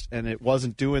Coast and it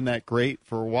wasn't doing that great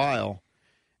for a while.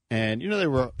 And, they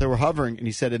were hovering, and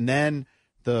he said, and then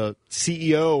the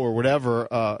CEO or whatever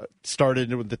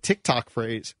started with the TikTok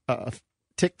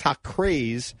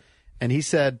craze, and he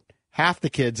said half the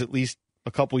kids, at least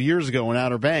a couple years ago in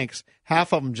Outer Banks,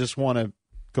 half of them just want to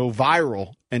go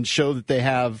viral and show that they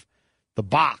have the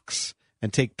box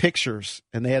and take pictures,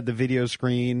 and they had the video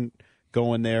screen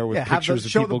going there with pictures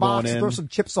of show people the box, going in. throw some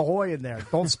Chips Ahoy in there.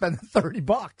 Don't spend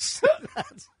 $30.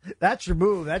 That's your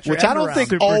move. That's your Which I end don't around.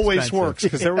 think always works,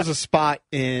 because there Yeah. was a spot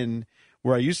in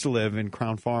where I used to live in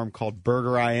Crown Farm called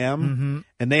Burger I Am,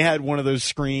 and they had one of those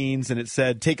screens, and it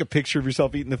said, take a picture of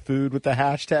yourself eating the food with the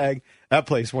hashtag. That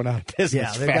place went out of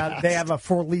business fast. They have a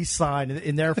for lease sign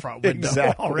in their front window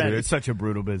Exactly. already. Dude, it's such a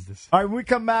brutal business. All right, when we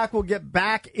come back, we'll get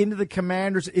back into the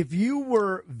Commanders. If you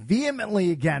were vehemently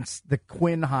against the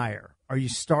Quinn hire, are you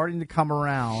starting to come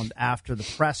around after the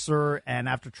presser and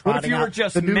after What if trotting you were out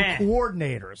just the new mad?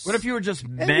 coordinators? What if you were just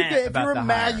And mad if about you're the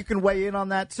mad, hire? you can weigh in on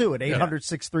that too at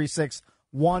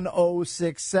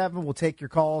 800-636-1067. We'll take your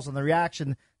calls on the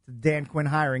reaction to Dan Quinn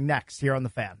hiring next here on The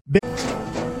Fan.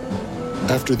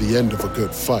 After the end of a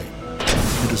good fight,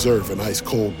 you deserve an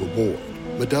ice-cold reward.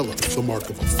 Modelo is the mark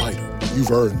of a fighter.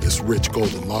 You've earned this rich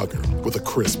golden lager with a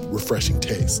crisp, refreshing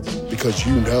taste. Because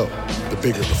you know, the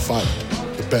bigger the fight,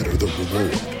 the better the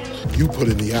reward. You put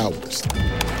in the hours,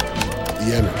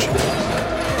 the energy,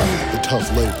 the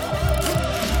tough labor.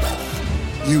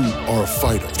 You are a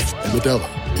fighter, and Modelo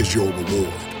is your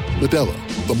reward. Modelo,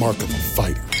 the mark of a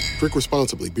fighter. Drink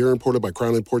responsibly. Beer imported by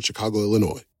Crown Imports, Chicago,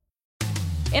 Illinois.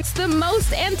 It's the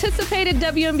most anticipated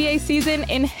WNBA season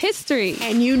in history.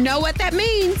 And you know what that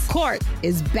means. Court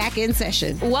is back in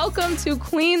session. Welcome to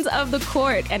Queens of the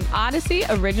Court, an Odyssey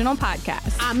original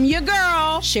podcast. I'm your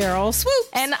girl, Cheryl Swoop.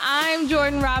 And I'm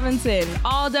Jordan Robinson.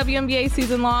 All WNBA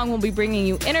season long, we'll be bringing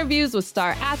you interviews with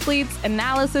star athletes,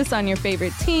 analysis on your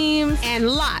favorite teams, and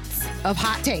lots of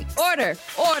hot takes.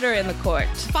 Order in the court.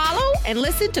 Follow and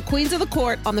listen to Queens of the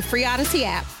Court on the free Odyssey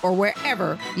app or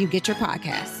wherever you get your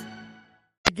podcasts.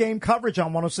 Game coverage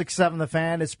on 106.7 The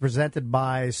Fan is presented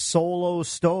by Solo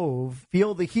Stove.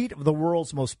 Feel the heat of the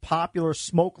world's most popular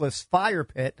smokeless fire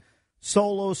pit,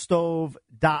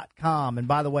 solostove.com. And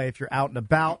by the way, if you're out and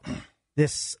about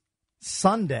this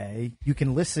Sunday, you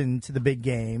can listen to the big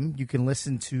game. You can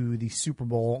listen to the Super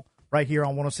Bowl right here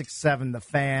on 106.7 The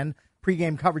Fan.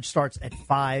 Pre-game coverage starts at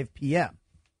 5 p.m.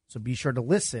 So be sure to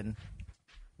listen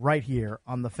right here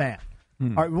on The Fan. All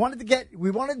right, we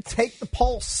wanted to take the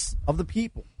pulse of the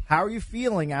people. How are you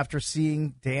feeling after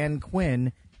seeing Dan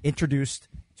Quinn introduced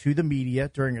to the media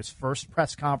during his first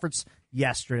press conference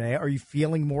yesterday? Are you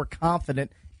feeling more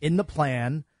confident in the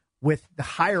plan? with the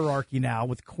hierarchy now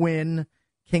with Quinn,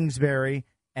 Kingsbury,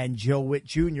 and Joe Witt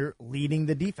Jr. leading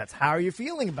the defense. How are you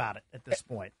feeling about it at this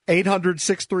point?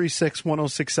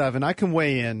 800-636-1067. I can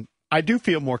weigh in. I do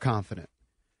feel more confident.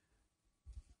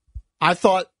 I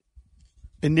thought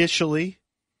initially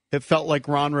it felt like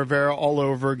Ron Rivera all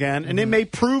over again, and it may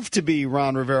prove to be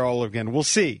Ron Rivera all over again. We'll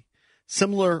see.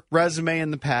 Similar resume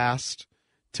in the past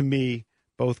to me.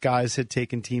 Both guys had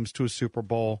taken teams to a Super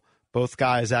Bowl. Both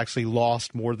guys actually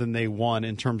lost more than they won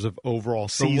in terms of overall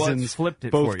seasons. What's flipped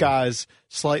it Both for you? guys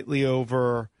slightly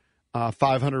over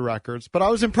 500 records. But I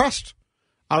was impressed.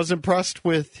 I was impressed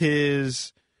with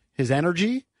his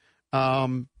energy.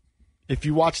 If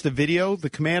you watch the video, the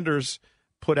Commanders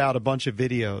put out a bunch of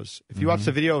videos. If you watch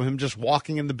the video of him just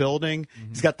walking in the building,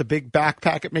 he's got the big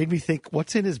backpack. It made me think,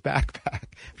 what's in his backpack?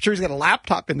 I'm sure he's got a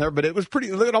laptop in there, but it was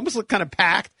it almost looked kind of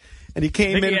packed. And he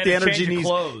came in with the energy,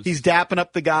 and he's dapping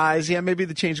up the guys. Yeah, maybe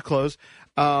the change of clothes.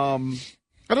 I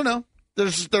don't know.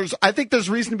 I think there's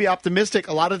reason to be optimistic.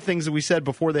 A lot of the things that we said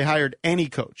before they hired any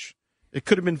coach, it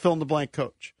could have been fill in the blank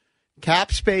coach.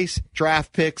 Cap space,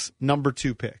 draft picks, number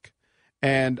 2 pick.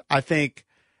 And I think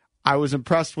I was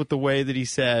impressed with the way that he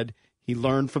said he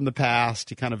learned from the past.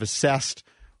 He kind of assessed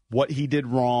what he did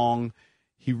wrong.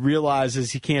 He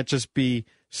realizes he can't just be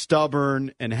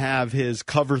stubborn and have his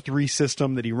cover 3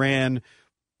 system that he ran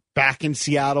back in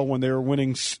Seattle when they were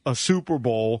winning a Super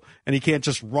Bowl, and he can't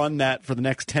just run that for the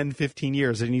next 10, 15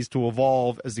 years. It needs to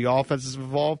evolve as the offenses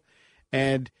evolve,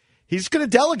 and he's going to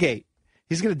delegate.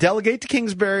 He's going to delegate to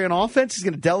Kingsbury on offense. He's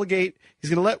going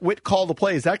to let Witt call the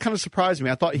plays. That kind of surprised me.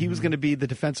 I thought he was going to be the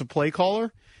defensive play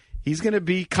caller. He's going to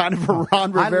be kind of a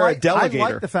Ron Rivera delegator.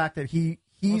 I like the fact that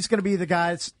he's going to be the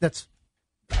guy that's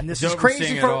and this is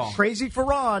crazy for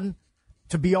Ron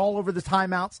to be all over the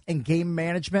timeouts and game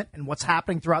management and what's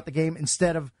happening throughout the game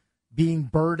instead of being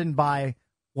burdened by,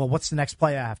 well, what's the next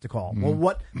play I have to call? Well,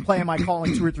 what play am I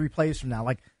calling 2 or 3 plays from now?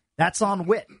 Like, that's on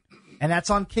Witt, and that's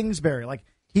on Kingsbury. Like,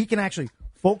 he can actually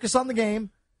focus on the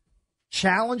game,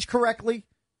 challenge correctly,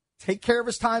 take care of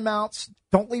his timeouts.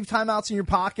 Don't leave timeouts in your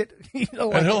pocket. And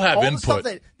he'll have input.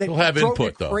 He'll have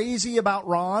input, though. Crazy about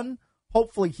Ron.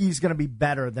 Hopefully he's going to be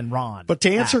better than Ron. But to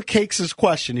answer Cakes'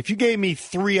 question, if you gave me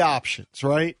 3 options,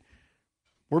 right?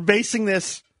 We're basing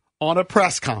this on a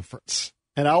press conference.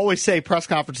 And I always say press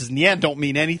conferences in the end don't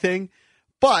mean anything.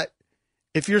 But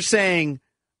if you're saying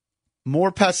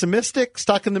more pessimistic,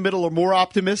 stuck in the middle, or more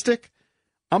optimistic,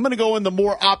 I'm going to go in the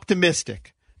more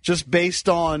optimistic just based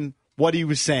on what he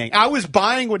was saying. I was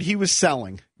buying what he was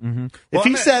selling. If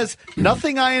he says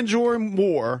nothing I enjoy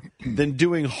more than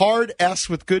doing hard S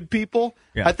with good people,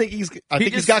 I think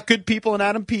he's got good people in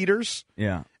Adam Peters.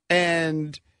 Yeah,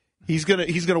 and he's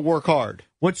gonna work hard.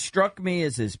 What struck me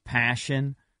is his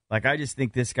passion. Like, I just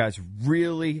think this guy's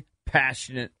really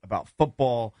passionate about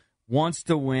football. Wants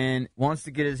to win. Wants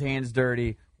to get his hands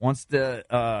dirty. Wants to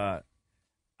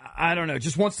I don't know.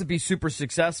 Just wants to be super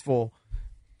successful.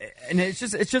 And it's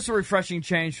just a refreshing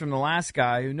change from the last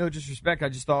guy who, no disrespect, I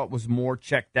just thought was more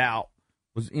checked out,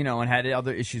 and had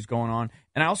other issues going on.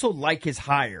 And I also like his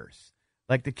hires.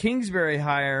 Like the Kingsbury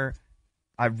hire,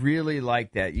 I really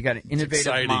like that. You got an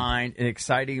innovative mind, an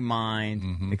exciting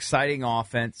mind, exciting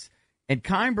offense. And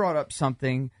Kine brought up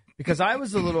something because I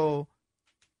was a little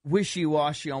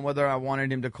wishy-washy on whether I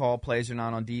wanted him to call plays or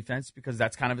not on defense because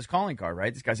that's kind of his calling card,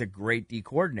 right? This guy's a great D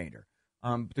coordinator.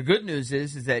 The good news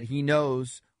is that he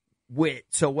knows Witt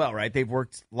so well, right? They've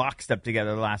worked lockstep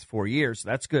together the last 4 years, so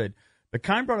that's good. But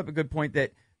Kine brought up a good point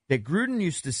that Gruden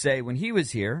used to say when he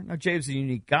was here. Now, Jay was a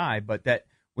unique guy, but that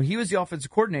when he was the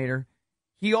offensive coordinator,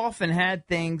 he often had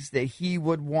things that he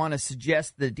would want to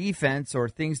suggest to the defense or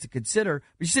things to consider, but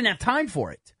he just didn't have time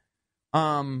for it.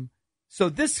 So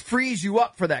this frees you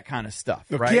up for that kind of stuff,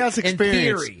 Look, right? He has experience.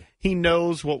 In theory. He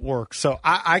knows what works. So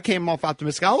I came off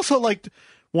optimistic. I also liked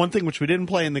one thing, which we didn't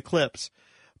play in the clips,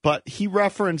 but he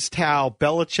referenced how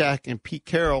Belichick and Pete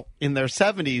Carroll in their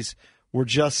 70s were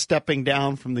just stepping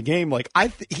down from the game. Like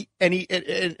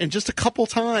and just a couple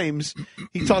times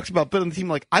he talks about building the team.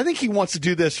 Like, I think he wants to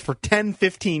do this for 10,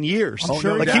 15 years. Oh,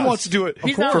 sure, like he wants to do it.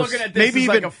 He's not looking at this maybe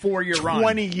as even like a 4-year run.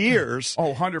 20 years.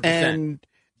 Oh, 100%.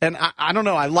 And I don't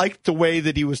know. I liked the way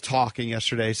that he was talking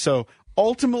yesterday. So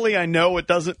ultimately, I know it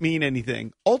doesn't mean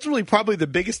anything. Ultimately, probably the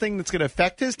biggest thing that's going to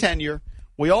affect his tenure,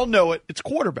 we all know it, it's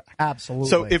quarterback. Absolutely.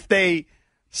 So if they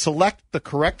select the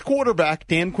correct quarterback,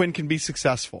 Dan Quinn can be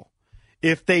successcur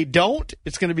If they don't,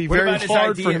 it's going to be very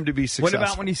hard for him to be successful. What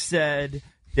about when he said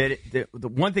that the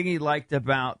one thing he liked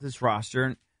about this roster,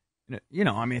 and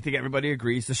I think everybody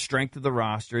agrees the strength of the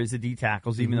roster is the D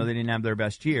tackles, even though they didn't have their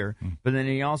best year. But then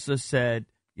he also said,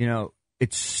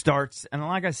 it starts, and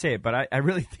like I say it, but I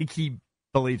really think he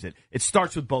believes it. It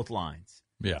starts with both lines.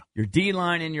 Yeah. Your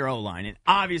D-line and your O-line. And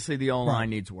obviously the O-line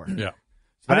needs work. Yeah.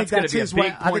 So I think that's that's going to be his a big way.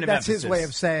 I point think of that's emphasis. his way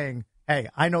of saying, "Hey,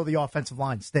 I know the offensive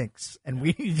line stinks, and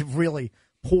we need to really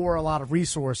pour a lot of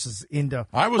resources into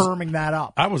firming that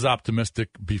up." I was optimistic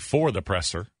before the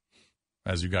presser,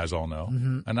 as you guys all know,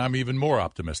 and I'm even more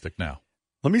optimistic now.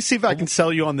 Let me see if I can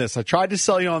sell you on this. I tried to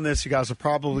sell you on this. You guys are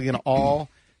probably going to all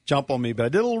jump on me, but I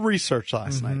did a little research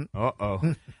last night.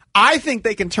 Uh-oh. I think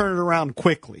they can turn it around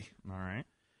quickly. All right.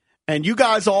 And you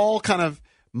guys all kind of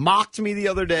mocked me the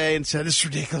other day and said, it's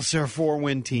ridiculous. They're a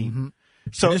 4-win team.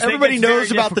 So I just think everybody it's very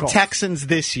knows about the difficult. Texans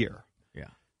this year. Yeah.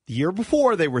 The year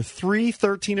before, they were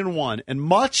 3-13-1. And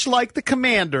much like the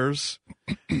Commanders,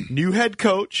 new head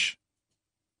coach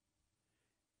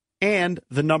and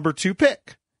the number 2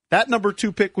 pick. That number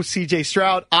 2 pick was C.J.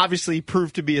 Stroud. Obviously, he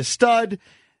proved to be a stud.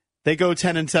 They go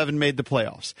 10-7, made the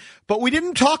playoffs. But we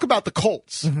didn't talk about the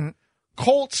Colts.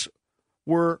 Colts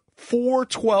were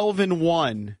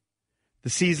 4-12-1 the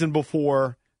season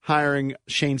before hiring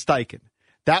Shane Steichen.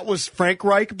 That was Frank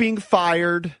Reich being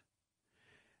fired,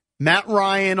 Matt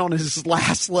Ryan on his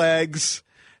last legs,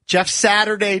 Jeff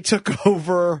Saturday took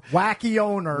over. Wacky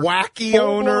owner.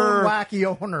 Full-blown Wacky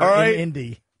owner All right. in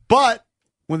Indy. But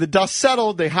when the dust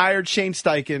settled, they hired Shane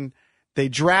Steichen. They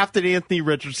drafted Anthony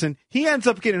Richardson. He ends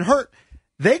up getting hurt.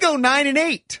 They go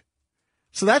 9-8.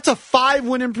 So that's a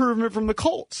 5-win improvement from the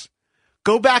Colts.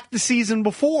 Go back the season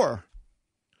before.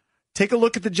 Take a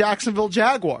look at the Jacksonville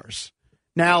Jaguars.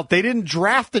 Now, they didn't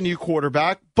draft a new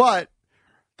quarterback, but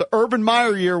the Urban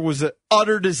Meyer year was an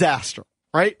utter disaster,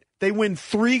 right? They win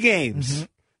 3 games.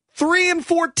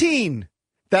 3-14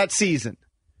 that season.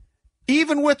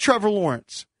 Even with Trevor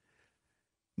Lawrence.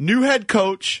 New head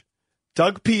coach,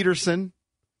 Doug Peterson,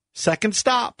 second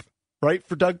stop, right,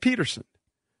 for Doug Peterson.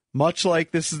 Much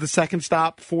like this is the second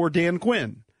stop for Dan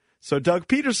Quinn. So Doug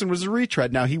Peterson was a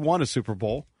retread. Now, he won a Super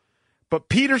Bowl. But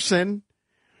Peterson,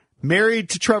 married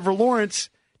to Trevor Lawrence,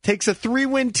 takes a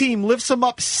 3-win team, lifts them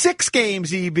up 6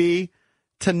 games, EB,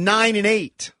 to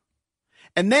 9-8.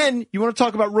 And then you want to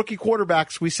talk about rookie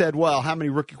quarterbacks. We said, well, how many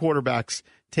rookie quarterbacks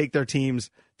take their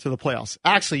teams to the playoffs?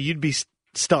 Actually, you'd be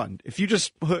stunned. If you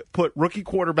just put rookie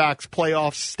quarterbacks,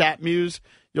 playoffs, stat muse,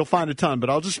 you'll find a ton. But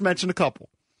I'll just mention a couple.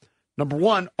 Number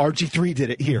 1, RG3 did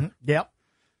it here. Yep.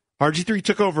 RG3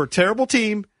 took over a terrible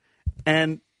team,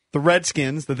 and the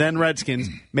Redskins, the then Redskins,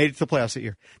 made it to the playoffs that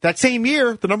year. That same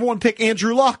year, the number 1 pick,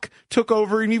 Andrew Luck, took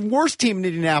over an even worse team in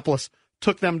Indianapolis,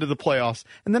 took them to the playoffs.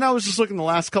 And then I was just looking the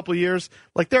last couple of years,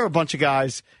 like there are a bunch of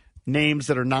guys, names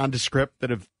that are nondescript that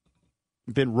have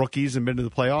been rookies and been to the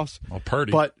playoffs. Well,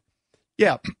 Purdy. But,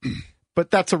 yeah,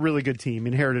 but that's a really good team,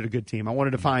 inherited a good team. I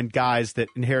wanted to find guys that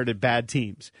inherited bad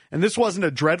teams. And this wasn't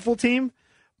a dreadful team,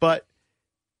 but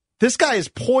this guy is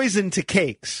poison to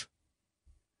Cakes.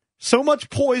 So much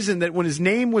poison that when his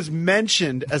name was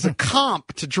mentioned as a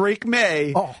comp to Drake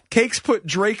May, Cakes put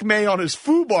Drake May on his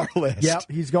FUBAR list. Yep,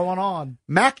 he's going on.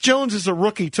 Mac Jones is a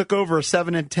rookie, took over a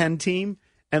 7-10 team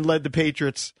and led the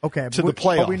Patriots to the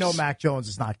playoffs. But we know Mac Jones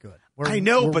is not good. I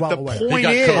know, we're but well the aware. point He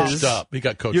got is coached up. He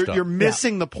got coached up. You're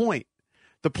missing the point.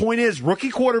 The point is rookie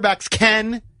quarterbacks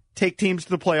can take teams to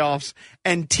the playoffs,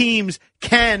 and teams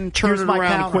can turn Here's it my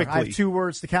around counter. quickly. I have 2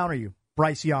 words to counter you.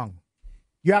 Bryce Young.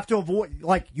 You have to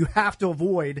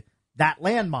avoid that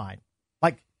landmine.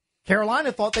 Like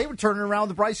Carolina thought they would turn it around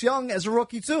with Bryce Young as a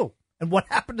rookie too. And what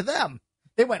happened to them?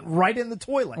 They went right in the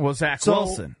toilet. Well, Zach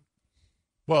Wilson.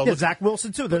 Well, yeah, Zach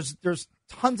Wilson too. There's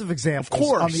tons of examples Of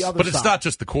course. on the other but side. it's not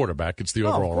just the quarterback; it's the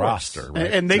overall roster.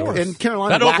 Right? And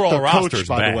Carolina that whacked overall their roster coach, is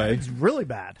by bad. the way. It's really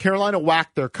bad. Carolina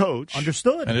whacked their coach.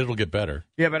 Understood. And it'll get better.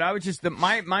 Yeah, but I would just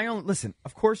my own listen.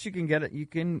 Of course, you can get it. You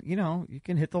can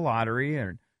hit the lottery,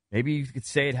 or maybe you could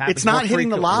say it happens. It's not more hitting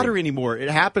the frequently. lottery anymore. It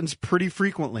happens pretty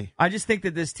frequently. I just think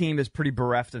that this team is pretty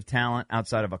bereft of talent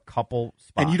outside of a couple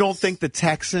spots. And you don't think the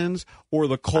Texans or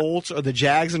the Colts or the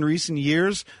Jags in recent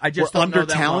years I just were don't know them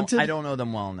under-talented? well. I don't know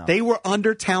them well enough. They were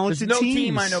under-talented There's no teams.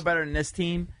 team I know better than this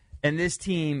team. And this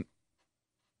team,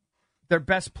 their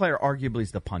best player arguably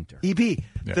is the punter. EB,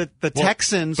 the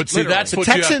Texans. But see, that's the what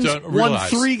Texans you have to won realize.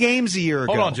 3 games a year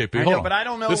ago. Hold on, JP. I Hold know, on. but I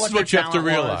don't know This what is what their you have to talent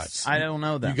was. realize. I don't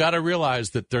know them. You got to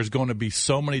realize that there's going to be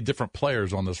so many different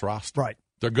players on this roster. Right.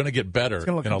 They're going to get better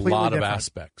gonna look in a completely lot of different.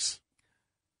 aspects.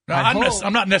 Now,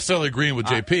 I'm not necessarily agreeing with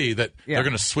JP that yeah. they're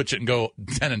going to switch it and go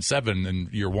 10-7 in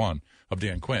year 1 of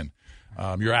Dan Quinn.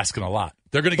 You're asking a lot.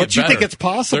 They're going to get But you better. think it's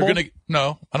possible? They're going to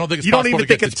no. I don't think it's You don't possible even to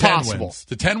get think to it's 10 possible. wins.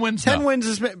 To 10 wins, 10 no. wins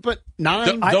is, but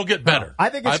 9. They'll get better. I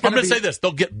think it's I'm gonna going to be- say this: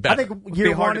 they'll get better. I think be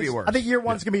year hard one to be is, worse. I think year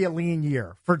one's going to be a lean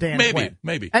year for Dan Quinn.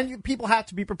 Maybe. And people have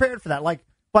to be prepared for that.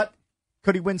 But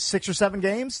could he win 6 or 7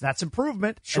 games? That's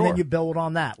improvement. Sure. And then you build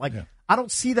on that. I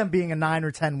don't see them being a 9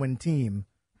 or 10 win team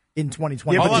in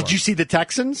 2020. Yeah, but did you see the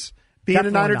Texans being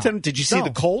Definitely a 9 or not. 10? Did you see No.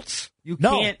 the Colts? You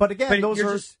No, can't. but again,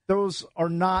 you're those are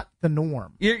not the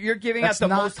norm. You're giving That's out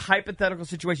the not- most hypothetical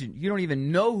situation. You don't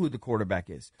even know who the quarterback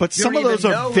is. But You some don't of those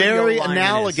even are know who the very O-lineman is.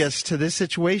 analogous to this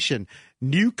situation.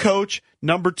 New coach,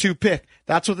 number 2 pick.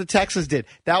 That's what the Texans did.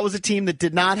 That was a team that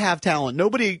did not have talent.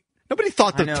 Nobody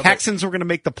thought the I know, Texans were going to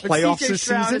make the But playoffs CJ this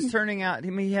Stroud season. is turning out. I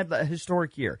mean, he had a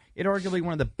historic year. It arguably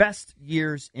one of the best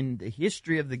years in the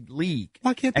history of the league.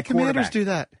 Why can't the at Commanders quarterback. do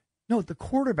that? No, the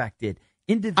quarterback did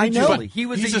I individually. know. He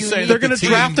was He's a just unique. saying They're that going to the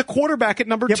draft team- a quarterback at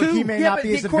number Yeah, 2. but he may Yeah, not but be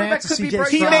the as quarterback advanced as could be CJ Bryce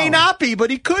He Stroud. may not be, but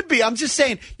he could be. I'm just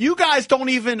saying, you guys don't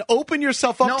even open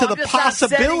yourself up No, to I'm the just not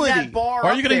setting possibility. that bar Why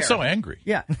are up you getting there. so angry?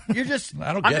 Yeah, you're just.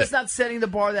 I don't I'm get just it. not setting the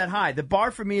bar that high. The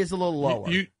bar for me is a little lower.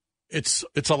 It's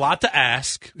a lot to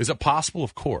ask. Is it possible?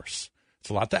 Of course. It's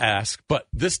a lot to ask, but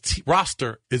this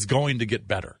roster is going to get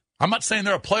better. I'm not saying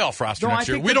they're a playoff roster No, I next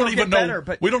year. think We that don't they'll even get know. better,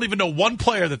 but- We don't even know one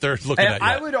player that they're looking And at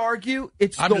I yet. would argue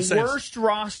it's I'm the just saying- worst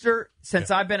roster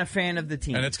since I've been a fan of the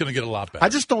team. and it's going to get a lot better. I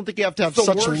just don't think you have to have It's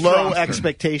the such worst low roster.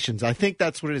 expectations. I think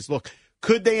that's what it is. Look,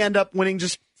 could they end up winning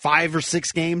just 5 or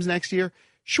 6 games next year?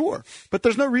 Sure. But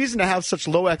there's no reason to have such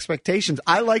low expectations.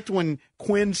 I liked when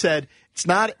Quinn said it's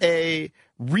not a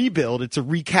rebuild, it's a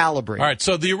recalibrate. All right,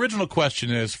 so the original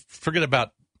question is, forget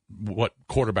about what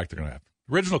quarterback they're going to have.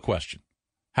 Original question.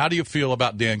 How do you feel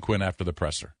about Dan Quinn after the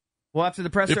presser? well, after the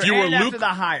presser If you were and after the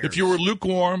hires. if you were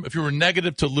lukewarm, if you were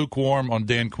negative to lukewarm on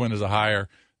Dan Quinn as a hire,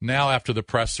 now after the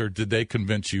presser, did they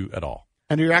convince you at all?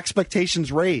 And your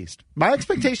expectations raised. My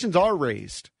expectations are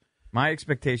raised. My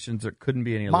expectations couldn't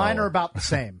be any Mine lower. are about the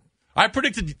same. I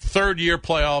predicted third-year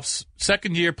playoffs.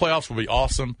 Second-year playoffs will be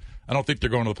awesome. I don't think they're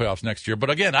going to the playoffs next year. But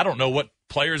again, I don't know what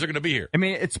players are going to be here. I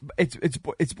mean, it's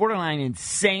borderline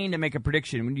insane to make a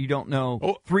prediction when you don't know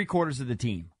 3/4 of the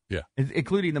team. Yeah,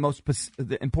 including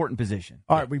the important position.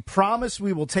 All right, we promise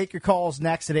we will take your calls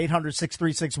next at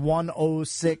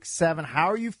 800-636-1067.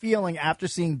 How are you feeling after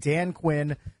seeing Dan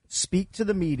Quinn speak to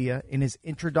the media in his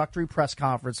introductory press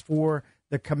conference for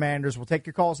the Commanders? We'll take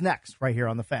your calls next right here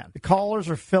on The Fan. The callers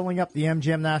are filling up the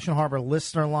MGM National Harbor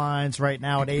listener lines right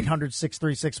now at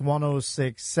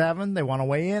 800-636-1067. They want to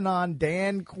weigh in on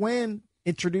Dan Quinn,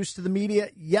 introduced to the media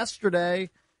yesterday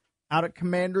out at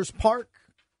Commanders Park.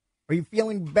 Are you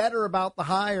feeling better about the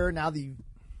hire now that you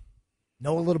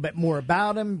know a little bit more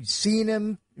about him? You've seen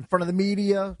him in front of the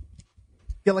media.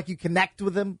 Feel like you connect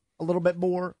with him a little bit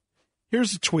more?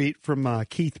 Here's a tweet from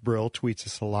Keith Brill. Tweets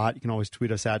us a lot. You can always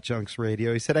tweet us at Junks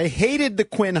Radio. He said, I hated the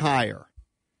Quinn hire,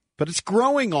 but it's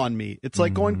growing on me. It's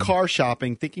like going car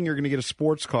shopping, thinking you're going to get a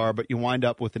sports car, but you wind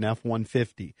up with an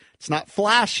F-150. It's not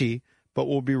flashy, but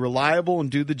will be reliable and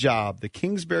do the job. The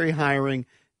Kingsbury hiring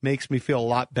makes me feel a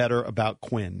lot better about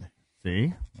Quinn.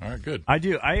 See? All right, good. I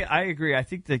do. I agree. I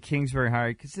think the Kingsbury hire,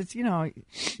 because it's,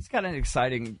 he's got an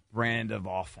exciting brand of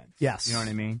offense. Yes. You know what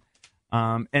I mean?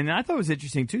 And I thought it was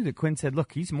interesting, too, that Quinn said,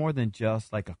 look, he's more than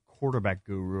just like a quarterback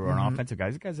guru or an offensive guy.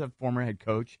 This guy's a former head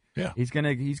coach. Yeah. He's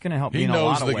gonna help me He in a knows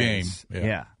lot of the ways. game.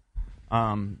 Yeah.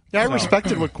 I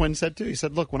respected what Quinn said, too. He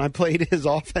said, look, when I played his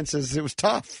offenses, it was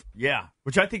tough. Yeah,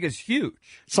 which I think is huge.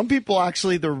 Some people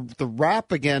actually, the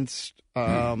rap against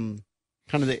kind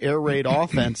of the air raid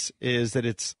offense is that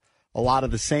it's a lot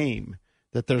of the same,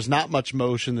 that there's not much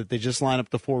motion, that they just line up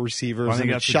the 4 receivers Well, I think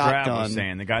and that's it's what Drab shotgun. was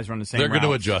saying. The guys run the same They're going to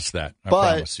routes. adjust that. I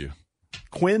But- promise you.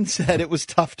 Quinn said it was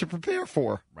tough to prepare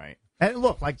for. Right. And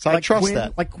look, I trust Quinn,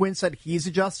 that. like Quinn said, he's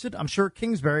adjusted. I'm sure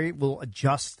Kingsbury will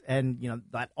adjust, and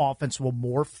that offense will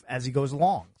morph as he goes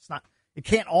along. It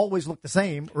can't always look the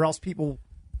same, or else people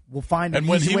will find. And an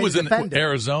when easy he way was to in defend it.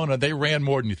 Arizona, they ran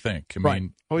more than you think. I Right.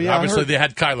 mean, Oh, yeah, I obviously heard- they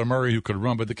had Kyler Murray who could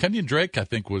run, but the Kenyon Drake, I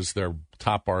think, was their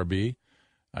top RB.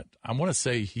 I want to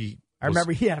say I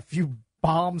remember he had a few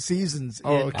bomb seasons.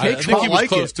 Oh, in- I think he was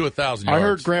close to 1,000 I yards.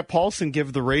 heard Grant Paulson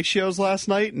give the ratios last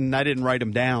night, and I didn't write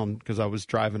them down because I was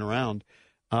driving around.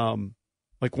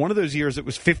 Like one of those years, it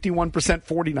was 51%,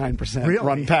 49% Really?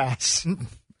 run pass.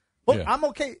 Look, Yeah. I'm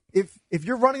okay if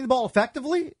you're running the ball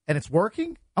effectively and it's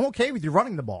working. I'm okay with you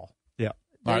running the ball. Yeah.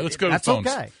 All right, let's go to That's the phones.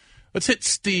 okay. Let's hit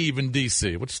Steve in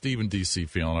D.C. What's Steve in D.C.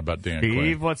 feeling about Dan Quinn?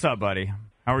 Steve, what's up, buddy?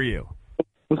 How are you?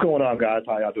 What's going on, guys?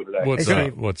 How y'all doing today? What's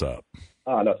up? What's up?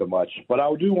 Not so much. But I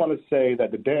do want to say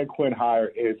that the Dan Quinn hire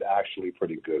is actually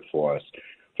pretty good for us.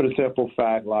 For the simple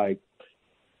fact,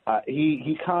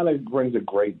 he kind of brings a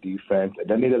great defense, and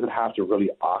then he doesn't have to really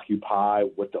occupy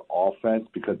with the offense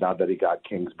because now that he got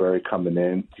Kingsbury coming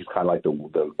in, he's kind of like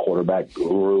the quarterback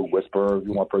guru, whisperer, if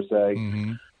you want per se.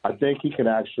 Mm-hmm. I think he can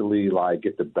actually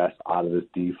get the best out of this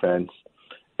defense.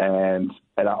 And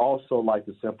And I also like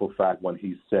the simple fact when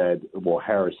he said,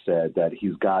 Harris said that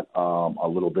he's got a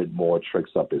little bit more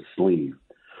tricks up his sleeve.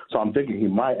 So I'm thinking he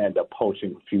might end up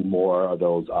poaching a few more of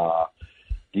those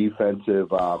defensive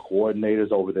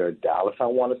coordinators over there in Dallas, I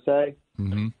want to say.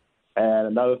 Mm-hmm. And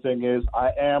another thing is,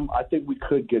 I think we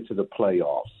could get to the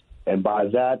playoffs. And by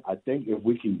that, I think if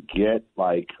we can get,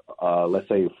 let's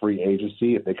say a free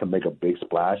agency, if they can make a big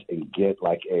splash and get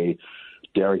like a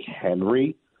Derrick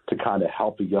Henry to kind of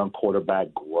help the young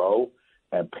quarterback grow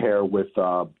and pair with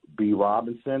B.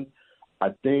 Robinson, I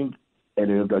think, and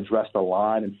it'll address the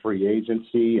line and free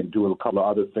agency and do a couple of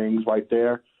other things right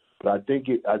there. But I think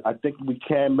we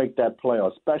can make that play,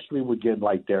 especially with getting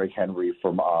like Derrick Henry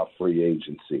from free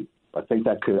agency. I think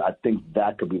that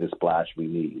could be the splash we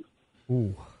need.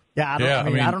 Ooh. Yeah,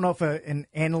 I don't know if an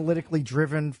analytically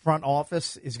driven front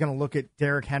office is going to look at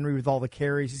Derrick Henry with all the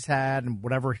carries he's had and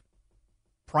whatever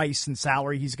price and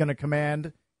salary he's going to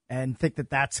command and think that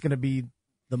that's going to be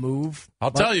the move.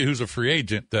 I'll tell you who's a free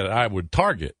agent that I would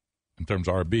target in terms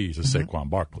of RBs is Saquon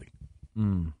Barkley.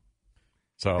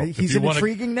 So he's an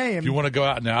intriguing name. If you want to go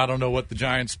out now, I don't know what the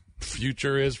Giants'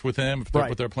 future is with him,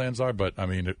 what their plans are, but I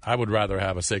mean, I would rather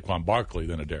have a Saquon Barkley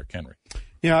than a Derrick Henry.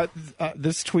 Yeah,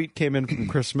 this tweet came in from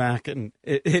Chris Mack, and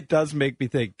it does make me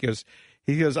think because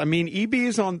he goes, I mean, EB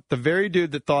is on the very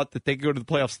dude that thought that they could go to the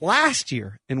playoffs last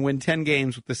year and win 10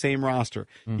 games with the same roster.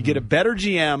 Mm-hmm. You get a better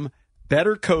GM,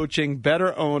 better coaching,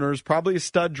 better owners, probably a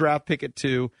stud draft pick at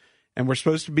 2, and we're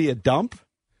supposed to be a dump.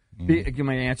 You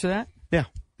might answer that? Yeah.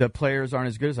 The players aren't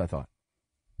as good as I thought.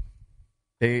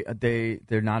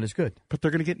 They're not as good. But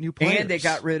they're going to get new players. And they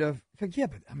got rid of – yeah,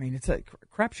 but, I mean, it's a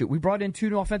crapshoot. We brought in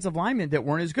 2 new offensive linemen that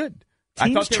weren't as good.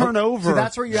 Teams turn over so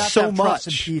that's where you have so to have much. trust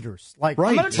in Peters. I'm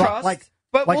going to trust,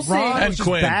 but we'll see. Ron And was just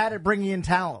Quinn. bad at bringing in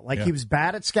talent. He was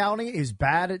bad at scouting. He was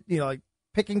bad at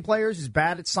picking players. He's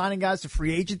bad at signing guys to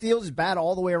free agent deals. He's bad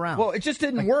all the way around. Well, it just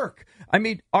didn't work. I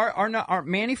mean, our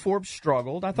Manny Forbes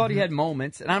struggled. I thought he had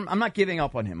moments, and I'm not giving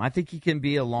up on him. I think he can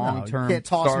be a long-term you can't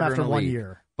toss starter him after in the 1 league.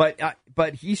 year.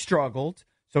 But he struggled.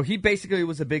 So he basically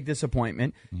was a big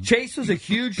disappointment. Mm-hmm. Chase was a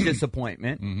huge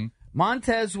disappointment. Mm-hmm.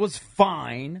 Montez was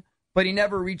fine, but he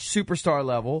never reached superstar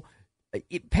level.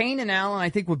 Payne and Allen, I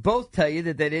think, would both tell you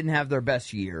that they didn't have their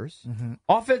best years. Mm-hmm.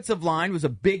 Offensive line was a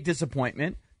big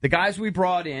disappointment. The guys we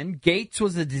brought in, Gates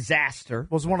was a disaster.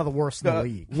 Was one of the worst in the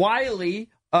league. Wiley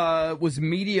was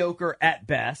mediocre at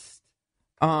best.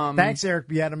 Thanks, Eric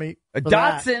Bieniemy.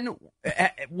 Dotson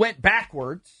went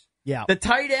backwards. Yeah. The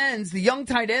tight ends, the young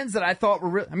tight ends that I thought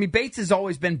were I mean, Bates has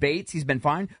always been Bates. He's been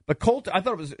fine. But Colt, I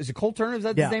thought is it Colt Turner? Is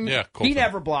that his name? Yeah, Colt Turner.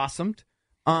 Never blossomed.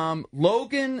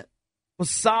 Logan was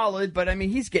solid, but I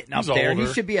mean, he's getting up there. Older,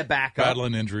 he should be a backup.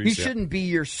 Battling injuries. He shouldn't be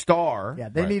your star. Yeah,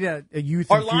 they need a youth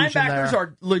Our infusion linebackers there.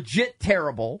 are legit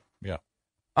terrible. Yeah.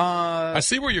 I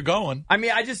see where you're going. I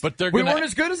mean, we weren't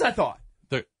as good as I thought.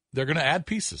 They're going to add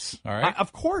pieces, all right?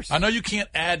 Of course. I know you can't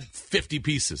add 50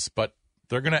 pieces, but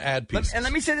they're going to add pieces. And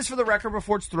let me say this for the record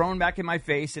before it's thrown back in my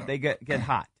face if they get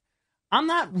hot. I'm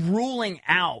not ruling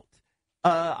out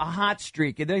a hot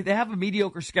streak. They have a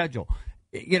mediocre schedule.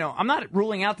 I'm not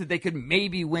ruling out that they could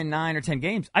maybe win 9 or 10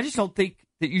 games. I just don't think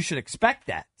that you should expect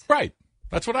that. Right.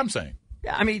 That's what I'm saying.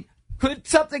 Yeah, I mean, could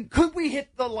we hit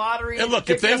the lottery? And look,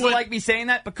 if they doesn't like me saying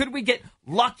that, but could we get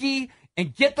lucky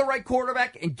and get the right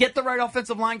quarterback and get the right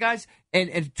offensive line guys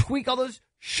and tweak all those?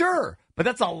 Sure. But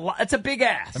that's a lot. That's a big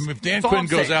ask. I mean, if Dan Quinn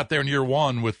goes out there in year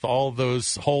 1 with all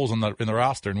those holes in the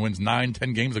roster and wins 9,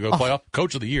 10 games to go playoff,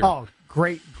 coach of the year. Oh,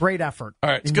 great effort. All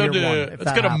right, let's go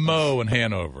to Mo in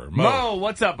Hanover. Mo,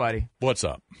 what's up, buddy? What's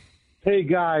up? Hey,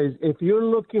 guys, if you're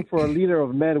looking for a leader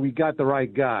of men, we got the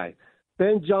right guy.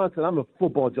 Ben Johnson, I'm a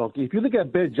football junkie. If you look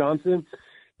at Ben Johnson,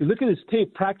 you look at his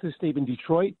practice tape in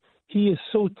Detroit, he is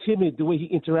so timid the way he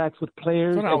interacts with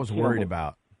players. That's what I was worried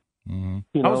about.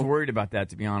 Mm-hmm. I was worried about that,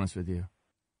 to be honest with you.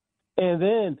 And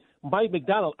then Mike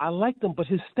McDonald, I liked him, but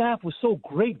his staff was so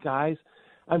great, guys.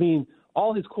 I mean,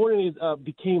 all his coordinators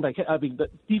became the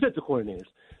defensive coordinators.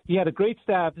 He had a great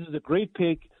staff. This is a great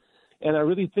pick, and I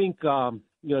really think Dan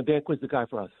Quinn's the guy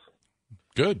for us.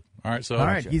 Good. All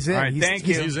right, he's in. All right, thank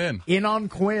you. He's in. In on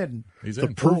Quinn. He's the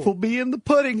in. proof will be in the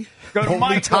pudding. Go to Only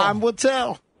Michael. time will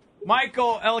tell.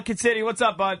 Michael, Ellicott City, what's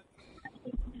up, bud?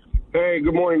 Hey,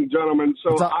 good morning, gentlemen.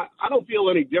 So I don't feel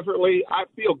any differently. I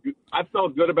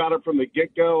felt good about it from the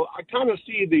get-go. I kind of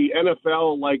see the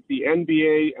NFL like the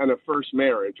NBA and a first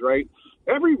marriage, right?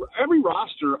 Every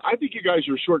roster, I think you guys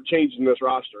are shortchanging this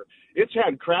roster. It's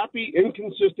had crappy,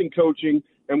 inconsistent coaching,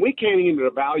 and we can't even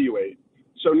evaluate.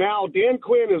 So now Dan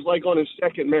Quinn is like on his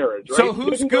second marriage, right? So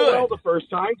who's didn't good? Go well the first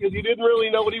time because he didn't really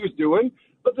know what he was doing,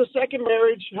 but the second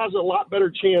marriage has a lot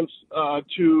better chance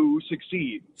to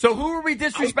succeed. So who are we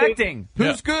disrespecting?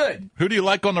 Who's good? Who do you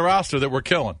like on the roster that we're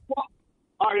killing? Well,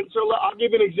 all right, so I'll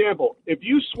give you an example. If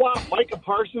you swap Micah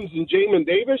Parsons and Jamin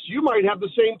Davis, you might have the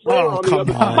same player on the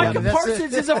other side. Micah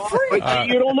Parsons is a freak. But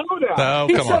you don't know that. No,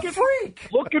 He's come on. a freak.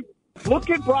 Look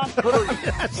at Brock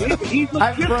Purdy. He's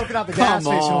I haven't broken out the gas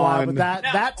station in a while, but that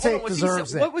Now, take hold on,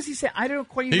 deserves it. What was he saying? I don't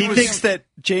quite. He thinks that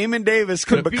Jamin Davis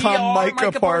could become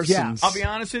Micah Parsons. I'll be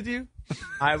honest with you.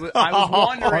 I was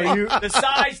wondering the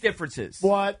size differences.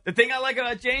 What? The thing I like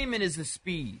about Jamin is the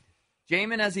speed.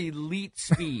 Jamin has elite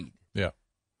speed. Yeah.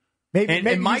 Maybe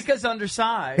And Micah's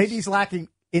undersized. Maybe he's lacking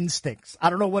instincts. I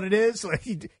don't know what it is. Like,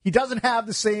 he doesn't have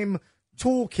the same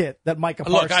toolkit that Micah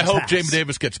Parsons Look, I hope has. Jamin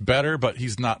Davis gets better, but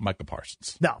he's not Micah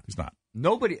Parsons. No. He's not.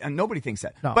 Nobody thinks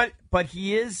that. No. But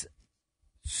he is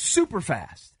super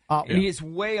fast. He is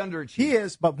way underachieved. He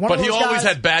is, but He always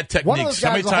had bad techniques.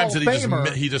 How many times did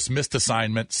Famer. he just missed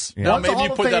assignments? Yeah. Now, One's a maybe Hall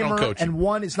you of put that on Famer, coaching. and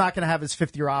one is not going to have his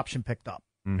fifth-year option picked up.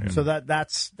 Mm-hmm. So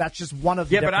that's just one of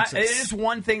the differences. But it is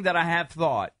one thing that I have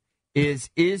thought is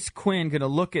Quinn going to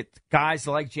look at guys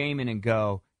like Jamin and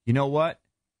go, you know what?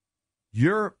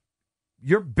 You're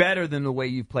better than the way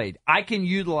you've played. I can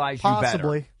utilize you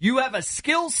Possibly. better. You have a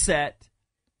skill set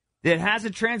that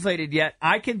hasn't translated yet.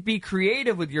 I can be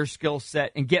creative with your skill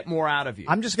set and get more out of you.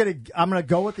 I'm gonna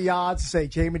go with the odds and say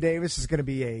Jamin Davis is gonna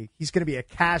be a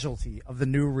casualty of the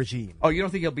new regime. Oh, you don't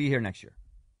think he'll be here next year?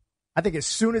 I think as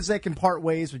soon as they can part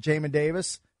ways with Jamin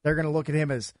Davis, they're gonna look at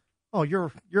him as, oh,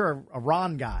 you're a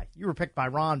Ron guy. You were picked by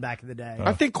Ron back in the day.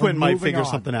 I think Quinn might figure on.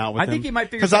 something out with him. I think he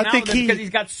might figure something out with him because he's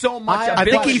got so much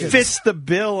ability. I think he fits the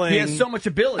billing. He has so much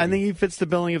ability. I think he fits the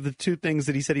billing of the two things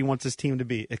that he said he wants his team to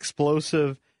be: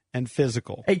 explosive and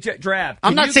physical. Hey, Drab,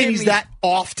 I'm not saying he's that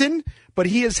often, but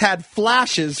he has had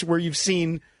flashes where you've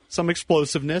seen some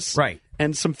explosiveness, right,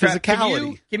 and some Drab, physicality. can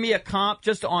you give me a comp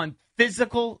just on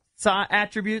physical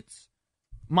attributes?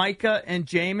 Micah and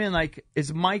Jamin, like,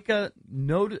 is Micah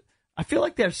I feel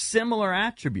like they're similar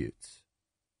attributes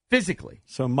physically.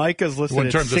 So Micah's listed in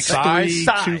at terms of 6'3", size?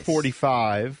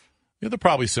 245. Yeah, they're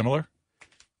probably similar.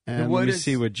 And let me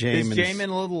see what Jamin is. Jamin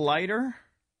a little lighter?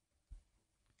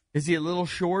 Is he a little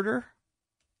shorter?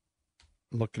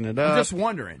 Looking it up. I'm just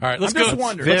wondering. All right, let's I'm go. just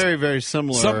wondering. Very, very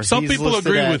similar. Some He's people listed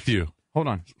agree at with you. Hold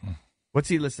on. What's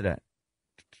he listed at?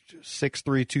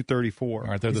 6'3", 234.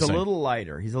 All right, they're He's the same. a little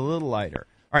lighter.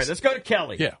 All right, let's go to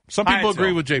Kelly. Yeah, some people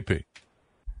agree with JP.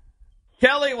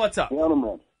 Kelly, what's up?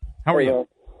 Gentlemen. How are you?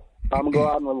 I'm going to go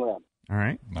out on a limb. All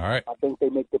right. I think they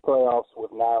make the playoffs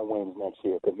with 9 wins next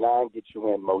year because 9 gets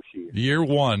you in most years. Year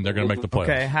one, they're going to make the playoffs.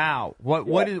 Okay, how?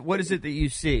 What is it that you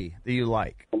see that you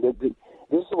like? And this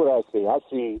is what I see. I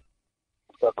see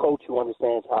a coach who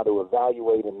understands how to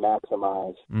evaluate and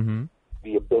maximize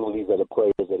the abilities of the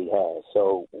players that he has.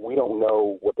 So we don't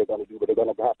know what they're going to do, but they're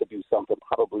going to have to do something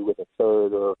probably with a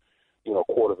third or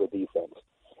quarter of the defense.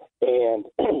 And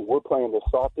we're playing the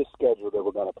softest schedule that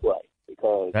we're going to play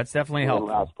because that's definitely we're helpful.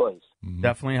 in last place.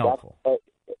 Definitely helpful.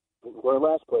 We're in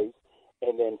last place,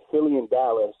 and then Philly and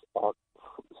Dallas are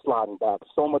sliding back.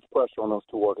 So much pressure on those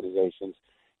two organizations.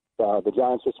 The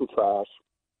Giants are some trash,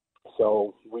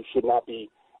 so we should not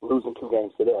be losing 2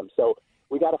 games to them. So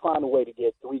we got to find a way to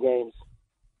get 3 games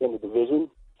in the division,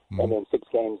 and then 5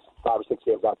 or 6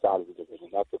 games outside of the division.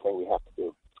 That's the thing we have to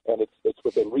do, and it's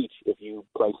within reach if you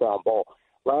play sound ball.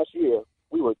 Last year,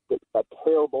 we were a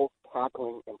terrible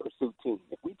tackling and pursuit team.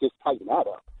 If we just tighten that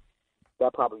up,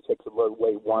 that probably takes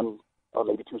away 1 or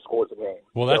maybe 2 scores a game.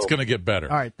 Well, that's going to get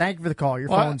better. All right, thank you for the call. Your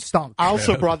phone stunk. I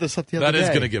also brought this up the other day. That is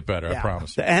going to get better, I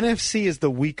promise. The NFC is the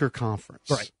weaker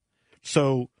conference. Right.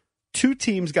 So 2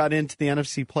 teams got into the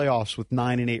NFC playoffs with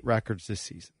 9-8 records this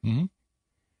season. Mm-hmm.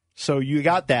 So you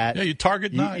got that. Yeah, you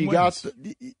target 9 you wins.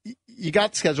 You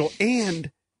got schedule,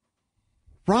 and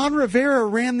Ron Rivera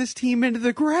ran this team into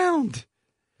the ground.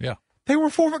 Yeah. They were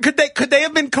 4. Could they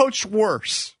have been coached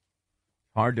worse?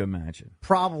 Hard to imagine.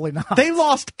 Probably not. They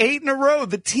lost 8 in a row.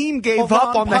 The team gave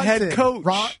up on the head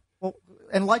coach.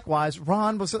 And likewise,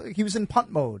 Ron was in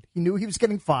punt mode. He knew he was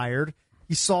getting fired.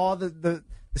 He saw the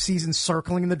season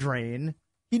circling in the drain.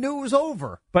 He knew it was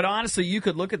over. But honestly, you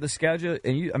could look at the schedule,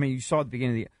 and you saw at the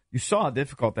beginning of the year, you saw how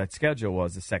difficult that schedule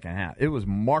was the second half. It was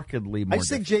markedly more I just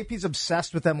think JP's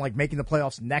obsessed with them making the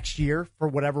playoffs next year for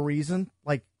whatever reason.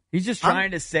 He's just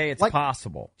trying to say it's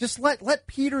possible. Just let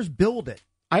Peters build it.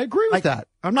 I agree with that.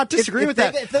 I'm not disagreeing with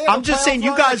if that. they have I'm a just playoff saying you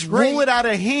run, guys that's great. rule it out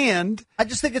of hand. I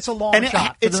just think it's a long And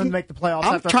shot for them to make the playoffs.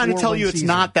 I'm after trying to 4-win tell you it's season.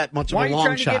 not that much of Why a are you long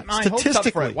trying to shot. get my hopes up for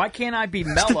Statistically, it? Why can't I be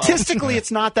mellow? Statistically,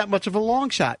 it's not that much of a long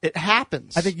shot. It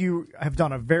happens. I think you have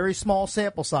done a very small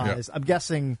sample size. I'm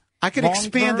guessing I could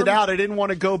expand it out. I didn't want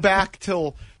to go back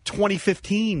till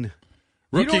 2015.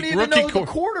 You don't even know who the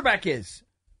quarterback is.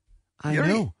 I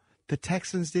know. The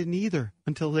Texans didn't either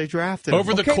until they drafted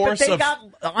Over him. the course but they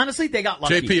of honestly, they got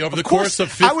lucky. JP, over the course of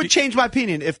 50, I would change my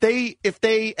opinion if they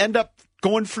end up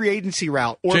going free agency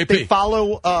route or if JP, they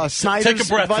follow Snyder's take a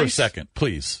breath for a advice. second,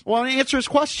 please. Well, I want to answer his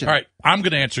question. All right, I'm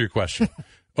going to answer your question.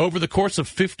 Over the course of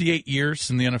 58 years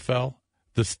in the NFL,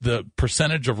 the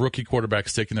percentage of rookie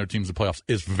quarterbacks taking their teams to playoffs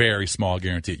is very small, I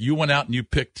guarantee it. You went out and you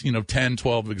picked 10,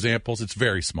 12 examples. It's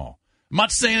very small. I'm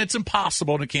not saying it's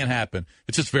impossible and it can't happen.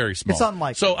 It's just very small. It's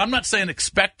unlikely. So I'm not saying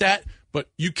expect that, but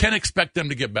you can expect them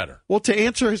to get better. Well, to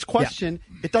answer his question,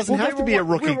 it doesn't have to be a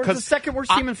rookie We were the second worst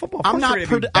team in football. I'm not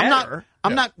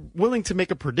I'm not willing to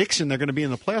make a prediction they're going to be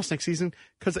in the playoffs next season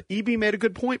because EB made a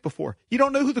good point before. You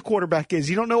don't know who the quarterback is.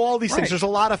 You don't know all these things. There's a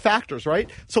lot of factors, right?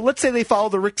 So let's say they follow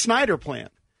the Rick Snyder plan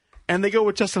and they go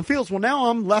with Justin Fields. Well, now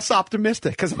I'm less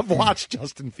optimistic because I've watched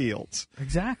Justin Fields.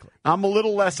 Exactly. I'm a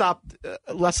little less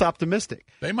optimistic.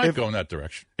 They might go in that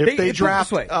direction. If they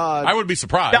draft, I would be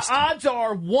surprised. The odds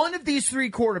are one of these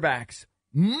three quarterbacks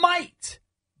might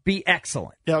be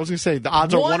excellent. Yeah, I was going to say the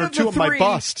odds are one or two of my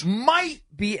bust. Might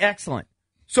be excellent.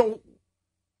 So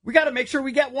we got to make sure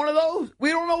we get one of those. We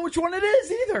don't know which one it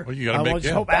is either. Well, you got to make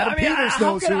hope Adam Peters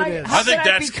knows who it is. I think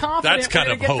that's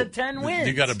kind of get hope. to 10 wins?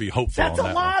 You got to be hopeful. That's on a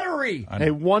that lottery. One.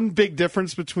 Hey, one big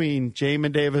difference between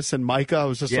Jamin Davis and Micah, I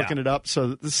was just looking it up.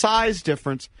 So the size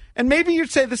difference, and maybe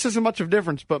you'd say this isn't much of a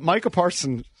difference, but Micah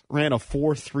Parsons ran a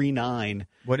 4.39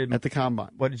 at the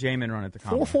combine. What did Jamin run at the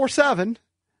combine? 4.47.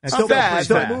 That's Not bad.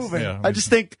 still moving. Yeah, I just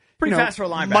think pretty fast for a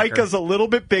linebacker. Micah's a little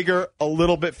bit bigger, a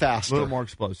little bit faster, a little more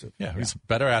explosive. Yeah, he's a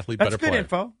better athlete, That's better good player.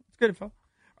 info. That's good info. All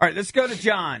right, let's go to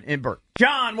John in Burke.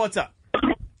 John, what's up?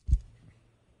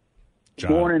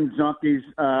 John. Morning, Junkies.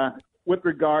 With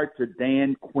regard to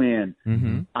Dan Quinn,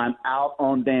 I'm out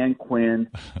on Dan Quinn.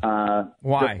 Why?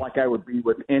 Just like I would be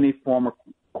with any former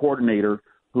coordinator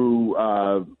who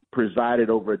presided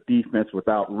over a defense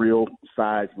without real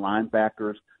size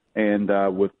linebackers and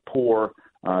with poor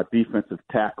defensive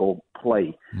tackle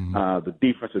play. The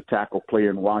defensive tackle play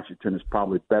in Washington is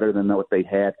probably better than what they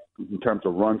had in terms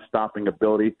of run stopping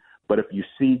ability. But if you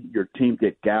see your team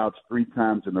get gouged 3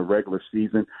 times in the regular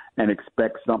season and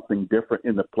expect something different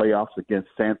in the playoffs against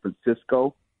San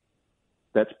Francisco,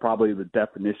 that's probably the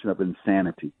definition of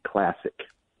insanity. Classic.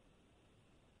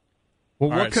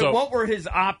 Well, what were his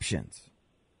options?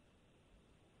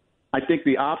 I think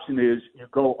the option is you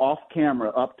go off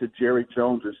camera up to Jerry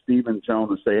Jones or Stephen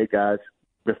Jones and say, hey, guys,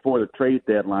 before the trade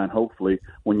deadline, hopefully,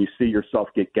 when you see yourself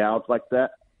get gouged like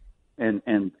that and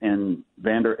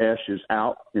Vander Esch is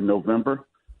out in November,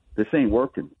 this ain't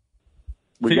working.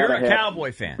 So you're a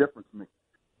Cowboy fan?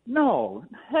 No,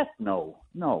 heck no.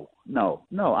 I'm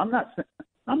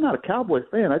not a Cowboy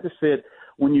fan. I just said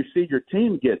when you see your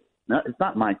team it's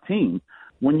not my team.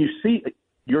 When you see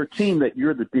your team that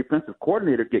you're the defensive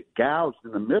coordinator get gouged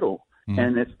in the middle,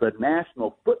 and it's the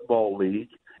National Football League,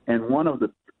 and one of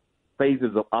the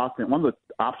phases of offense, one of the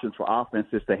options for offense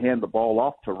is to hand the ball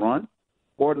off to run,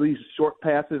 or these short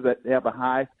passes that have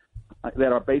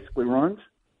that are basically runs,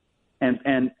 and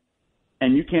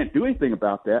you can't do anything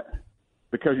about that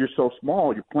because you're so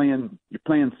small. You're playing 6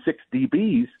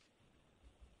 DBs.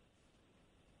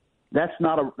 That's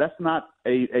not a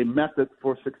method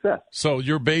for success. So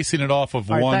you're basing it off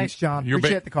of All right, one. thanks, John.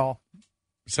 Appreciate the call.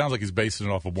 Sounds like he's basing it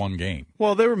off of one game.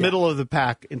 Well, they were middle of the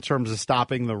pack in terms of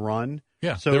stopping the run.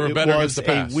 Yeah, so they were better it against was the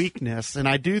pass. a weakness, and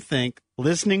I do think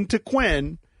listening to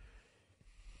Quinn,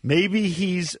 maybe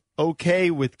he's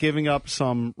okay with giving up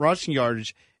some rushing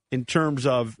yardage. In terms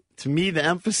of, to me, the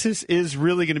emphasis is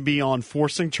really going to be on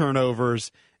forcing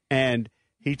turnovers, and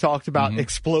he talked about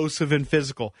explosive and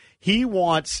physical. He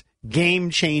wants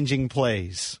game-changing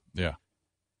plays. Yeah.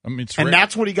 I mean, and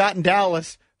that's what he got in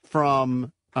Dallas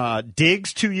from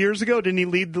Diggs 2 years ago. Didn't he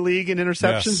lead the league in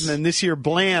interceptions? Yes. And then this year,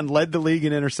 Bland led the league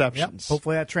in interceptions. Yep.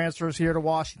 Hopefully that transfers here to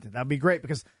Washington. That'd be great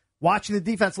because watching the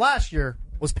defense last year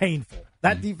was painful.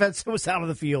 That defense that was out of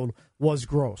the field was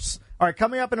gross. All right,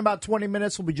 coming up in about 20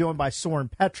 minutes, we'll be joined by Soren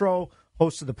Petro,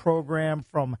 host of the program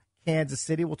from Kansas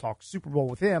City. We'll talk Super Bowl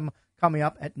with him coming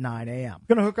up at 9 a.m.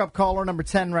 Going to hook up caller number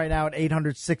 10 right now at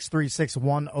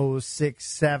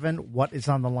 800-636-1067. What is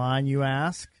on the line, you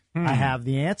ask? I have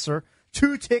the answer.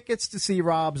 2 tickets to see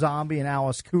Rob Zombie and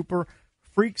Alice Cooper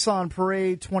Freaks on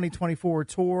Parade 2024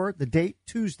 tour. The date,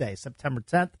 Tuesday, September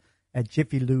 10th at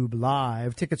Jiffy Lube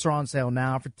Live. Tickets are on sale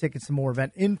now. For tickets and more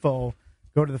event info,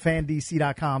 go to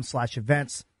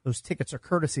thefandc.com/events. Those tickets are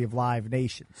courtesy of Live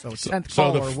Nation. So 10th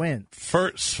caller wins.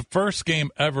 First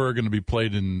game ever going to be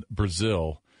played in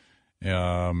Brazil in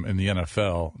the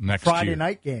NFL next year. Friday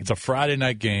night game. It's a Friday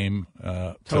night game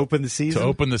to open the season. To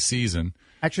open the season.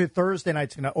 Actually, Thursday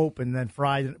night's going to open, then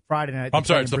Friday night. I'm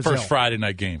sorry, it's the Brazil. first Friday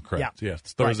night game, correct? Yeah. Yes,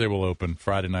 Thursday will open,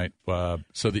 Friday night.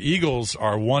 So the Eagles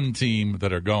are one team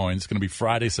that are going. It's going to be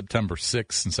Friday, September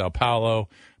 6th in Sao Paulo,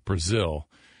 Brazil.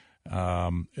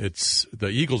 It's the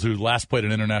Eagles who last played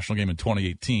an international game in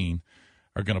 2018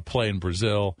 are going to play in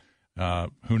Brazil.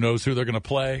 Who knows who they're going to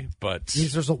play? But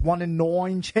there's a 1 in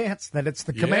 9 chance that it's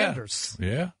the Commanders.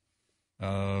 Yeah.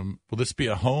 Will this be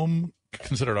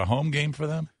considered a home game for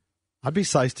them? I'd be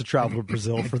psyched to travel to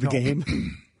Brazil for the game.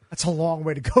 That's a long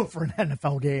way to go for an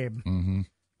NFL game. Mm-hmm.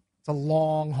 It's a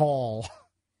long haul.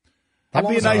 That'd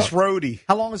be a nice roadie.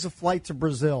 How long is a flight to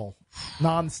Brazil?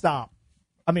 Nonstop.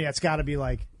 I mean, it's got to be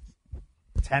like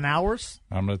 10 hours.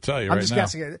 I'm going to tell you I'm right just now.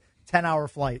 guessing a 10-hour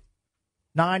flight.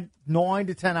 9 to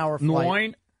 10-hour flight.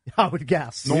 9? I would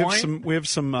guess. We have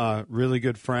some really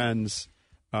good friends.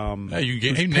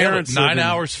 You nailed it. 9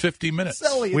 hours, 50 minutes.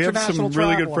 Silly, we have some international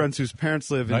really good traveler. friends whose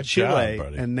parents live in Nice Chile, job,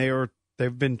 buddy. and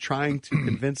they've been trying to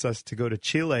convince us to go to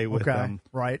Chile with them.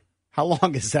 Right. How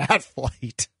long is that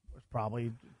flight?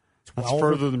 Probably 12 That's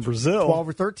further than Brazil. 12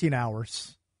 or 13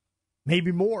 hours.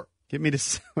 Maybe more. Get me to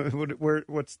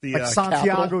what's the Like Santiago,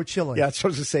 capital? Chile. Yeah, I was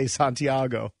supposed to say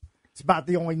Santiago. It's about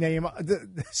the only name,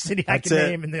 the city I That's can it.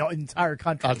 name in the entire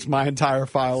country. That's my entire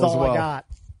file That's as all well. I got.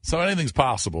 So anything's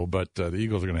possible, but the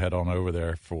Eagles are going to head on over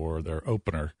there for their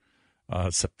opener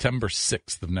September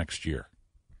 6th of next year.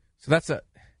 So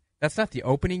that's not the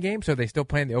opening game. So are they still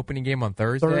playing the opening game on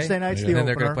Thursday? Thursday night's the and then opener.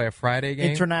 they're going to play a Friday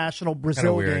game. International Kinda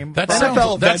Brazil weird. game. That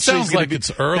NFL sounds like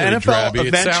it's early, NFL Drabby.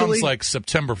 It sounds eventually- like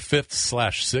September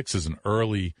 5th/6th is an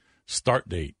early start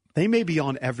date. They may be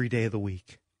on every day of the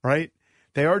week, right?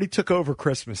 They already took over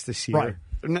Christmas this year. Right.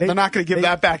 They're not going to give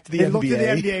that back to the They NBA. looked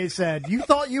at the NBA and said, "You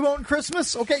thought you owned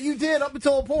Christmas? Okay, you did up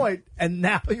until a point, and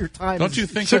now your time." Don't is you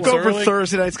think Took that's over early?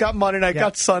 Thursday night. It's got Monday night. Yeah.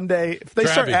 Got Sunday. If they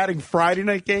start Drabby. adding Friday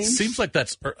night games, Seems like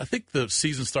that's. I think the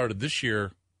season started this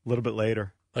year, a little bit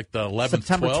later. like the 11th,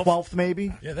 September 12th. 12th,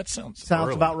 maybe? Yeah, that sounds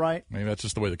early. about right. Maybe that's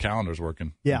just the way the calendar's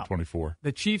working. Yeah. 24.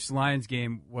 The Chiefs-Lions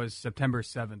game was September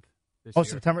 7th this year.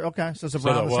 September. Okay, so it's So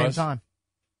around that the same was? time.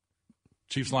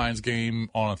 Chiefs-Lions game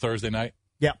on a Thursday night.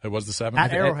 Yeah. It was the 7th.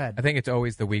 At Arrowhead. I think it's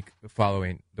always the week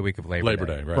following the week of Labor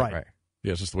Day, right? Right.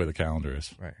 Yeah, it's just the way the calendar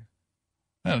is. Right.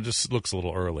 And it just looks a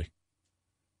little early.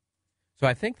 So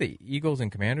I think the Eagles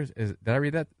and Commanders, did I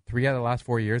read that? 3 out of the last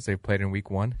 4 years they've played in week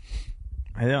 1.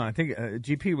 I know. I think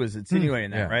GP was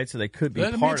insinuating that, Yeah. right? So they could be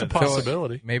That part means a of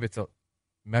possibility. So maybe it's a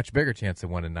much bigger chance than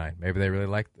 1 in 9. Maybe they really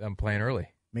like them playing early.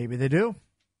 Maybe they do.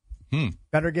 Hmm.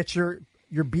 Better get your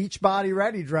beach body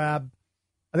ready, Drab.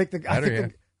 I think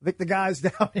the guys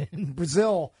down in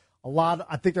Brazil.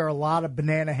 I think there are a lot of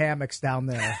banana hammocks down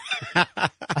there.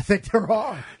 I think there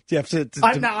are. Do you have to?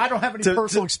 I don't have any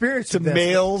personal experience to with this.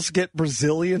 males get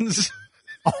Brazilians.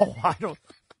 Oh,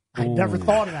 I never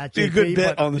thought of that. Be a JP, good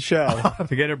bit but- on the show.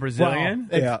 to get a Brazilian.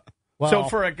 Well, Yeah. So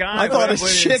for a guy, I thought what his would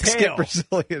it chicks entail? get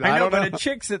Brazilian. I know, don't but the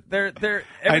chicks that they're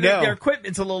I know. their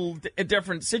equipment's a little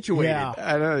different situated. Yeah.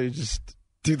 I know. You just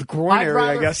do the groin I'd area,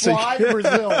 rather I guess. fly to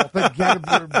Brazil than get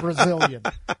a Brazilian.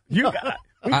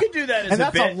 We could do that as And a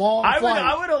that's bit. a long I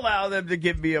flight. would allow them to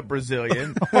give me a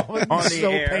Brazilian It would be on the so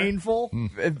air. painful.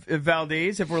 If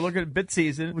Valdez, if we're looking at bit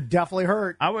season, It would definitely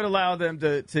hurt. I would allow them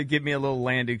to give me a little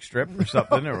landing strip or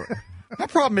something. Or, My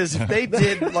problem is if they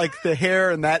did like the hair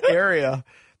in that area,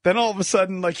 then all of a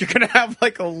sudden, like you're going to have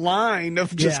like a line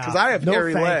of just because I have no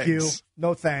hairy thank legs. you.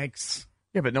 No thanks.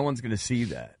 yeah, but no one's going to see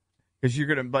that because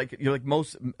you're like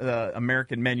most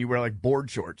American men. You wear like board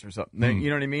shorts or something. You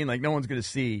know what I mean? Like no one's going to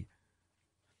see.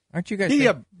 Aren't you guys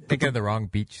thinking of the wrong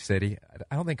beach city?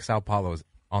 I don't think Sao Paulo is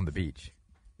on the beach.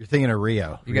 You're thinking of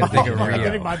Rio. You guys think of I'm Rio.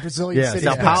 getting my Brazilian Yeah, city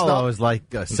Sao mixed Paulo up. is like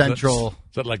central.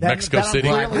 Is that like That- Mexico that I'm City?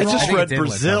 really I just wrong. read think it's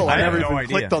Brazil. inland. I I have never no even idea.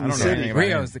 clicked on I the don't know city. anything about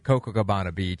Rio is the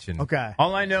Copacabana beach, and Okay.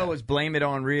 All I know is blame it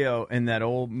on Rio in that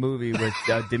old movie with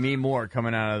Demi Moore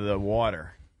coming out of the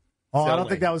water. Oh, I don't Silly.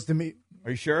 think that was Demi.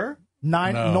 Are you sure?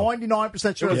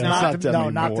 99% sure Yeah, it's it's not not Demi. No,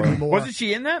 Demi not Moore. Demi Moore. Wasn't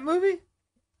she in that movie?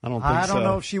 I don't think I so. don't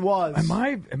know if she was. Am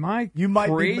I You might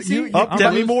be- crazy? you- Oh,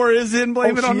 Demi Moore is in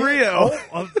Blame It she on is? Rio.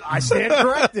 I stand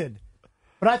corrected.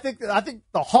 But I think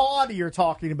the hottie you're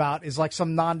talking about is like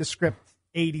some nondescript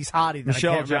 80s hottie. That I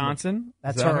Michelle can't remember. Johnson?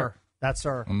 That's Is that her. That's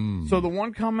her. So the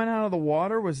one coming out of the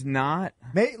water was not.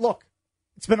 Look,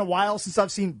 It's been a while since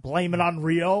I've seen Blame It on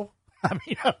Rio. I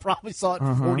mean, I probably saw it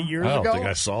 40 years ago. I don't think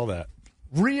I saw that.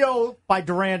 Rio by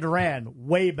Duran Duran,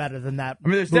 way better than that. I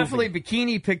mean, there's movie. definitely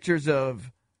bikini pictures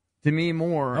of Demi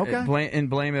Moore and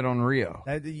Blame It on Rio.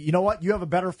 You know what? You have a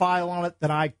better file on it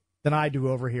than I do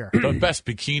over here. The best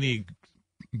bikini,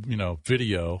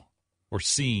 video or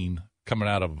scene coming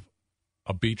out of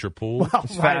a beach or pool. Well, right,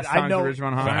 Fast Times at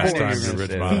Ridgemont High. Fast Times at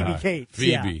Ridgemont High. Phoebe Cates.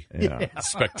 Phoebe. Yeah.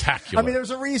 Spectacular. I mean, there's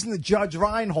a reason that Judge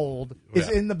Reinhold is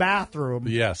in the bathroom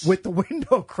with the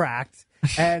window cracked,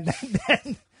 and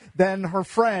then her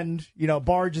friend,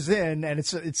 barges in, and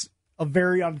it's a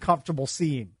very uncomfortable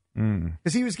scene.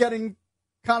 Because he was getting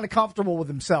kind of comfortable with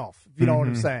himself, if you know what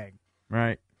I'm saying.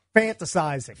 Right.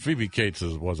 Fantasizing. Phoebe Cates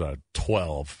was a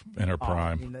 12 in her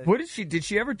prime. What did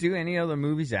she ever do any other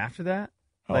movies after that?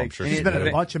 Oh, I'm sure she's been in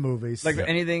a bunch of movies. Like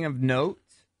anything of note?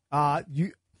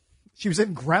 She was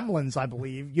in Gremlins, I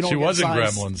believe. She was in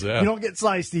Gremlins, yeah. You don't get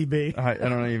sized, DB. I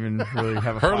don't even really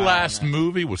have a Her file last on that.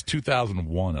 movie was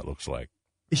 2001, it looks like.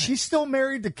 Is she still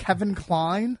married to Kevin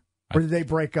Kline, or did they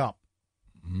break up?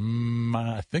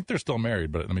 I think they're still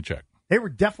married, but let me check. They were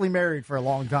definitely married for a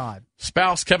long time.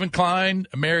 Spouse, Kevin Kline,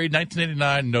 married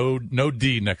 1989, no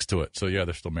D next to it. So, yeah,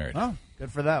 they're still married. Oh,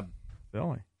 good for them.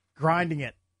 Really? Grinding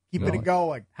it. Keeping it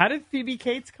going. How did Phoebe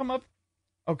Cates come up?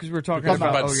 Oh, because we were talking Because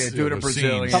about about doing a the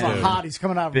Brazilian. scenes, Talking about hotties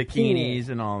coming out of a bikinis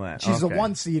pool. and all that. She's okay. the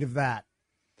one seed of that.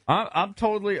 I'm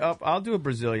totally up. I'll do a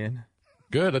Brazilian.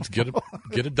 Good. Let's get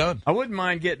it done. I wouldn't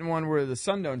mind getting one where the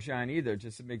sun don't shine either.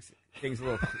 Just it makes things a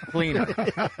little cleaner.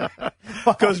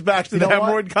 Goes back to the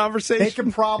hemorrhoid conversation. They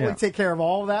can probably take care of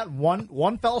all of that. One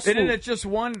fell swoop. Isn't it just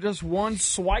one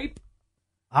swipe?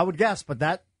 I would guess, but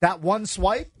that one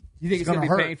swipe. You think it's going to be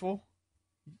hurt. painful?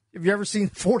 Have you ever seen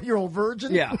 40-Year-Old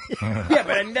Virgin? Yeah, yeah,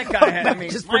 but that guy had. I mean,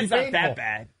 Just mine's pretty not that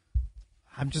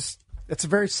painful. bad. It's a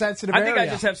very sensitive I think area.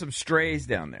 I just have some strays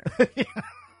down there.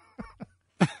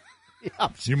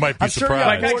 You might be I'm sure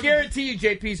surprised. Like I guarantee you,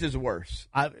 JP's is worse.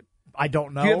 I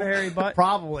don't know. Do you have a hairy butt?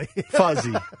 Probably.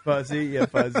 Fuzzy. Fuzzy, yeah.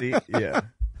 Yeah,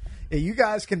 you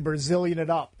guys can Brazilian it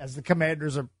up as the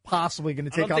Commanders are possibly going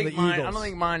to take on the Eagles. I don't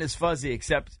think mine is fuzzy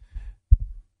except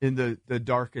in the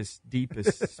darkest,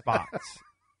 deepest spots.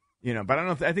 But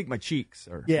I think my cheeks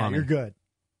are. Yeah, funny. you're good.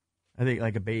 I think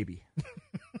like a baby.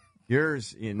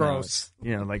 Yours, Gross.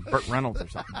 Like Burt Reynolds or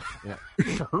something. Yeah.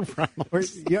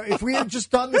 If we had just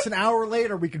done this an hour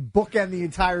later, we could bookend the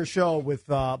entire show with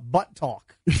butt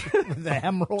talk, with the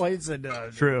hemorrhoids and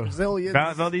True. Brazilians.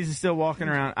 Valdez is still walking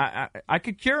around. I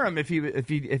could cure him if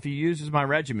he uses my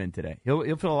regimen today.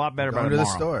 He'll feel a lot better about it Go to the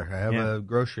tomorrow. store. I have a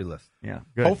grocery list. Yeah.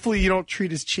 Good. Hopefully you don't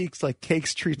treat his cheeks like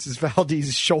Cakes treats his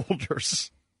Valdez's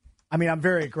shoulders. I mean, I'm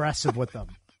very aggressive with them.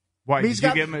 Why? He's Did you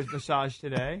got- give him a massage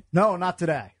today? No, not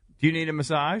today. Do you need a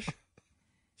massage?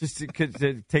 Just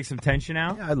to take some tension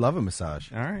out? Yeah, I'd love a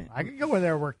massage. All right. I could go in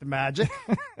there and work the magic.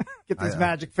 Get these I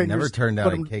magic fingers. never turned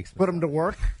down a Cakes Put them to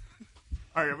work.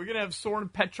 All right, are we going to have Soren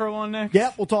Petro on next?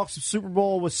 Yep, we'll talk some Super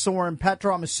Bowl with Soren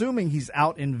Petro. I'm assuming he's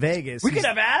out in Vegas. We could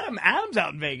have Adam. Adam's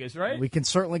out in Vegas, right? We can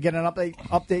certainly get an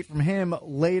update from him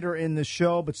later in the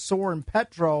show. But Soren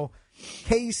Petro,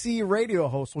 KC radio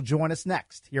host, will join us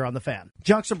next here on The Fan.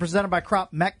 Junks are presented by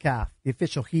Crop Metcalf, the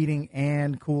official heating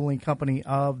and cooling company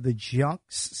of the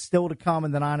Junks. Still to come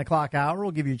in the 9 o'clock hour,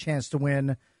 we'll give you a chance to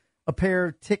win a pair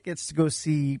of tickets to go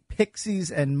see Pixies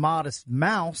and Modest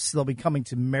Mouse. They'll be coming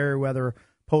to Merriweather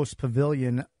Post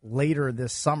Pavilion later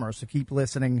this summer, so keep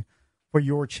listening for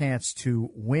your chance to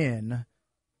win.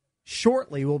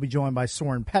 Shortly, we'll be joined by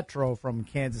Soren Petro from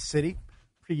Kansas City,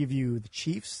 preview the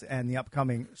Chiefs and the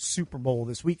upcoming Super Bowl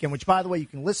this weekend, which, by the way, you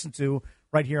can listen to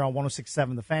right here on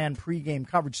 106.7 The Fan. Pre-game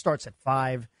coverage starts at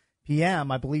 5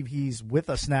 p.m. I believe he's with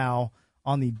us now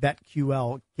on the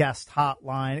BetQL guest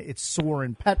hotline. It's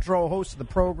Soren Petro, host of the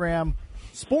program,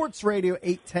 Sports Radio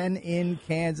 810 in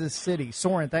Kansas City.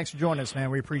 Soren, thanks for joining us,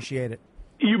 man. We appreciate it.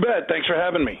 You bet. Thanks for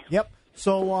having me. Yep.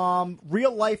 So,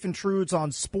 real life intrudes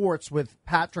on sports with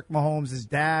Patrick Mahomes, his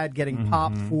dad, getting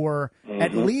popped for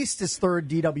at least his third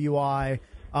DWI.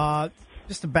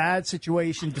 Just a bad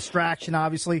situation, distraction,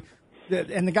 obviously.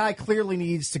 And the guy clearly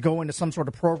needs to go into some sort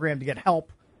of program to get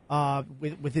help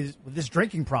with his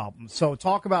drinking problem. So,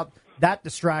 talk about that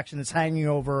distraction that's hanging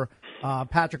over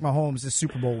Patrick Mahomes this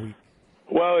Super Bowl week.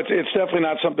 Well, it's definitely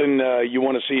not something you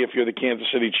want to see if you're the Kansas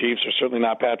City Chiefs, or certainly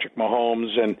not Patrick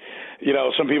Mahomes. And,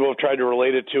 some people have tried to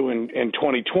relate it to in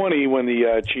 2020 when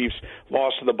the Chiefs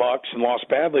lost to the Bucs and lost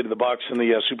badly to the Bucs in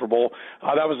the Super Bowl.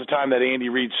 That was the time that Andy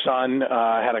Reid's son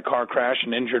had a car crash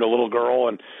and injured a little girl,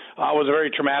 and it was a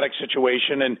very traumatic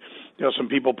situation. And, some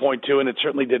people point to, and it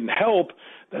certainly didn't help,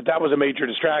 that was a major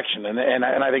distraction, and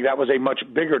I think that was a much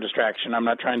bigger distraction. I'm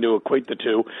not trying to equate the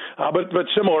two, but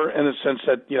similar in the sense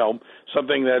that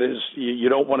something that is you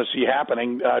don't want to see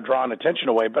happening, drawing attention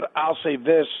away. But I'll say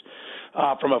this.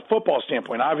 From a football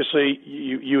standpoint, obviously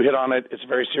you hit on it. It's a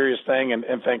very serious thing, and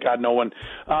thank God no one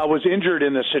was injured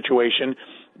in this situation.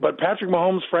 But Patrick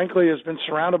Mahomes, frankly, has been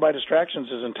surrounded by distractions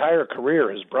his entire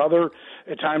career. His brother,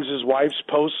 at times his wife's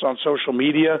posts on social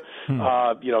media,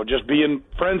 just being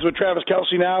friends with Travis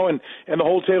Kelce now and the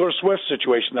whole Taylor Swift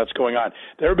situation that's going on.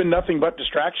 There have been nothing but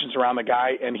distractions around the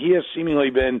guy, and he has seemingly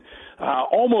been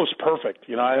almost perfect.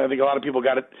 I think a lot of people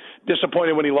got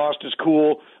disappointed when he lost his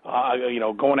cool,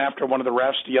 going after one of the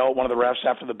refs, to yell at one of the refs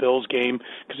after the Bills game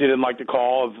because he didn't like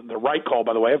the right call,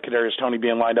 by the way, of Kadarius Toney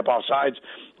being lined up off sides.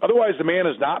 Otherwise, the man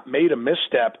has not made a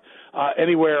misstep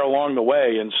anywhere along the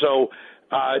way. And so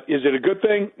is it a good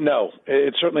thing? No,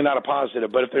 it's certainly not a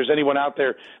positive. But if there's anyone out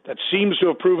there that seems to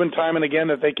have proven time and again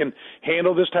that they can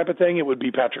handle this type of thing, it would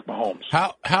be Patrick Mahomes.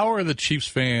 How are the Chiefs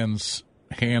fans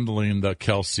handling the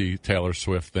Kelce Taylor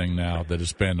Swift thing now that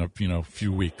has been a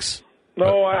few weeks?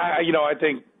 No, I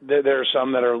think there are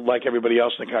some that are like everybody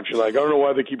else in the country, like, I don't know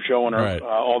why they keep showing her. Right.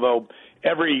 Although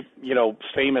every,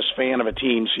 famous fan of a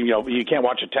team, you can't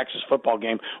watch a Texas football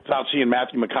game without seeing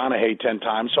Matthew McConaughey 10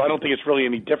 times. So I don't think it's really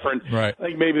any different. Right. I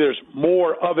think maybe there's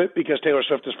more of it because Taylor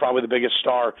Swift is probably the biggest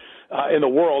star in the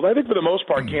world. I think for the most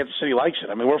part, Kansas City likes it.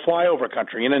 I mean, we're flyover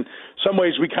country, and in some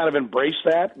ways we kind of embrace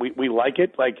that. We like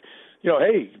it. Like,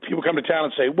 hey, people come to town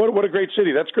and say, what a great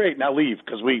city. That's great. Now leave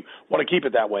because we want to keep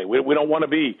it that way. We don't want to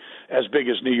be as big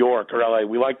as New York or L.A.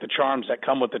 We like the charms that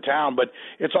come with the town, but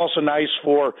it's also nice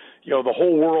for, the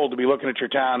whole world to be looking at your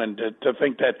town and to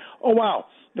think that, oh, wow,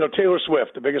 Taylor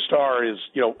Swift, the biggest star, is,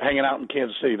 hanging out in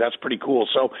Kansas City. That's pretty cool.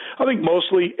 So I think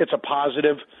mostly it's a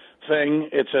positive thing.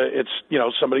 It's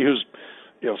somebody who's,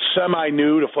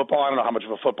 semi-new to football. I don't know how much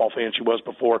of a football fan she was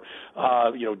before,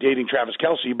 dating Travis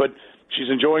Kelce, but she's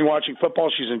enjoying watching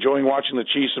football. She's enjoying watching the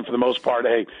Chiefs, and for the most part,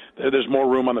 hey, there's more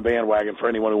room on the bandwagon for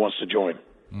anyone who wants to join.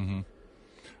 Mm-hmm.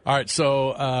 All right,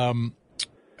 so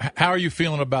how are you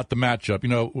feeling about the matchup?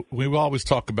 We always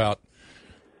talk about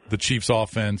the Chiefs'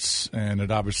 offense, and it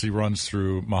obviously runs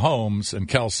through Mahomes and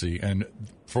Kelce, and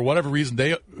for whatever reason,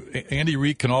 Andy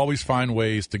Reid can always find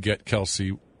ways to get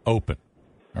Kelce open.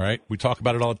 All right, we talk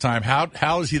about it all the time.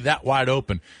 How is he that wide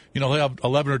open? He'll have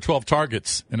 11 or 12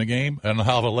 targets in a game, and he'll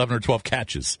have 11 or 12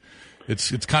 catches.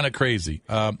 It's kind of crazy.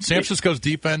 San Francisco's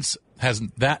defense has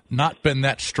not been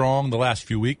that strong the last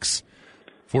few weeks.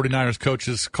 49ers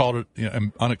coaches called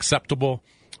it unacceptable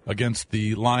against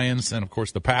the Lions and, of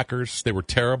course, the Packers. They were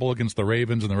terrible against the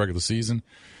Ravens in the regular season.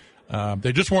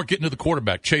 They just weren't getting to the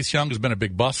quarterback. Chase Young has been a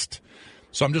big bust.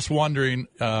 So I'm just wondering,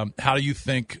 how do you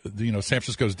think San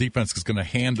Francisco's defense is going to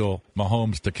handle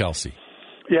Mahomes to Kelce?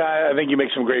 Yeah, I think you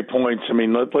make some great points. I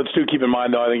mean, let's keep in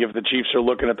mind, though, I think if the Chiefs are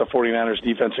looking at the 49ers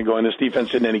defense and going, this defense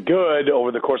isn't any good,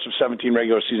 over the course of 17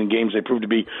 regular season games, they proved to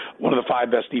be one of the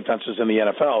 5 best defenses in the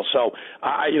NFL. So,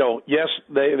 yes,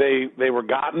 they were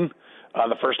gotten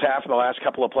the first half of the last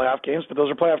couple of playoff games, but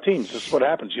those are playoff teams. This is what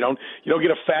happens. You don't get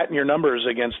to fatten your numbers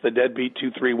against the deadbeat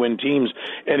 2-3 win teams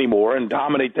anymore and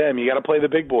dominate them. You got to play the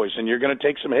big boys, and you're going to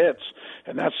take some hits,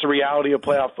 and that's the reality of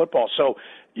playoff football. So,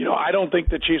 I don't think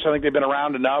the Chiefs, I think they've been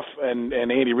around enough, and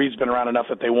Andy Reid's been around enough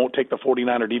that they won't take the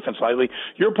 49er defense lightly.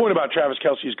 Your point about Travis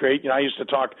Kelce is great. I used to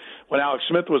talk when Alex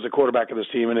Smith was the quarterback of this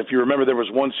team, and if you remember, there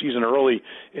was one season early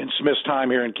in Smith's time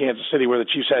here in Kansas City where the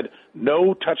Chiefs had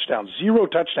no touchdowns, 0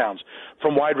 touchdowns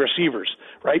from wide receivers,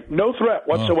 right? No threat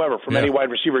whatsoever from any wide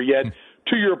receiver, yet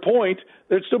to your point,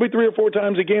 there'd still be 3 or 4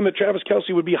 times a game that Travis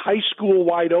Kelce would be high school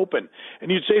wide open.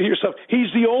 And you'd say to yourself,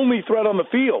 he's the only threat on the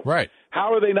field. Right.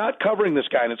 How are they not covering this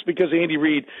guy? And it's because Andy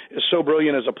Reid is so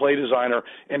brilliant as a play designer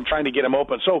and trying to get him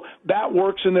open. So that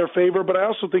works in their favor, but I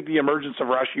also think the emergence of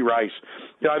Rashee Rice.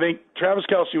 I think Travis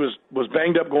Kelce was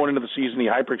banged up going into the season. He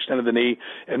hyperextended the knee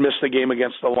and missed the game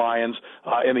against the Lions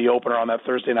in the opener on that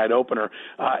Thursday night opener.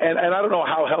 And I don't know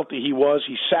how healthy he was.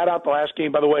 He sat out the last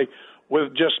game, by the way,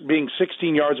 with just being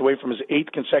 16 yards away from his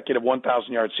 8th consecutive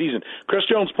 1,000-yard season. Chris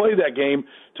Jones played that game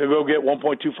to go get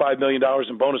 $1.25 million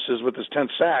in bonuses with his 10th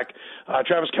sack.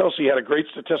 Travis Kelce had a great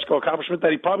statistical accomplishment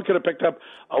that he probably could have picked up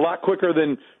a lot quicker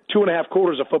than 2.5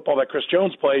 quarters of football that Chris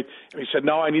Jones played. And he said,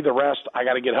 no, I need the rest. I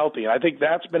got to get healthy. And I think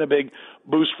that's been a big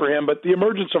boost for him. But the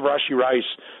emergence of Rashee Rice,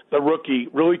 the rookie,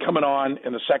 really coming on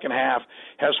in the second half,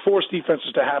 has forced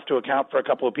defenses to have to account for a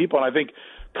couple of people. And I think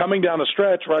coming down the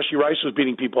stretch, Rashee Rice was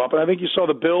beating people up. And I think you saw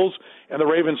the Bills and the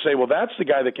Ravens say, well, that's the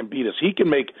guy that can beat us. He can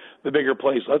make the bigger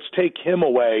plays. Let's take him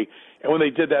away. And when they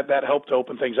did that, that helped to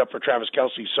open things up for Travis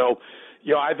Kelce. So,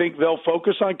 I think they'll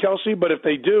focus on Kelsey, but if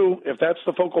they do, if that's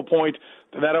the focal point,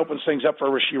 then that opens things up for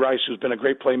Rashee Rice, who's been a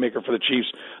great playmaker for the Chiefs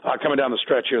coming down the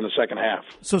stretch here in the second half.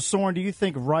 So, Soren, do you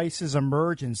think Rice's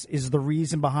emergence is the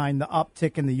reason behind the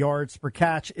uptick in the yards per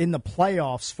catch in the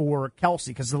playoffs for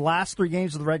Kelsey? Because the last 3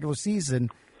 games of the regular season,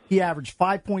 he averaged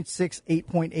 5.6,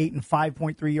 8.8, and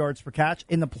 5.3 yards per catch.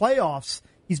 In the playoffs,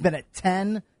 he's been at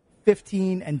 10,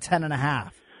 15, and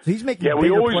 10.5. So he's making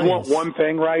we always plays. want one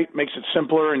thing, right? Makes it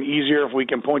simpler and easier if we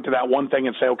can point to that one thing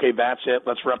and say, okay, that's it.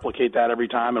 Let's replicate that every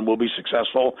time and we'll be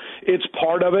successful. It's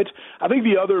part of it. I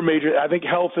think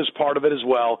health is part of it as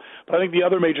well. But I think the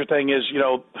other major thing is,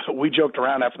 we joked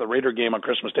around after the Raider game on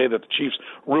Christmas Day that the Chiefs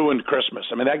ruined Christmas.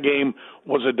 I mean, that game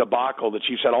was a debacle. The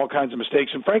Chiefs had all kinds of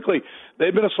mistakes. And frankly,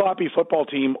 they've been a sloppy football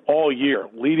team all year,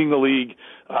 leading the league.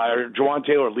 Jawan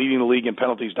Taylor leading the league in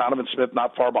penalties. Donovan Smith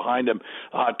not far behind him.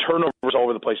 Turnovers all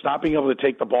over the place. Not being able to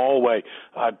take the ball away.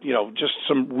 Just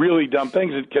some really dumb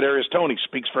things. And Kadarius Toney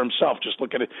speaks for himself. Just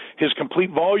look at his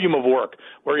complete volume of work,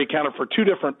 where he accounted for 2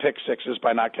 different pick sixes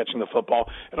by not catching the football,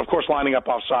 and of course lining up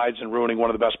off sides and ruining one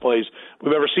of the best plays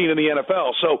we've ever seen in the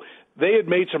NFL. So they had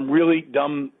made some really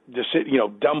dumb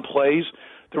plays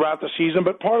throughout the season.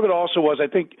 But part of it also was, I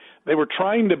think, they were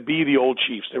trying to be the old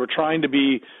Chiefs. They were trying to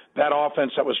be that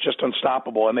offense that was just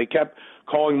unstoppable, and they kept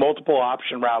calling multiple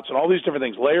option routes and all these different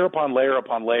things, layer upon layer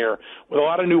upon layer, with a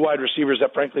lot of new wide receivers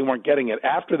that frankly weren't getting it.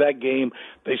 After that game,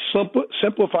 they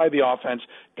simplified the offense,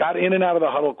 got in and out of the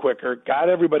huddle quicker, got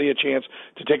everybody a chance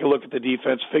to take a look at the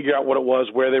defense, figure out what it was,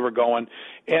 where they were going,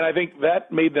 and I think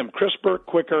that made them crisper,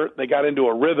 quicker. They got into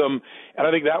a rhythm, and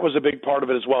I think that was a big part of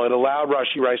it as well. It allowed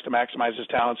Rashee Rice to maximize his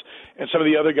talents and some of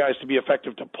the other guys to be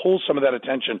effective, to pull some of that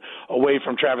attention away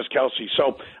from Travis Kelce.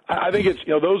 So I think it's,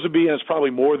 those would be, and it's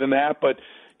probably more than that, but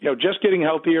just getting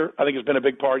healthier, I think, has been a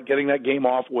big part. Getting that game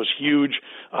off was huge.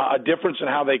 A difference in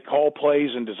how they call plays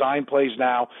and design plays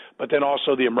now, but then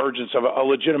also the emergence of a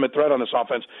legitimate threat on this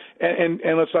offense. And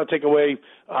let's not take away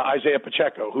Isaiah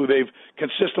Pacheco, who they've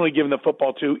consistently given the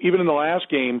football to. Even in the last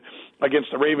game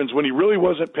against the Ravens, when he really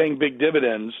wasn't paying big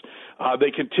dividends, they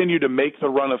continue to make the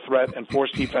run a threat and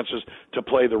force defenses to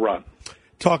play the run.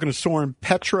 Talking to Soren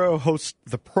Petro, hosts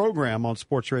the program on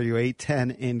Sports Radio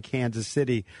 810 in Kansas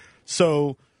City.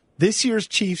 So this year's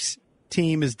Chiefs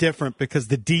team is different because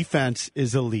the defense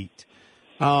is elite.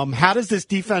 How does this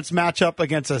defense match up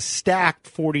against a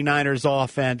stacked 49ers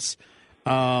offense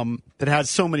that has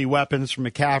so many weapons, from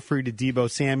McCaffrey to Deebo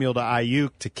Samuel to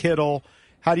Ayuk to Kittle?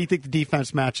 How do you think the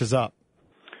defense matches up?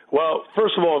 Well,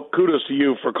 first of all, kudos to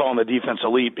you for calling the defense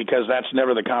elite, because that's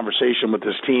never the conversation with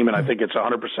this team, and I think it's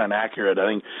 100% accurate. I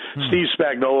think Steve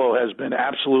Spagnuolo has been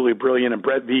absolutely brilliant, and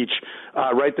Brett Veach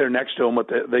right there next to him with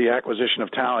the acquisition of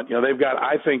talent. They've got,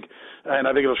 I think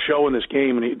it'll show in this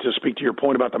game, and to speak to your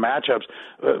point about the matchups,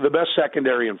 the best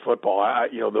secondary in football.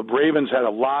 The Ravens had a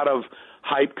lot of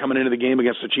hype coming into the game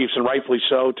against the Chiefs, and rightfully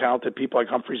so. Talented people like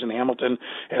Humphreys and Hamilton,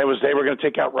 and they were going to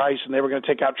take out Rice, and they were going to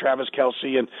take out Travis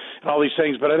Kelce, and all these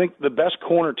things. But I think the best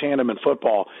corner tandem in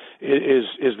football is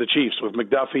the Chiefs, with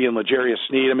McDuffie and L'Jarius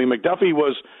Sneed. I mean, McDuffie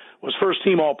was first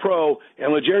team All-Pro,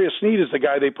 and L'Jarius Sneed is the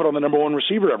guy they put on the number 1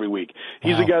 receiver every week.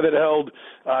 He's the guy that held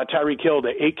Tyreek Hill to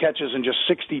 8 catches and just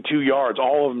 62 yards,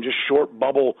 all of them just short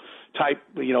bubble type,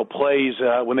 plays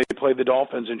when they played the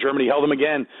Dolphins in Germany. Held them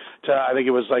again to, I think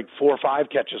it was like 4 or 5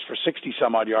 catches for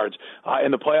 60-some-odd yards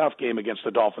in the playoff game against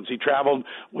the Dolphins. He traveled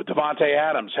with Devontae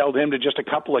Adams, held him to just a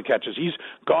couple of catches. He's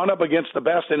gone up against the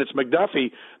best, and it's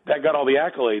McDuffie that got all the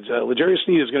accolades. L'Jarius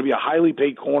Sneed is going to be a highly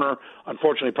paid corner,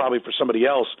 unfortunately probably for somebody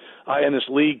else in this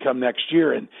league come next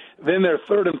year. And then their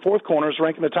third and fourth corners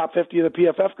rank in the top 50 of the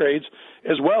PFF grades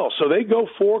as well. So they go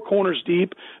 4 corners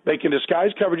deep. They can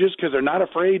disguise coverages because they're not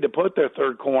afraid to put their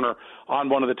third corner on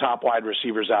one of the top wide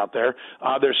receivers out there.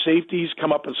 Their safeties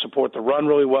come up and support the run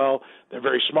really well. They're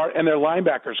very smart, and their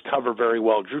linebackers cover very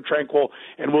well. Drue Tranquill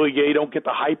and Willie Gay don't get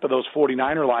the hype of those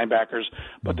 49er linebackers,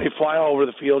 but they fly all over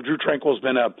the field. Drue Tranquill's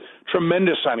been a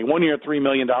tremendous signing. 1 year, $3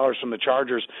 million from the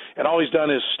Chargers, and all he's done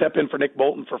is step in for Nick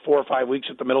Bolton for 4 or 5 weeks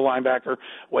at the middle linebacker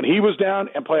when he was down,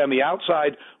 and play on the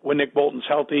outside when Nick Bolton's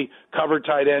healthy, cover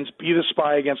tight ends, be the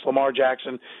spy against Lamar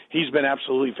Jackson. He's been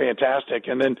absolutely fantastic.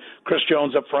 And then Chris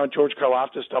Jones up front, George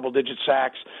Karlaftis, double-digit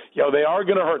sacks. They are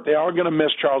going to hurt. They are going to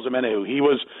miss Charles Omenihu. He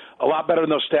was a lot better than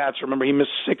those stats. Remember, he missed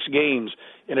 6 games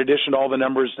in addition to all the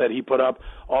numbers that he put up.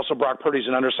 Also, Brock Purdy's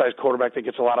an undersized quarterback that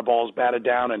gets a lot of balls batted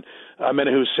down, and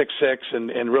Menahu's 6'6",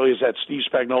 and really is that Steve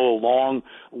Spagnuolo long,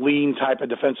 lean type of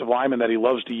defensive lineman that he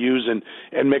loves to use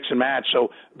and mix and match. So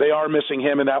they are missing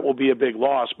him, and that will be a big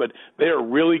loss. But they are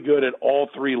really good at all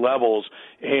 3 levels,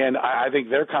 and I think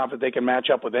they're confident they can match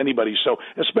up with anybody. So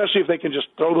especially if they can just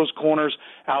throw those corners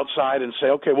outside and say,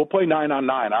 okay, we'll play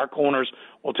 9-on-9. Our corners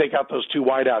will take out those two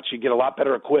wideouts. You get a lot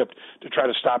better equipped to try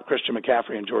to stop Christian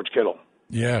McCaffrey and George Kittle.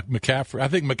 Yeah, McCaffrey. I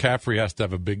think McCaffrey has to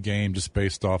have a big game just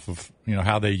based off of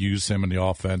how they use him in the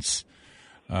offense.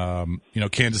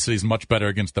 Kansas City's much better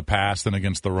against the pass than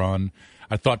against the run.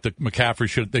 I thought that McCaffrey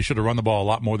should have run the ball a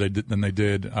lot more than they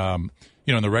did.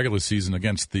 In the regular season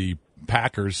against the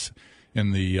Packers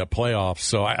in the playoffs.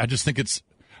 So I just think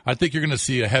I think you're going to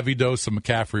see a heavy dose of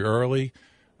McCaffrey early.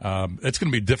 It's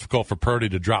going to be difficult for Purdy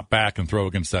to drop back and throw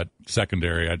against that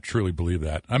secondary. I truly believe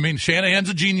that. I mean, Shanahan's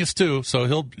a genius too, so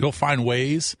he'll find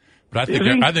ways. But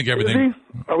I think everything.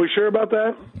 Are we sure about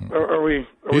that? Are we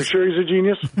sure he's a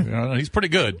genius? He's pretty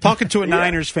good. Talking to a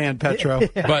Niners fan, Petro.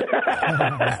 But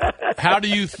how do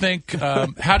you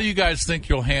guys think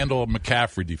you'll handle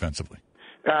McCaffrey defensively?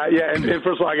 And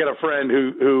first of all, I got a friend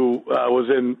who was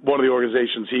in one of the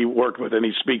organizations he worked with, and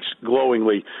he speaks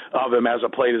glowingly of him as a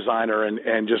play designer.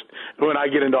 And just when I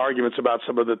get into arguments about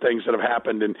some of the things that have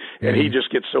happened, and he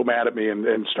just gets so mad at me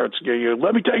and starts getting,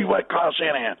 let me tell you what, Kyle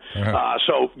Shanahan.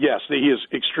 So, yes, he is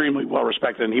extremely well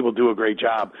respected, and he will do a great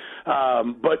job.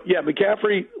 But, yeah,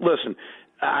 McCaffrey, listen,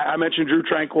 I mentioned Drew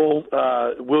Tranquill,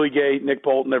 Willie Gay, Nick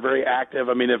Bolton. They're very active.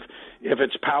 I mean, if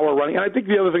it's power running, and I think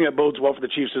the other thing that bodes well for the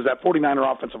Chiefs is that 49er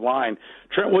offensive line.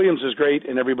 Trent Williams is great,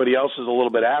 and everybody else is a little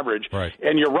bit average. Right.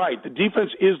 And you're right. The defense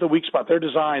is the weak spot. They're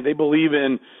designed. They believe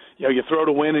in, you throw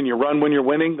to win and you run when you're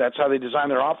winning. That's how they design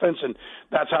their offense, and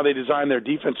that's how they design their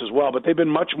defense as well. But they've been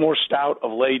much more stout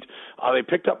of late. They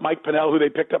picked up Mike Pennell, who they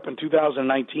picked up in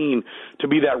 2019, to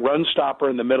be that run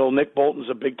stopper in the middle. Nick Bolton's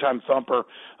a big-time thumper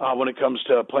when it comes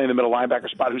to playing the middle linebacker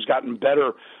spot, who's gotten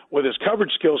better with his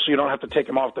coverage skills, so you don't have to take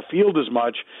him off the field as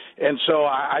much. And so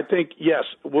I think, yes,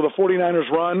 will the 49ers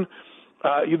run?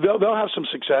 They'll have some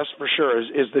success for sure.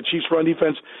 Is the Chiefs' run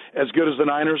defense as good as the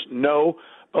Niners? No.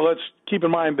 But let's keep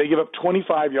in mind they give up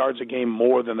 25 yards a game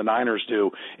more than the Niners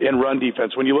do in run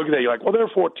defense. When you look at that, you're like, well, they're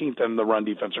 14th in the run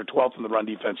defense or 12th in the run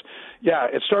defense. Yeah,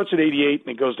 it starts at 88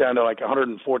 and it goes down to like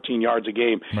 114 yards a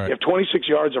game. Right. If 26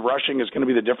 yards of rushing is going to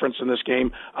be the difference in this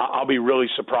game, I'll be really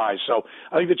surprised. So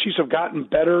I think the Chiefs have gotten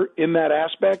better in that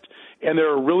aspect, and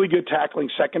they're a really good tackling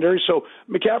secondary. So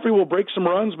McCaffrey will break some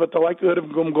runs, but the likelihood of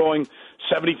him going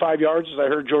 75 yards, as I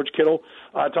heard George Kittle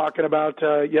talking about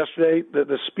yesterday,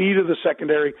 the speed of the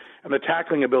secondary and the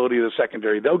tackling ability of the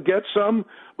secondary, they'll get some,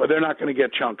 but they're not going to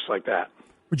get chunks like that.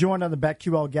 We're joined on the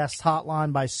BetQL guest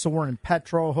hotline by Soren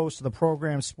Petro, host of the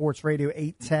program Sports Radio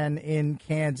 810 in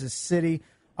Kansas City.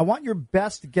 I want your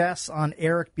best guess on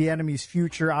Eric Bieniemy's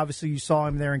future. Obviously, you saw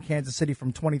him there in Kansas City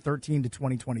from 2013 to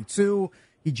 2022.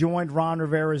 He joined Ron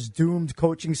Rivera's doomed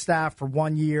coaching staff for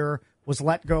 1 year, was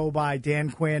let go by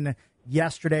Dan Quinn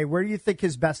yesterday. Where do you think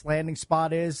his best landing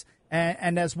spot is?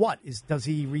 And as what? Does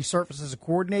he resurface as a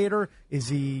coordinator? Is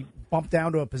he bumped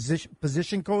down to a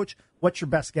position coach? What's your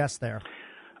best guess there?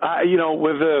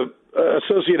 With the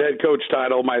associate head coach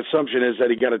title, my assumption is that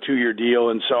he got a 2-year deal,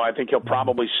 and so I think he'll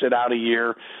probably sit out a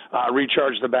year,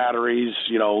 recharge the batteries,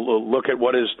 look at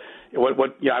what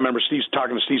I remember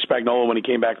talking to Steve Spagnuolo when he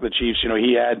came back to the Chiefs.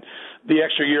 He had the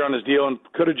extra year on his deal and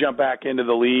could have jumped back into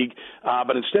the league,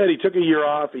 but instead he took a year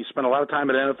off. He spent a lot of time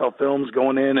at NFL Films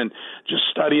going in and just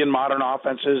studying modern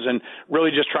offenses and really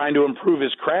just trying to improve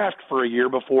his craft for a year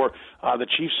before the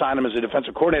Chiefs signed him as a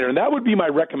defensive coordinator. And that would be my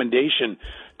recommendation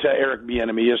to Eric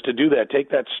Bieniemy, is to do that. Take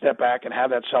that step back and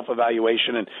have that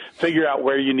self-evaluation and figure out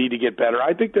where you need to get better.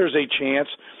 I think there's a chance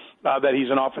that he's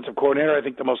an offensive coordinator. I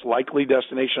think the most likely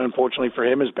destination, unfortunately for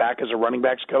him, is back as a running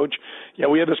backs coach.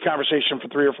 We had this conversation for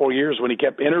 3 or 4 years when he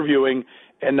kept interviewing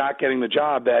and not getting the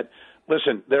job that,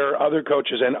 listen, there are other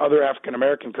coaches and other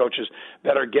African-American coaches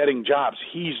that are getting jobs.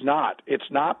 He's not.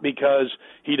 It's not because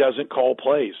he doesn't call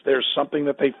plays. There's something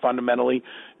that they fundamentally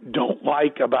don't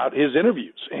like about his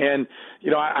interviews. And,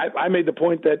 I made the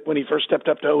point that when he first stepped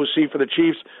up to OC for the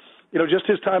Chiefs, just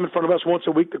his time in front of us once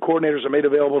a week, the coordinators are made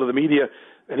available to the media,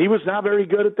 and he was not very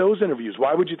good at those interviews.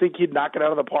 Why would you think he'd knock it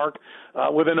out of the park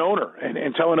with an owner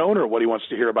and tell an owner what he wants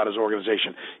to hear about his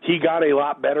organization? He got a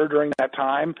lot better during that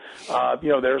time.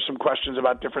 There are some questions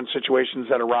about different situations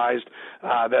that arise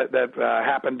that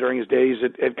happened during his days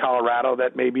at Colorado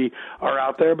that maybe are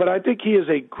out there. But I think he is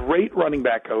a great running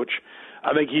back coach.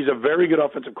 I think he's a very good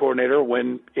offensive coordinator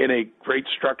when in a great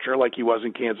structure like he was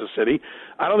in Kansas City.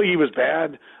 I don't think he was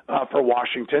bad for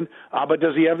Washington, but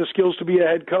does he have the skills to be a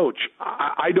head coach?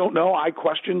 I don't know. I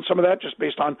question some of that just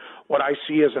based on what I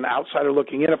see as an outsider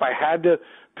looking in. If I had to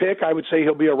pick, I would say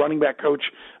he'll be a running back coach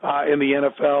in the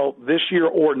NFL this year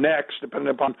or next, depending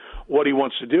upon what he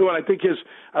wants to do. And I think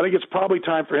it's probably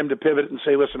time for him to pivot and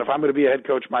say, listen, if I'm going to be a head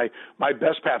coach, my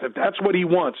best path, if that's what he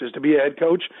wants, is to be a head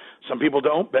coach. Some people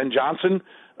don't. Ben Johnson,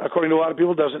 according to a lot of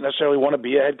people, doesn't necessarily want to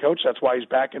be a head coach. That's why he's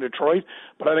back in Detroit.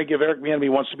 But I think if Eric Bieniemy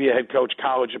wants to be a head coach,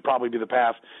 college would probably be the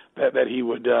path that he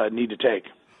would need to take.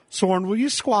 Soren, will you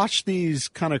squash these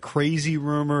kind of crazy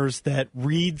rumors that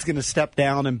Reed's going to step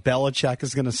down and Belichick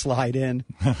is going to slide in?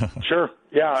 Sure.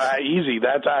 Yeah, easy.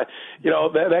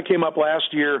 That came up last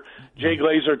year. Jay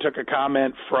Glazer took a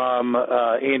comment from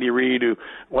Andy Reid, who,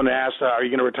 when asked, "Are you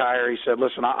going to retire?" he said,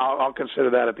 "Listen, I'll consider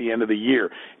that at the end of the year."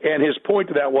 And his point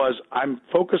to that was, "I'm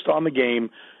focused on the game.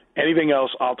 Anything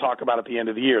else, I'll talk about at the end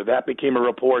of the year." That became a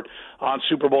report on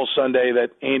Super Bowl Sunday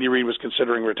that Andy Reid was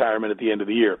considering retirement at the end of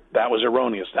the year. That was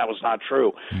erroneous. That was not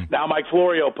true. Now Mike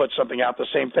Florio put something out, the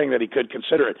same thing, that he could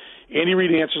consider it. Andy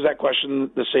Reid answers that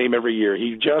question the same every year.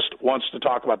 He just wants to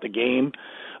talk about the game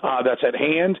that's at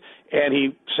hand, and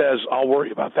he says, "I'll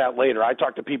worry about that later." I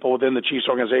talked to people within the Chiefs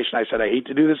organization. I said, "I hate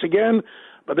to do this again,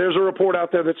 but there's a report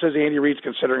out there that says Andy Reid's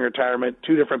considering retirement."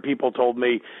 Two different people told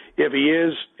me if he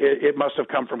is, it must have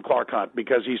come from Clark Hunt,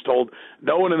 because he's told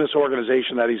no one in this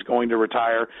organization that he's going to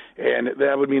retire, and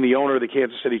that would mean the owner of the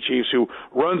Kansas City Chiefs, who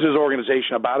runs his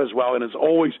organization about as well and is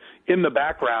always in the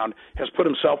background, has put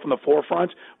himself in the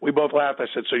forefront. We both laughed. I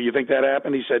said, "So you think that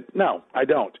happened?" He said, "No, I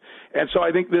don't." And so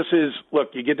I think this is,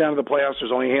 look, you get down to the playoffs,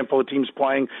 there's only a handful of teams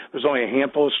playing, there's only a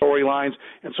handful of storylines,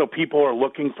 and so people are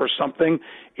looking for something.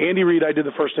 Andy Reid, I did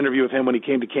the first interview with him when he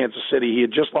came to Kansas City. He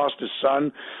had just lost his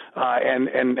son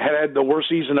and had the worst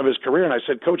season of his career. And I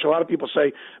said, "Coach, a lot of people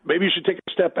say maybe you should take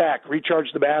a step back,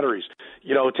 recharge the batteries,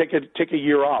 take a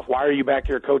year off. Why are you back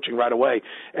here coaching right away?"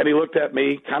 And he looked at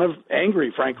me kind of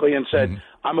angry, frankly, and said,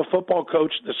 "I'm a football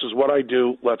coach. This is what I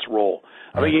do. Let's roll."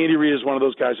 I think Andy Reid is one of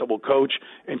those guys that will coach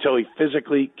until he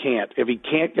physically can't. If he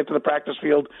can't get to the practice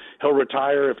field, he'll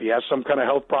retire. If he has some kind of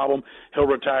health problem, he'll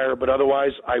retire. But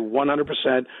otherwise, I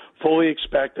 100% fully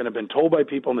expect and have been told by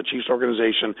people in the Chiefs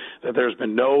organization that there's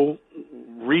been no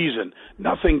reason,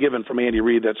 nothing given from Andy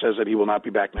Reid that says that he will not be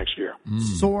back next year.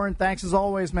 Soren, thanks as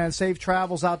always, man. Safe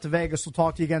travels out to Vegas. We'll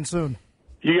talk to you again soon.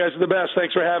 You guys are the best.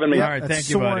 Thanks for having me. All right, thank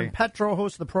you, buddy. Soren Petro,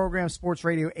 host of the program, Sports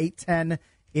Radio 810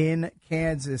 in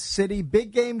Kansas City.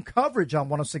 Big game coverage on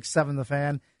 106.7 The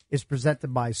Fan is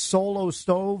presented by Solo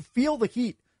Stove. Feel the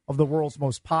heat of the world's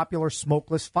most popular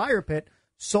smokeless fire pit.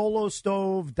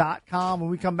 solostove.com. When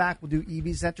we come back, we'll do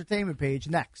EB's entertainment page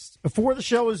next. Before the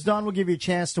show is done, we'll give you a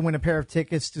chance to win a pair of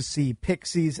tickets to see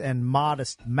Pixies and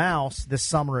Modest Mouse this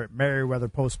summer at Merriweather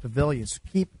Post Pavilion. So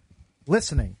keep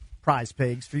listening, Prize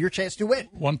Pigs, for your chance to win.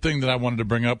 One thing that I wanted to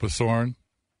bring up with Soren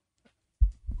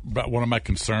about one of my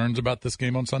concerns about this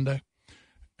game on Sunday,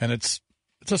 and it's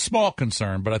a small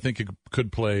concern, but I think it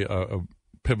could play a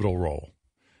pivotal role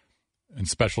in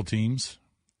special teams,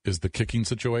 is the kicking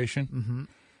situation. Mm-hmm.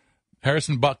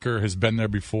 Harrison Butker has been there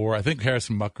before. I think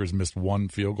Harrison Butker has missed one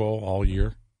field goal all year.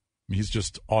 I mean, he's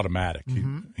just automatic.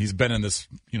 Mm-hmm. He's been in this,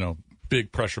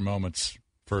 big pressure moments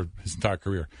for his entire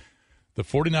career. The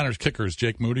 49ers kicker is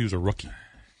Jake Moody, who's a rookie.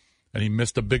 And he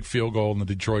missed a big field goal in the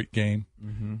Detroit game.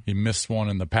 Mm-hmm. He missed one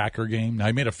in the Packer game. Now,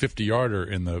 he made a 50-yarder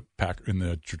in the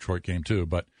Detroit game, too.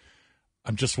 But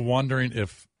I'm just wondering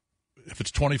if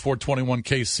it's 24-21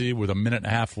 KC with a minute and a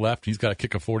half left, he's got to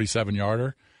kick a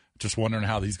 47-yarder. Just wondering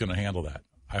how he's going to handle that.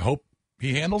 I hope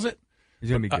he handles it. He's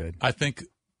going to be good. I think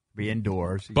be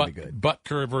indoors. He's going to be good.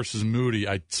 Butker versus Moody,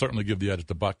 I certainly give the edge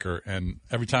to Butker. And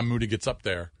every time Moody gets up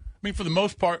there, I mean, for the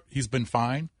most part, he's been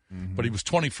fine. Mm-hmm. But he was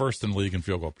 21st in the league in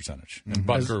field goal percentage, and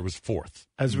Butker was 4th.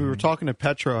 As we were talking to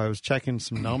Petro, I was checking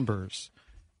some numbers,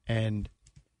 and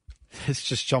this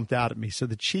just jumped out at me. So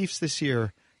the Chiefs this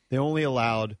year, they only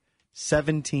allowed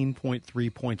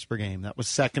 17.3 points per game. That was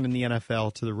second in the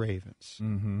NFL to the Ravens.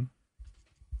 Mm-hmm.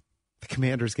 The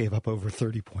Commanders gave up over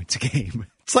 30 points a game.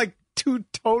 It's like two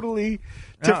totally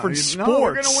different sports. No,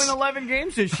 we're going to win 11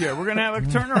 games this year. We're going to have a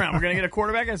turnaround. We're going to get a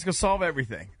quarterback that's going to solve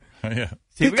everything. Yeah.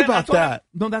 See, Think about that.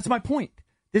 No, that's my point.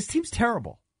 This team's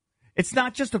terrible. It's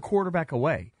not just a quarterback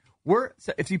away.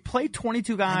 If you play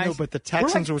 22 guys, I know, but the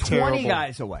Texans we're were 20 terrible.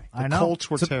 guys away. The Colts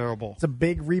were terrible. It's a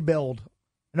big rebuild.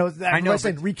 I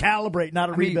said recalibrate, not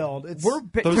a rebuild.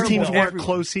 Those teams weren't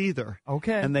close either.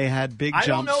 Okay. And they had big jumps.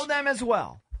 I don't know them as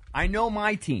well. I know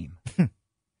my team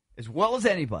as well as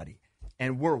anybody.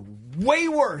 And we're way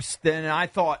worse than I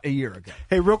thought a year ago.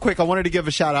 Hey, real quick, I wanted to give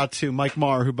a shout-out to Mike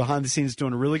Marr, who behind the scenes is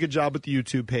doing a really good job with the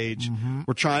YouTube page. Mm-hmm.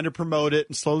 We're trying to promote it,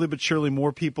 and slowly but surely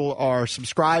more people are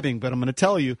subscribing. But I'm going to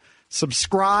tell you,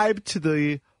 subscribe to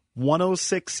the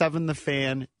 106.7 The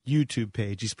Fan YouTube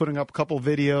page. He's putting up a couple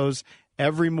videos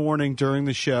every morning during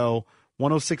the show.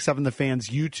 106.7 The Fans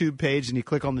YouTube page, and you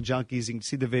click on the Junkies, you can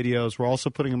see the videos. We're also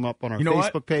putting them up on our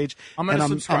Facebook page. I'm going to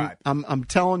subscribe. I'm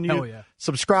telling you, Hell yeah.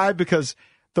 subscribe, because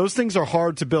those things are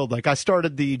hard to build. Like, I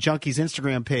started the Junkies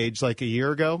Instagram page like a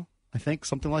year ago, I think,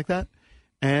 something like that.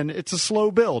 And it's a slow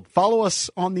build. Follow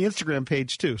us on the Instagram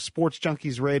page, too, Sports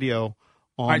Junkies Radio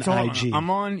on IG.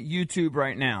 I'm on YouTube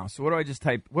right now. So what do I just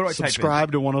type? What do I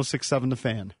Subscribe type in? to 106.7 The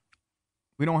Fan.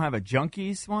 We don't have a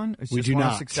Junkies one? It's We just do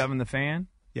not. 106.7 The Fan?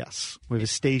 Yes, we have a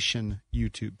station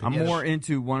YouTube page. I'm more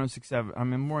into 106.7.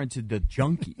 I'm more into the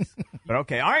Junkies. But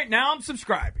okay. All right, now I'm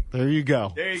subscribing. There you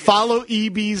go. There you go. Follow E.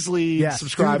 Beasley. Yes,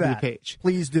 subscribe do to the that. page.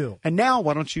 Please do. And now,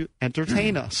 why don't you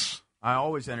entertain us? I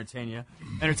always entertain you.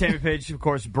 Entertainment page, of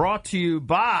course, brought to you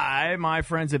by my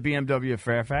friends at BMW of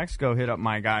Fairfax. Go hit up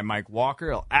my guy, Mike Walker.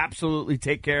 He'll absolutely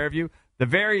take care of you. The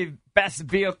very best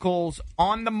vehicles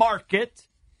on the market.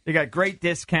 They got great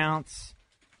discounts.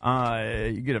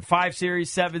 You get a 5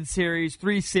 Series, 7 Series,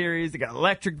 3 Series. They got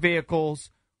electric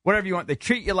vehicles, whatever you want. They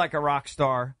treat you like a rock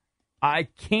star. I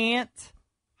can't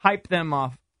hype them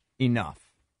up enough.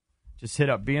 Just hit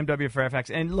up BMW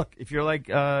Fairfax. And look, if you're like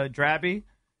Drabby,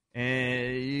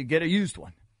 you get a used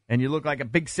one, and you look like a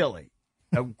big silly.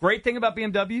 The great thing about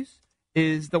BMWs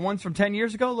is the ones from 10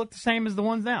 years ago look the same as the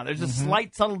ones now. There's just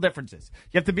slight, subtle differences.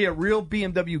 You have to be a real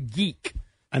BMW geek.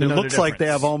 And it looks like they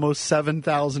have almost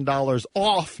 $7,000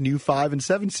 off new 5 and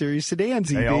 7 Series sedans,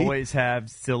 They EB. always have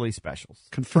silly specials.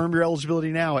 Confirm your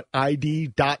eligibility now at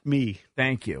ID.me.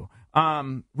 Thank you.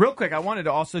 Real quick, I wanted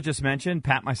to also just mention,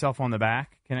 pat myself on the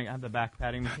back. Can I have the back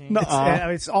patting machine? No,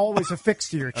 it's always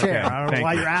affixed to your chair. Okay, I don't know thank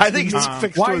why you. you're asking. I think it's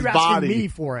fixed why to are his you asking body. me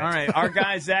for it? All right, our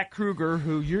guy Zach Kruger,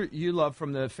 who you love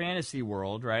from the fantasy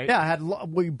world, right? Yeah,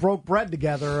 we broke bread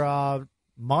together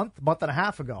month and a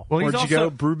half ago. Well, Where'd you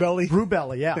go? Brew Belly? Brew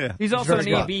Belly, yeah. He's also an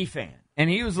Very EB fan, and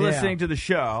he was listening to the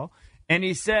show, and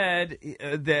he said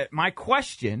that my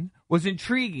question was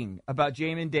intriguing about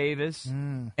Jamin Davis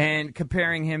and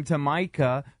comparing him to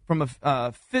Micah from a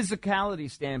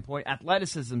physicality standpoint,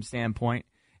 athleticism standpoint,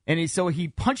 and he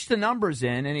punched the numbers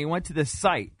in, and he went to the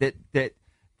site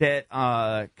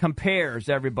that compares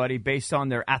everybody based on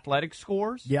their athletic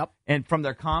scores, and from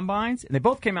their combines, and they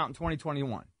both came out in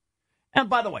 2021. And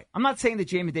by the way, I'm not saying that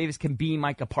Jamin Davis can be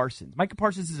Micah Parsons. Micah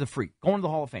Parsons is a freak, going to the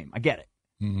Hall of Fame. I get it.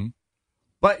 Mm-hmm.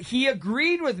 But he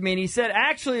agreed with me, and he said,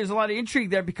 actually, there's a lot of intrigue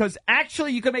there because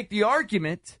actually you can make the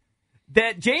argument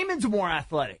that Jamin's more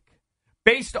athletic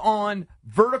based on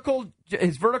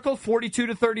his vertical 42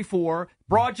 to 34,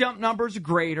 broad jump numbers are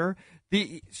greater.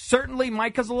 Certainly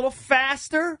Micah's a little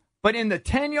faster, but in the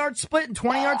 10-yard split and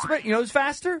 20-yard split, you know who's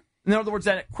faster? In other words,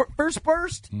 that first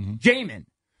burst, Jamin.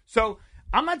 So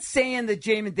I'm not saying that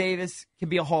Jamin Davis can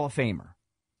be a Hall of Famer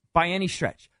by any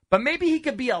stretch, but maybe he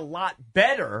could be a lot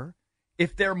better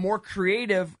if they're more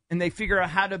creative and they figure out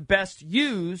how to best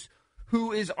use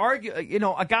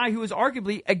a guy who is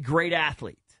arguably a great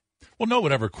athlete. Well, no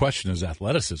one ever questioned his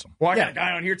athleticism. Well, I got a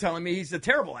guy on here telling me he's a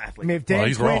terrible athlete. I mean, if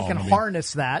Dan Quinn can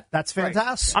harness that, that's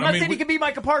fantastic. I'm not saying he can be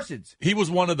Micah Parsons. He was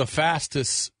one of the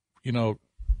fastest,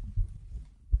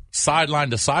 sideline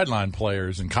to sideline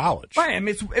players in college. Right, I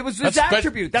mean, it was his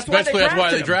attribute. That's why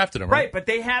they drafted him. Right, but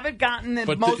they haven't gotten the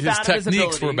but most his out of his ability.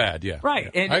 techniques were bad. Yeah, right.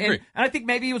 Yeah. And, I agree. And I think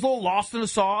maybe he was a little lost in the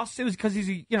sauce. It was because he's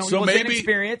he was maybe,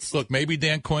 inexperienced. Look, maybe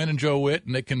Dan Quinn and Joe Witt,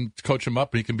 and they can coach him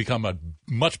up, and he can become a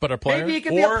much better player. Maybe he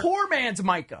can be a poor man's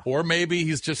Micah. Or maybe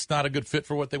he's just not a good fit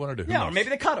for what they want to do. Yeah, or maybe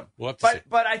they cut him. We'll have to see.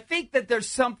 But I think that there's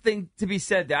something to be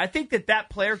said there. I think that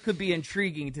player could be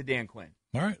intriguing to Dan Quinn.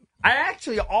 All right. I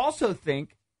actually also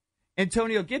think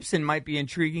Antonio Gibson might be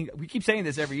intriguing. We keep saying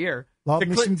this every year. Love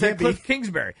me some Gibby. Cliff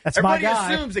Kingsbury. That's Everybody my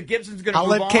guy. assumes that Gibson's going to I'll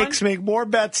move let on. Cakes make more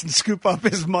bets and scoop up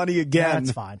his money again.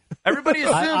 That's fine. Everybody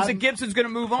assumes that Gibson's going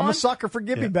to move on. I'm a sucker for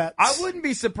Gibby bets. I wouldn't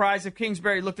be surprised if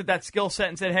Kingsbury looked at that skill set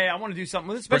and said, hey, I want to do something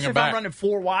with it, especially if I'm running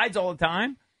 4 wides all the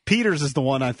time. Peters is the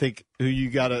one I think who you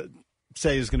got to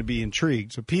say is going to be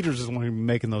intrigued. So Peters is the one who's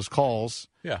making those calls.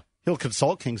 Yeah. He'll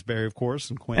consult Kingsbury, of course,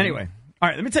 and Quinn. Anyway. All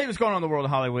right, let me tell you what's going on in the world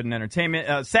of Hollywood and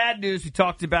entertainment. Sad news, we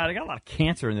talked about it. I got a lot of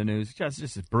cancer in the news. It's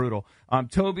just brutal.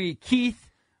 Toby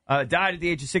Keith died at the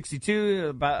age of 62,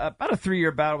 about a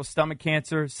 3-year battle with stomach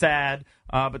cancer. Sad.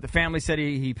 But the family said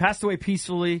he passed away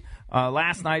peacefully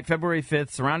last night, February 5th,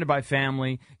 surrounded by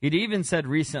family. He'd even said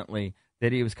recently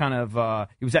that he was kind of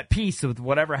he was at peace with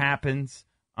whatever happens.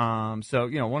 So,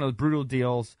 one of those brutal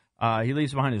deals. He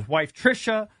leaves behind his wife,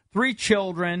 Trisha, 3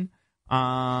 children.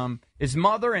 His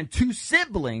mother and 2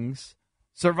 siblings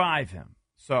survive him.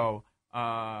 So,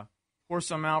 pour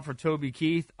some out for Toby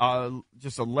Keith,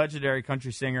 just a legendary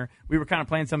country singer. We were kind of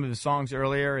playing some of his songs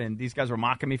earlier, and these guys were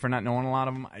mocking me for not knowing a lot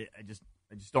of them.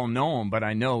 I just don't know him, but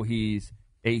I know he's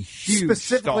a huge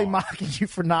Specifically star. mocking you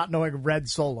for not knowing Red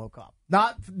Solo Cup.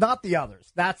 Not the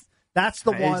others. That's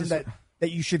the one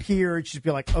that you should hear. It should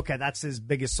be like, okay, that's his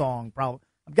biggest song. Probably.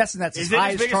 I'm guessing that's his Is it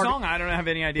highest his biggest charting song? I don't have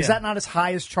any idea. Is that not his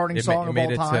highest charting song of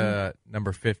all It time? made it to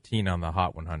number 15 on the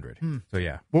Hot 100. So,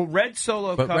 yeah. Well, Red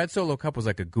Solo But Cup. Red Solo Cup was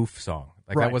like a goof song.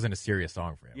 Like, Right. that wasn't a serious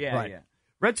song for him. Yeah, yeah.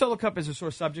 Red Solo Cup is a sore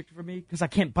subject for me because I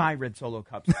can't buy Red Solo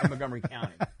Cups in Montgomery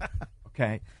County.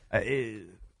 Okay?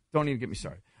 Don't even get me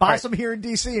started. Buy some here in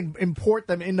D.C. and import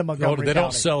them into Montgomery County. They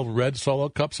don't sell red Solo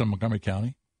cups in Montgomery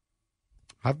County?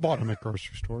 I've bought them at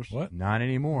grocery stores. What? Not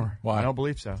anymore. Why? I don't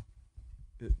believe so.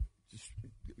 Just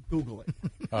Google it.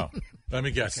 Oh, let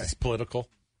me guess. Okay. It's political.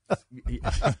 You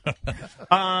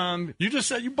just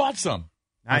said you bought some.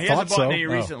 He hasn't bought any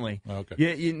recently. Oh, okay.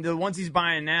 Yeah, the ones he's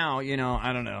buying now,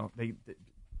 I don't know. They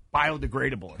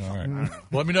biodegradable or something. All right. I don't know.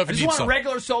 Well, let me know if I you just need want some. a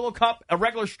regular Solo Cup, a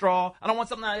regular straw. I don't want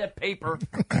something out of paper.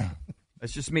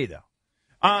 That's just me,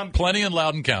 though. Plenty in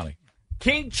Loudoun County.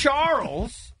 King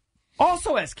Charles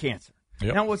also has cancer.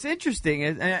 Yep. Now, what's interesting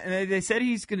is, and they said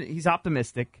he's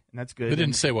optimistic, and that's good. They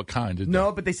didn't say what kind, did they?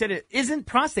 No, but they said it isn't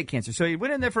prostate cancer. So he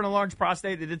went in there for an enlarged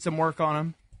prostate. They did some work on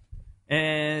him,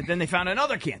 and then they found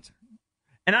another cancer.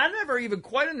 And I never even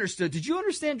quite understood. Did you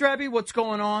understand, Drabby, what's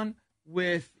going on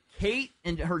with Kate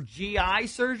and her GI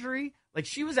surgery? Like,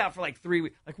 she was out for like 3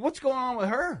 weeks. Like, what's going on with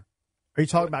her? Are you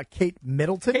talking about Kate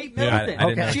Middleton? Kate Middleton. I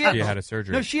didn't know she had a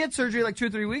surgery. No, she had surgery like 2 or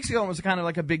 3 weeks ago and was kind of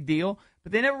like a big deal.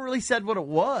 But they never really said what it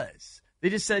was. They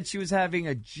just said she was having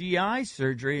a GI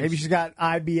surgery. Maybe she's got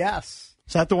IBS.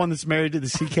 Is that the one that's married to the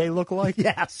CK lookalike?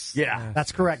 Yes. Yeah.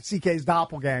 That's correct. CK's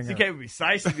doppelganger. CK would be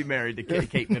nice to be married to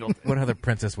Kate Middleton. What other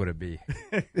princess would it be?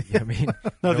 I mean,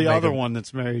 No, the Meghan- other one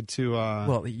that's married to.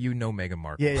 Well, you know Meghan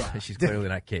Markle. Yeah. She's clearly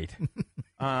not Kate.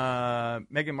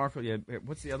 Meghan Markle, yeah.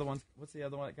 What's the other one?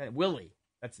 Willie.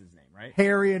 That's his name, right?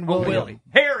 Harry and Oh, William. Willie.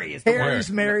 Harry is the Harry's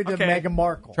word. married to Okay. Meghan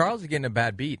Markle. Charles is getting a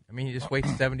bad beat. I mean, he just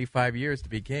waits 75 years to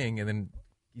be king, and then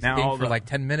he's Now king all for the- like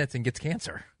 10 minutes and gets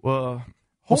cancer. Well,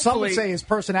 Well, some would hopefully- say his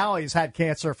personality has had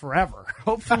cancer forever.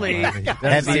 Hopefully,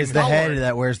 Heavy is the head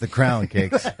that wears the crown,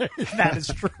 Kicks. That is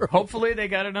true. Hopefully they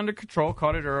got it under control,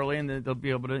 caught it early, and then they'll be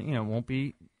able to, won't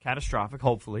be catastrophic,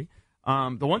 hopefully.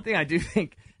 The one thing I do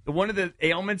think, one of the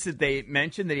ailments that they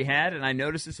mentioned that he had, and I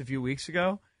noticed this a few weeks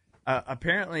ago,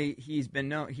 apparently he's been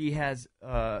known, he has,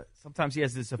 sometimes he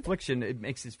has this affliction, it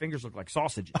makes his fingers look like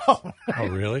sausages. Oh,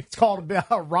 really? It's called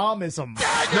Romism.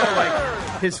 No,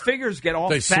 like his fingers get all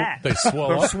They fat. they swell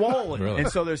They're up? swollen. Really?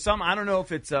 And so there's some, I don't know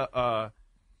if it's a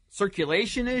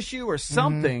circulation issue or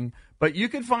something, but you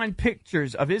can find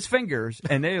pictures of his fingers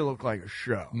and they look like a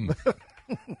show.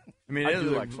 I mean, I they do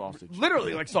look like sausage.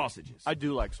 literally like sausages. I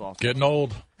do like sausage. Getting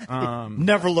old.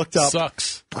 Never looked up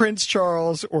Sucks. Prince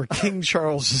Charles or King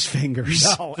Charles's fingers.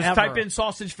 No, Just type in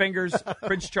sausage fingers,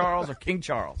 Prince Charles or King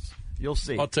Charles. You'll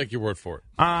see. I'll take your word for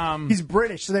it. He's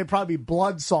British, so they'd probably be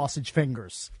blood sausage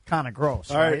fingers. Kind of gross,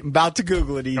 All right, right? I'm about to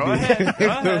Google it, EB. Go ahead. Go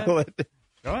ahead. Google it.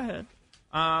 Go ahead.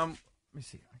 Let me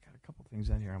see. I got a couple things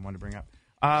on here I want to bring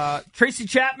up. Tracy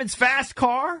Chapman's fast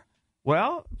car.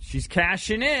 Well, she's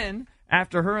cashing in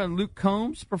after her and Luke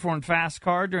Combs performed Fast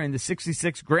Car during the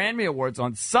 66 Grammy Awards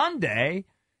on Sunday.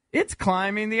 It's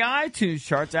climbing the iTunes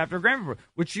charts after a Grammy Award,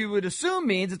 which you would assume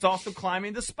means it's also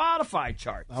climbing the Spotify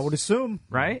charts. I would assume.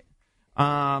 Right?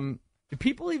 Do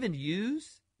people even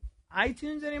use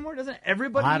iTunes anymore? Doesn't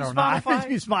everybody I use don't know. I Spotify?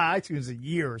 haven't used my iTunes in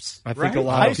years. I think Right? a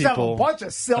lot I of used to have a people. bunch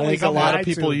of silly I think a stuff lot on of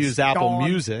people iTunes. use Apple Gone.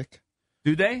 Music.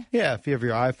 Do they? Yeah, if you have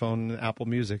your iPhone, Apple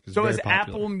Music is So very has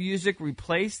popular. Apple Music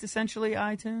replaced essentially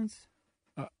iTunes?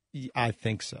 I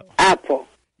think so. Apple.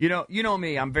 You know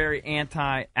me. I'm very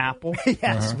anti-Apple.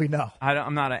 Yes, we know.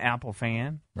 I'm not an Apple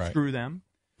fan. Right. Screw them.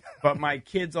 But my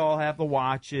kids all have the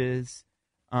watches.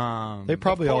 They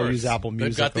probably all use Apple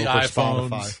Music. got the over iPhones.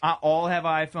 Spotify. I all have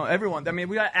iPhone. Everyone. I mean,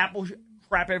 we got Apple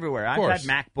crap everywhere. I've course.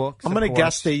 had MacBooks. I'm going to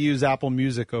guess they use Apple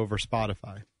Music over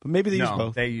Spotify, but maybe they use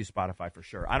both. They use Spotify for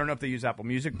sure. I don't know if they use Apple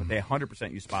Music, but they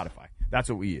 100% use Spotify. That's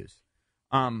what we use.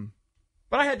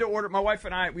 But I had to order. My wife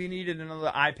and I, we needed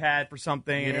another iPad for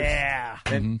something. Yeah.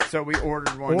 And so we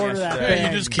ordered one Order that yesterday. thing.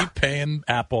 Yeah, you just keep paying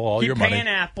Apple all Keep your money. paying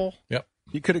Apple. Yep.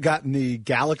 You could have gotten the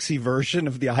Galaxy version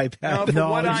of the iPad. No, but No,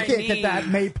 what you I can't need, get that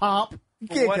Maypop. You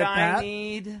for can't what get I that.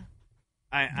 need,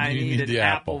 I You need need an the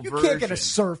Apple Apple. You version. can't get a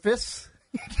Surface.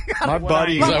 My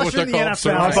buddy, Is that Unless what you're they're the called? NFL,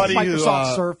 Surface? My it's buddy who,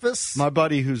 Microsoft Surface. my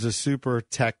buddy who's a super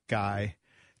tech guy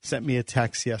sent me a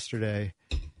text yesterday,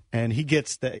 and he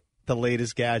gets the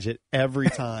latest gadget every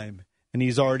time, and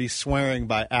he's already swearing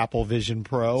by Apple Vision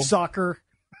Pro. Sucker.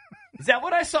 Is that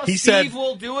what I saw? He Steve said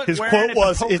will do it. his wearing quote at the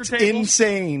was, poker "It's table?"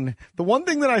 insane." The one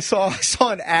thing that I saw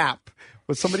an app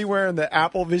with somebody wearing the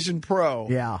Apple Vision Pro.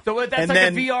 Yeah. So that's And like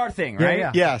then- a VR thing, right?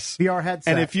 Yeah. Yes. VR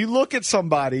headset. And if you look at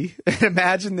somebody, and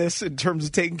imagine this in terms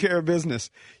of taking care of business,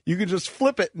 you could just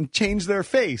flip it and change their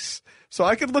face. So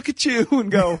I could look at you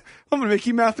and go, I'm going to make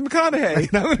you Matthew McConaughey,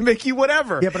 and I'm going to make you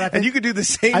whatever. Yeah, but I think, and you could do the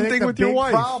same I think thing the with your big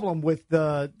wife. problem with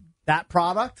that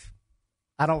product,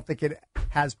 I don't think it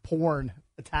has porn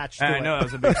attached to it. I know that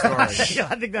was a big story. I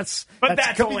think that's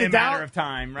That's could only be a the matter of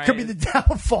time, right? Could be the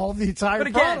downfall of the entire But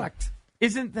again, product.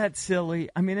 Isn't that silly?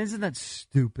 I mean, isn't that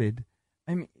stupid?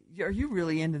 I mean, are you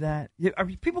really into that? Are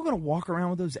people going to walk around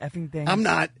with those effing things? I'm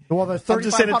not. Well, they're I'm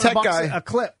just saying a tech $3,500 guy. a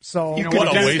clip. So You know What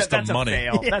what? a waste That's of money. A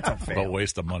fail. Yeah. That's a What a fail.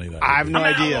 waste of money that I have is. no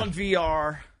I'm idea. out on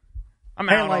VR. I'm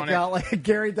And out on it. like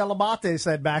Gary Delamate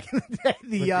said back in the day,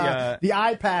 the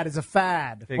iPad is a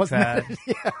fad. Big Wasn't fad.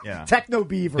 it? Yeah. Techno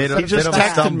Beaver. Bit of- He just bit of a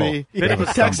texted stumble. me. Bit of a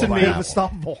He texted stumble me. by Bit of a Apple.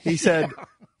 stumble. He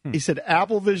said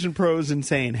Apple Vision Pro is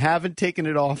insane. Haven't taken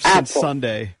it off since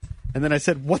Sunday. And then I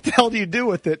said, what the hell do you do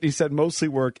with it? And he said, mostly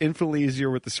work. Infinitely easier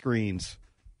with the screens.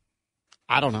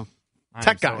 I don't know.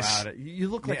 Tech guys. So out. You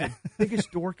look like the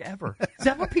biggest dork ever. Is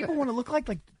that what people want to look like?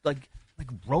 Like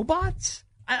robots?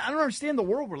 I don't understand the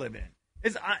world we're living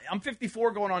in. I'm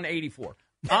 54 going on 84.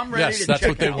 I'm ready Yes, to that's check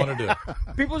what they out. want to do.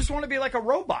 People just want to be like a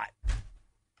robot.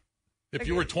 If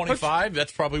you were 25,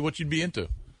 that's probably what you'd be into.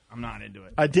 I'm not into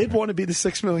it. I did want to be the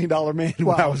 $6 million man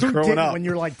Well, when I was who growing didn't up. when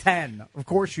you're like 10? Of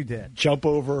course you did. Jump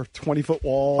over 20-foot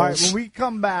walls. All right, when we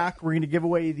come back, we're going to give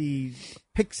away the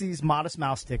Pixies Modest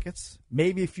Mouse tickets,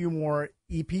 maybe a few more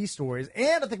EP stories,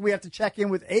 and I think we have to check in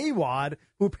with AWOD,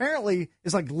 who apparently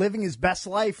is like living his best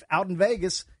life out in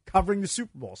Vegas covering the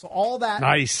Super Bowl. So all that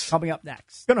Nice. coming up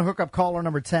next. Going to hook up caller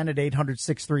number 10 at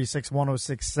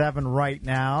 800-636-1067 right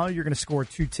now. You're going to score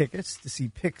 2 tickets to see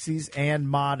Pixies and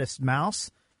Modest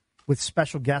Mouse with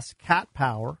special guest Cat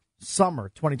Power, Summer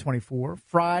 2024.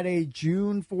 Friday,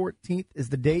 June 14th is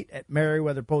the date at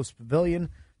Merriweather Post Pavilion.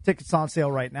 Tickets on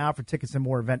sale right now. For tickets and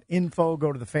more event info,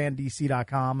 go to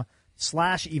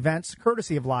thefandc.com/events,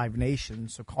 courtesy of Live Nation.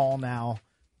 So call now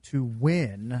to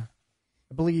win.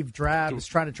 I believe Drab is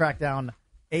trying to track down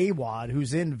AWOD,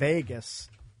 who's in Vegas.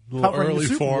 A little covering the early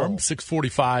Super for him, Bowl.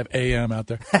 6:45 a.m. out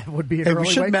there. That would be an Hey, early we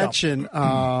should wake-up. mention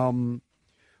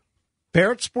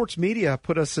Barrett Sports Media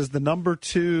put us as the number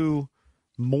 2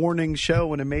 morning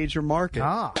show in a major market.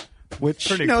 Which,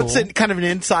 Pretty it's cool. kind of an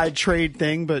inside trade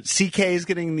thing, but CK is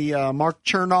getting the Mark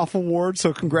Chernoff Award,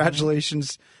 so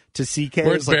congratulations to CK.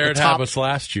 Where'd It's like the Barrett top- have us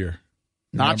last year?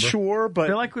 Not Remember? sure, I but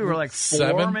feel like we were like 4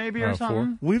 7? maybe or Oh, 4.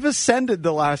 something. we've ascended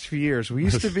the last few years. We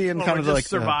used to be in Well, kind we're of just like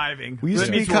surviving. We used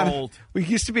to be Whitney's kind old. of. We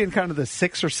used to be in kind of the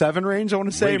 6 or 7 range. I want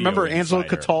to say. Radio Remember Angelo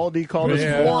Insider. Cataldi called Yeah.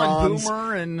 us Warren morons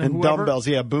Boomer and whoever? dumbbells.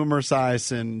 Yeah, Boomer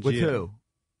size and With Gio. who?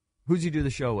 Who's he do the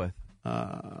show with?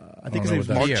 I think his know name's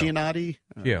what Mark that- Giannotti.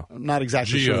 Gio. I'm not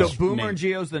exactly Gio. sure. So his Boomer name. and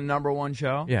Gio's the number 1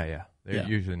 show? Yeah. They're Yeah.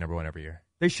 usually number 1 every year.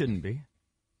 They shouldn't be.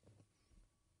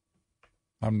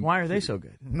 I'm, Why are they so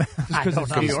good? Just I because don't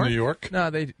it's know. New It's York? New York. No,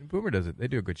 Boomer does it. They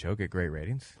do a good show, get great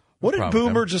ratings. What did problem with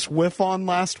Boomer them. just whiff on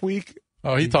last week?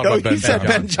 Oh, he talked Oh, about Ben he said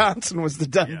Johnson. Ben Johnson was the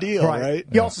done deal, right?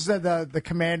 He also said the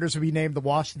Commanders would be named the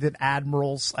Washington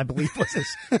Admirals, I believe was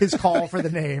his call for the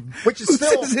name, which is Who's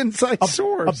still his inside a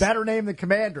source? better name than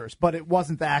Commanders, but it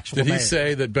wasn't the actual Did name. he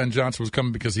say that Ben Johnson was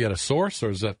coming because he had a source, or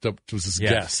is that was his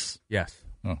guess? Yes.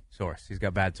 Oh. Source. He's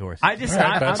got bad source. I just, All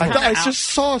right, that's I'm I, kinda I out- just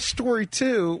saw a story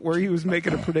too where he was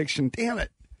making a prediction. Damn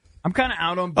it! I'm kind of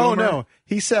out on Boomer. Oh no,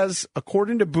 he says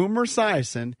according to Boomer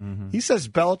Esiason, he says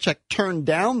Belichick turned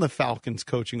down the Falcons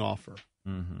coaching offer,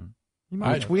 He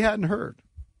might which have. we hadn't heard.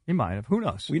 He might have. Who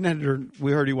knows? We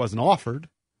heard he wasn't offered.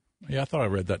 Yeah, I thought I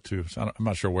read that too. So I'm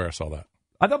not sure where I saw that.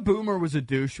 I thought Boomer was a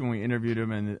douche when we interviewed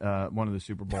him in one of the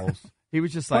Super Bowls. He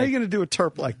was just Why are like, you going to do a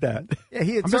terp like that? Yeah,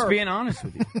 he had I'm just Turk. being honest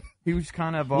with you. He was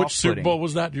kind of Which Super Bowl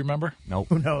was that? Do you remember? Nope.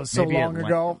 Who knows? So Maybe long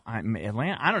ago.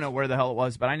 Atlanta. I don't know where the hell it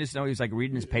was, but I just know he was like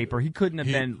reading his paper. He couldn't have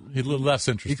been. He less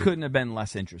He interested. couldn't have been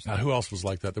less interested. Who else was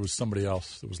like that? There was somebody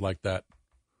else that was like that.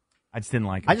 I just didn't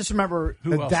like him. I just remember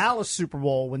Who the else? Dallas Super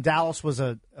Bowl when Dallas was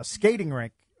a skating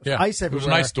rink. Yeah, Ice it everywhere. was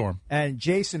an ice storm. And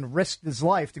Jason risked his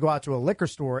life to go out to a liquor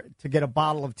store to get a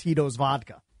bottle of Tito's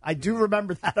vodka. I do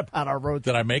remember that about our road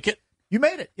trip. Did I make it? You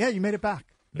made it. Yeah, you made it back.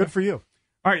 Good for you.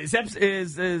 All right, is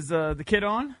the kid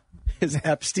on? Is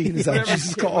Epstein? Is that what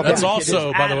she's called? That's Yeah. also,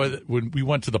 It is by the way, Adam. when we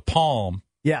went to the Palm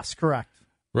Yes, correct.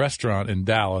 restaurant in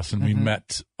Dallas and we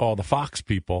met all the Fox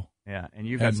people. Yeah, and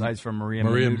you got And sides from Maria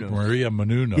Maria Menounos.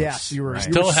 Menounos. Yes, you were- I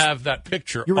you still were- have that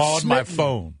picture You were on my smitten.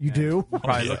 phone. You do?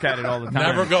 Probably look at it all the time.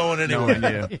 Never going anywhere.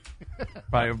 Knowing you.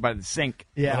 Probably over by the sink.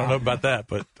 Yeah. I don't know about that,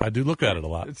 but I do look at it a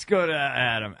lot. Let's go to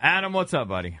Adam. Adam, what's up,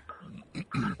 buddy?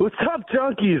 What's up,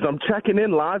 junkies? I'm checking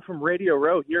in live from Radio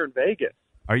Row here in Vegas.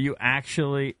 Are you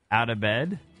actually out of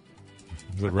bed?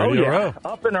 Radio Row.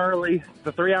 Up and early. It's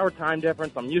a 3-hour time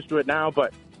difference. I'm used to it now,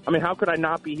 but, I mean, how could I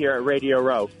not be here at Radio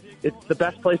Row? It's the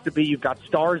best place to be. You've got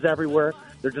stars everywhere.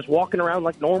 They're just walking around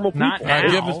like normal people. Not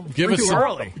now.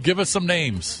 Give us some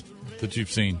names that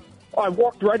you've seen. Oh, I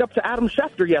walked right up to Adam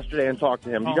Schefter yesterday and talked to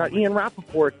him. You got Ian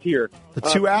Rappaport here. The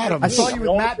two Adams. I saw you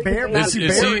with Matt Bear.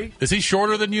 Is he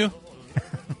shorter than you?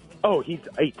 Oh, he's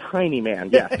a tiny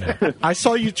man, yes. I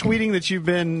saw you tweeting that you've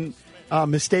been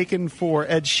mistaken for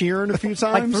Ed Sheeran a few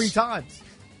times. Like 3 times.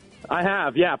 I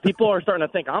have, yeah. People are starting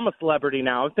to think I'm a celebrity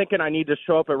now. I'm thinking I need to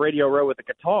show up at Radio Row with a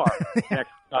guitar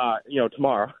next,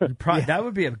 tomorrow. That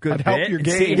would be a good I'd help bit. your and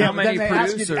game. see Yeah, how but many then they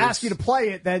producers ask you to play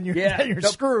it, then you're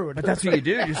screwed. But that's what you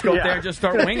do. You just go up there and just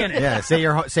start winging it. Yeah, say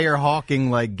you're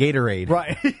hawking like Gatorade.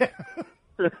 Right.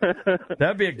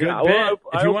 That'd be a good Yeah, bit. well, if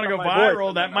I you want to opened go up my voice,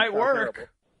 viral, that might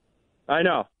work. I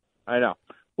know.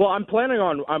 Well, I'm planning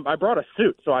on. I brought a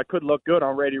suit, so I could look good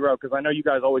on Radio Row because I know you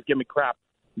guys always give me crap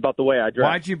about the way I dress.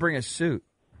 Why'd you bring a suit?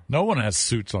 No one has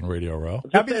suits on Radio Row.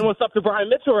 Just saying what's up to Brian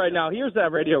Mitchell right now. Here's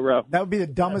that Radio Row. That would be the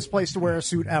dumbest place to wear a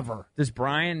suit ever. Does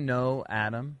Brian know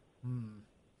Adam?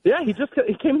 Yeah, he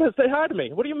came to say hi to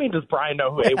me. What do you mean? Does Brian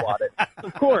know who AWOD is?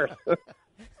 Of course.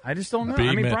 I just don't know. B.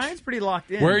 I mean, Mitch. Brian's pretty locked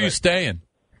in. Where are you staying?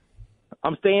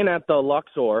 I'm staying at the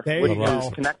Luxor, There which you go. is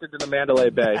connected to the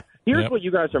Mandalay Bay. Here's what you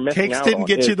guys are missing Cakes out didn't on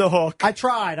get is you the hook. I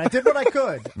tried. I did what I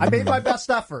could. I made my best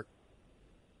effort.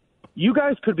 you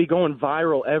guys could be going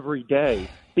viral every day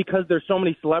because there's so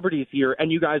many celebrities here,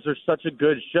 and you guys are such a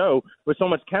good show with so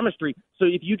much chemistry. So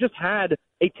if you just had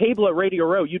a table at Radio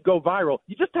Row, you'd go viral.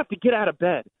 You just have to get out of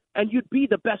bed, and you'd be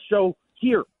the best show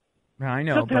here. I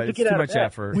know, but it's too much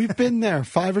effort. We've been there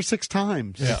 5 or 6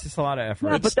 times. It's just a lot of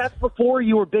effort. Yeah, but that's before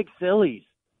you were big sillies.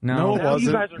 No, now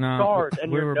you guys are no, stars,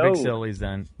 and we you're were known. big sillies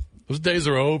then. Those days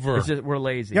are over. It's just, we're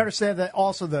lazy. You understand that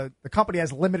also the company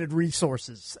has limited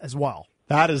resources as well.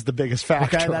 That is the biggest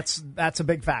factor. Okay, that's a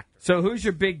big factor. So who's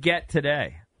your big get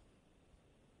today?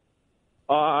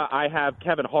 I have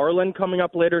Kevin Harlan coming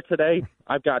up later today.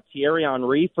 I've got Thierry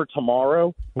Henry for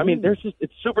tomorrow. I mean,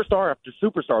 it's superstar after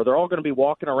superstar. They're all going to be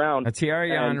walking around.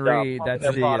 Thierry Henry, that's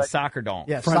the soccer don.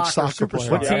 Yeah, French soccer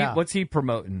superstar. What's he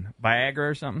promoting? Viagra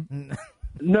or something?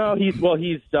 No, he's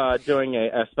doing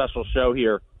a special show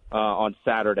here on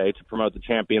Saturday to promote the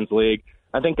Champions League.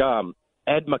 I think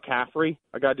Ed McCaffrey,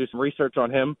 I got to do some research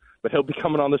on him, but he'll be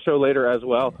coming on the show later as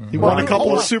well. He won a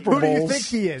couple of Super Bowls. Who do you think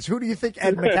he is? Who do you think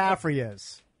Ed McCaffrey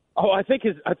is? Oh, I think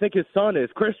his son is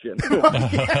Christian.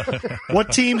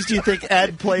 What teams do you think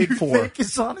Ed played for? Think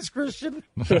his son is Christian?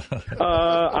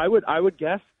 I would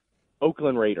guess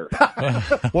Oakland Raiders.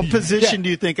 What position do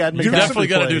you think Ed McCaffrey You definitely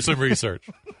got to played? do some research.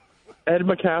 Ed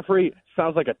McCaffrey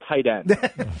sounds like a tight end.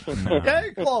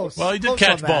 Okay, close. Well, he did Close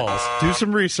catch on that. balls. Do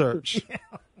some research.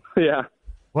 Yeah.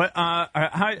 What?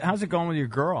 How's it going with your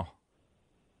girl?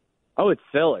 Oh, it's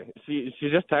silly. She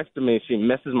just texted me. She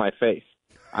misses my face.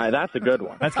 That's a good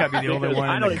one. That's got to be the only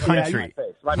one in the country.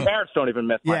 My parents don't even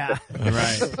miss my face.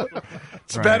 Right.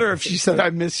 It's better if she said, "I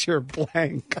miss your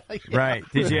blank." Right.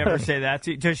 Did you ever say that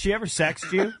to you? Does she ever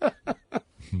sext you?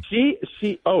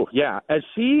 Oh yeah.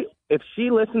 If she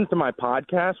listens to my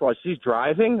podcast while she's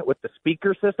driving with the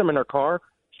speaker system in her car,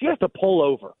 she has to pull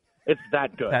over. It's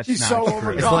that good. That's She's not so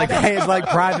true. overconfident. It's like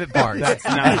private parts. That's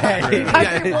not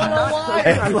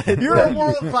true. You're a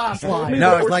world class line.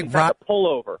 No, it's like pull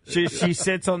over. She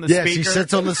sits on the yeah, speaker. she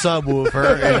sits on the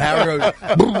subwoofer and Howard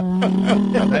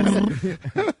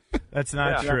goes. That's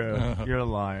not true. You're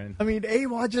lying. I mean,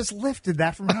 AWOD just lifted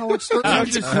that from Howard Stern.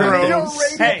 That's You're gross. a radio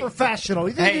Hey. professional.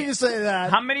 You think you can say that?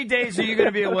 How many days are you going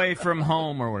to be away from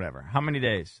home or whatever? How many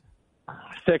days?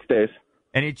 6 days.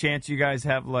 Any chance you guys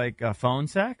have like phone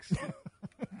sex?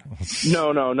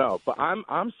 No. But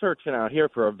I'm searching out here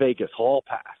for a Vegas hall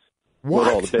pass. What?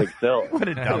 With all the big silly. What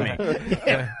a dummy.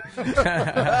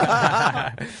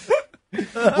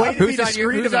 Way to be Who's on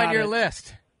discreet about your it.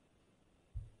 list?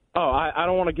 Oh, I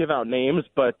don't want to give out names,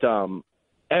 but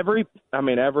every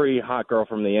hot girl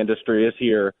from the industry is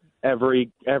here.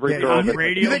 Every girl.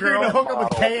 Radio You think you're girl? going to hook up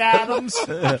with Kay Adams?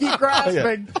 Keep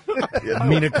grasping.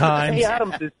 Mina Kimes. Kay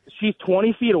Adams she's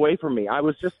 20 feet away from me. I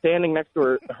was just standing next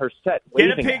to her set. Get a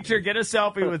waving at picture. Get a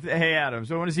selfie with Hey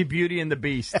Adams. I want to see Beauty and the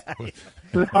Beast. All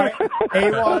right,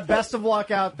 AWOD, best of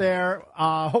luck out there.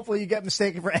 Hopefully you get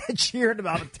mistaken for Ed Sheeran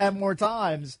about 10 more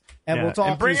times, and we'll talk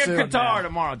and bring to you a soon. guitar man.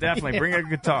 tomorrow. Definitely bring a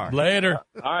guitar. Later.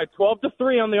 All right,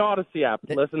 12-3 on the Odyssey app.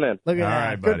 Listen in. Look at All that.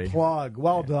 right, Good buddy. plug.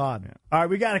 Well done. All right,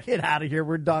 we got to get out of here.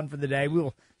 We're done for the day. We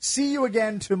will see you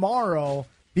again tomorrow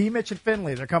B. Mitch and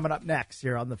Finley, they're coming up next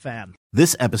here on The Fan.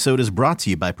 This episode is brought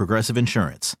to you by Progressive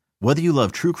Insurance. Whether you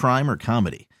love true crime or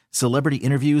comedy, celebrity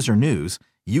interviews or news,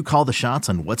 you call the shots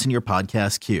on what's in your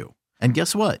podcast queue. And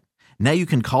guess what? Now you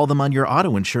can call them on your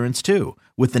auto insurance too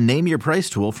with the Name Your Price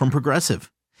tool from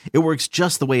Progressive. It works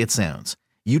just the way it sounds.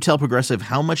 You tell Progressive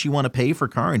how much you want to pay for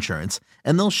car insurance,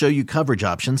 and they'll show you coverage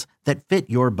options that fit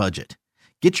your budget.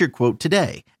 Get your quote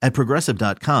today at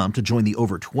Progressive.com to join the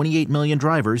over 28 million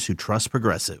drivers who trust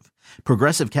Progressive.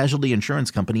 Progressive Casualty Insurance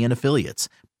Company and Affiliates.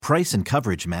 Price and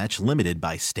coverage match limited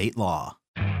by state law.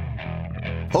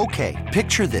 Okay,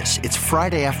 picture this. It's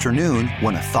Friday afternoon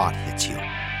when a thought hits you.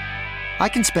 I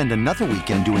can spend another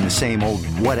weekend doing the same old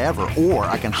whatever, or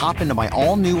I can hop into my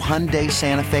all-new Hyundai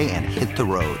Santa Fe and hit the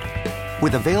road.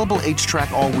 With available H-Track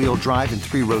all-wheel drive and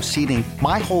 3-row seating,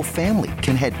 my whole family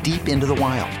can head deep into the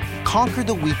wild. Conquer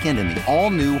the weekend in the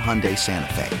all-new Hyundai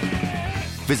Santa Fe.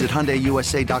 Visit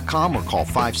HyundaiUSA.com or call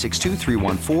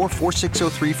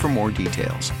 562-314-4603 for more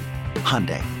details.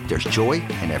 Hyundai, there's joy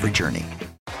in every journey.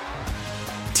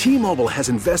 T-Mobile has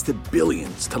invested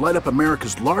billions to light up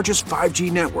America's largest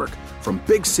 5G network, from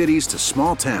big cities to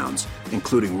small towns,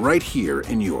 including right here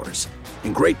in yours.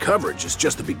 And great coverage is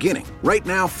just the beginning. Right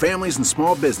now, families and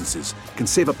small businesses can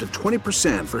save up to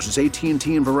 20% versus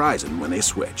AT&T and Verizon when they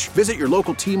switch. Visit your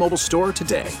local T-Mobile store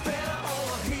today.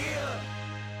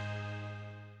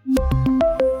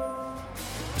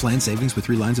 Plan savings with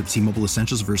 3 lines of T-Mobile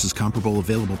Essentials versus comparable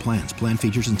available plans. Plan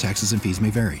features and taxes and fees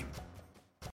may vary.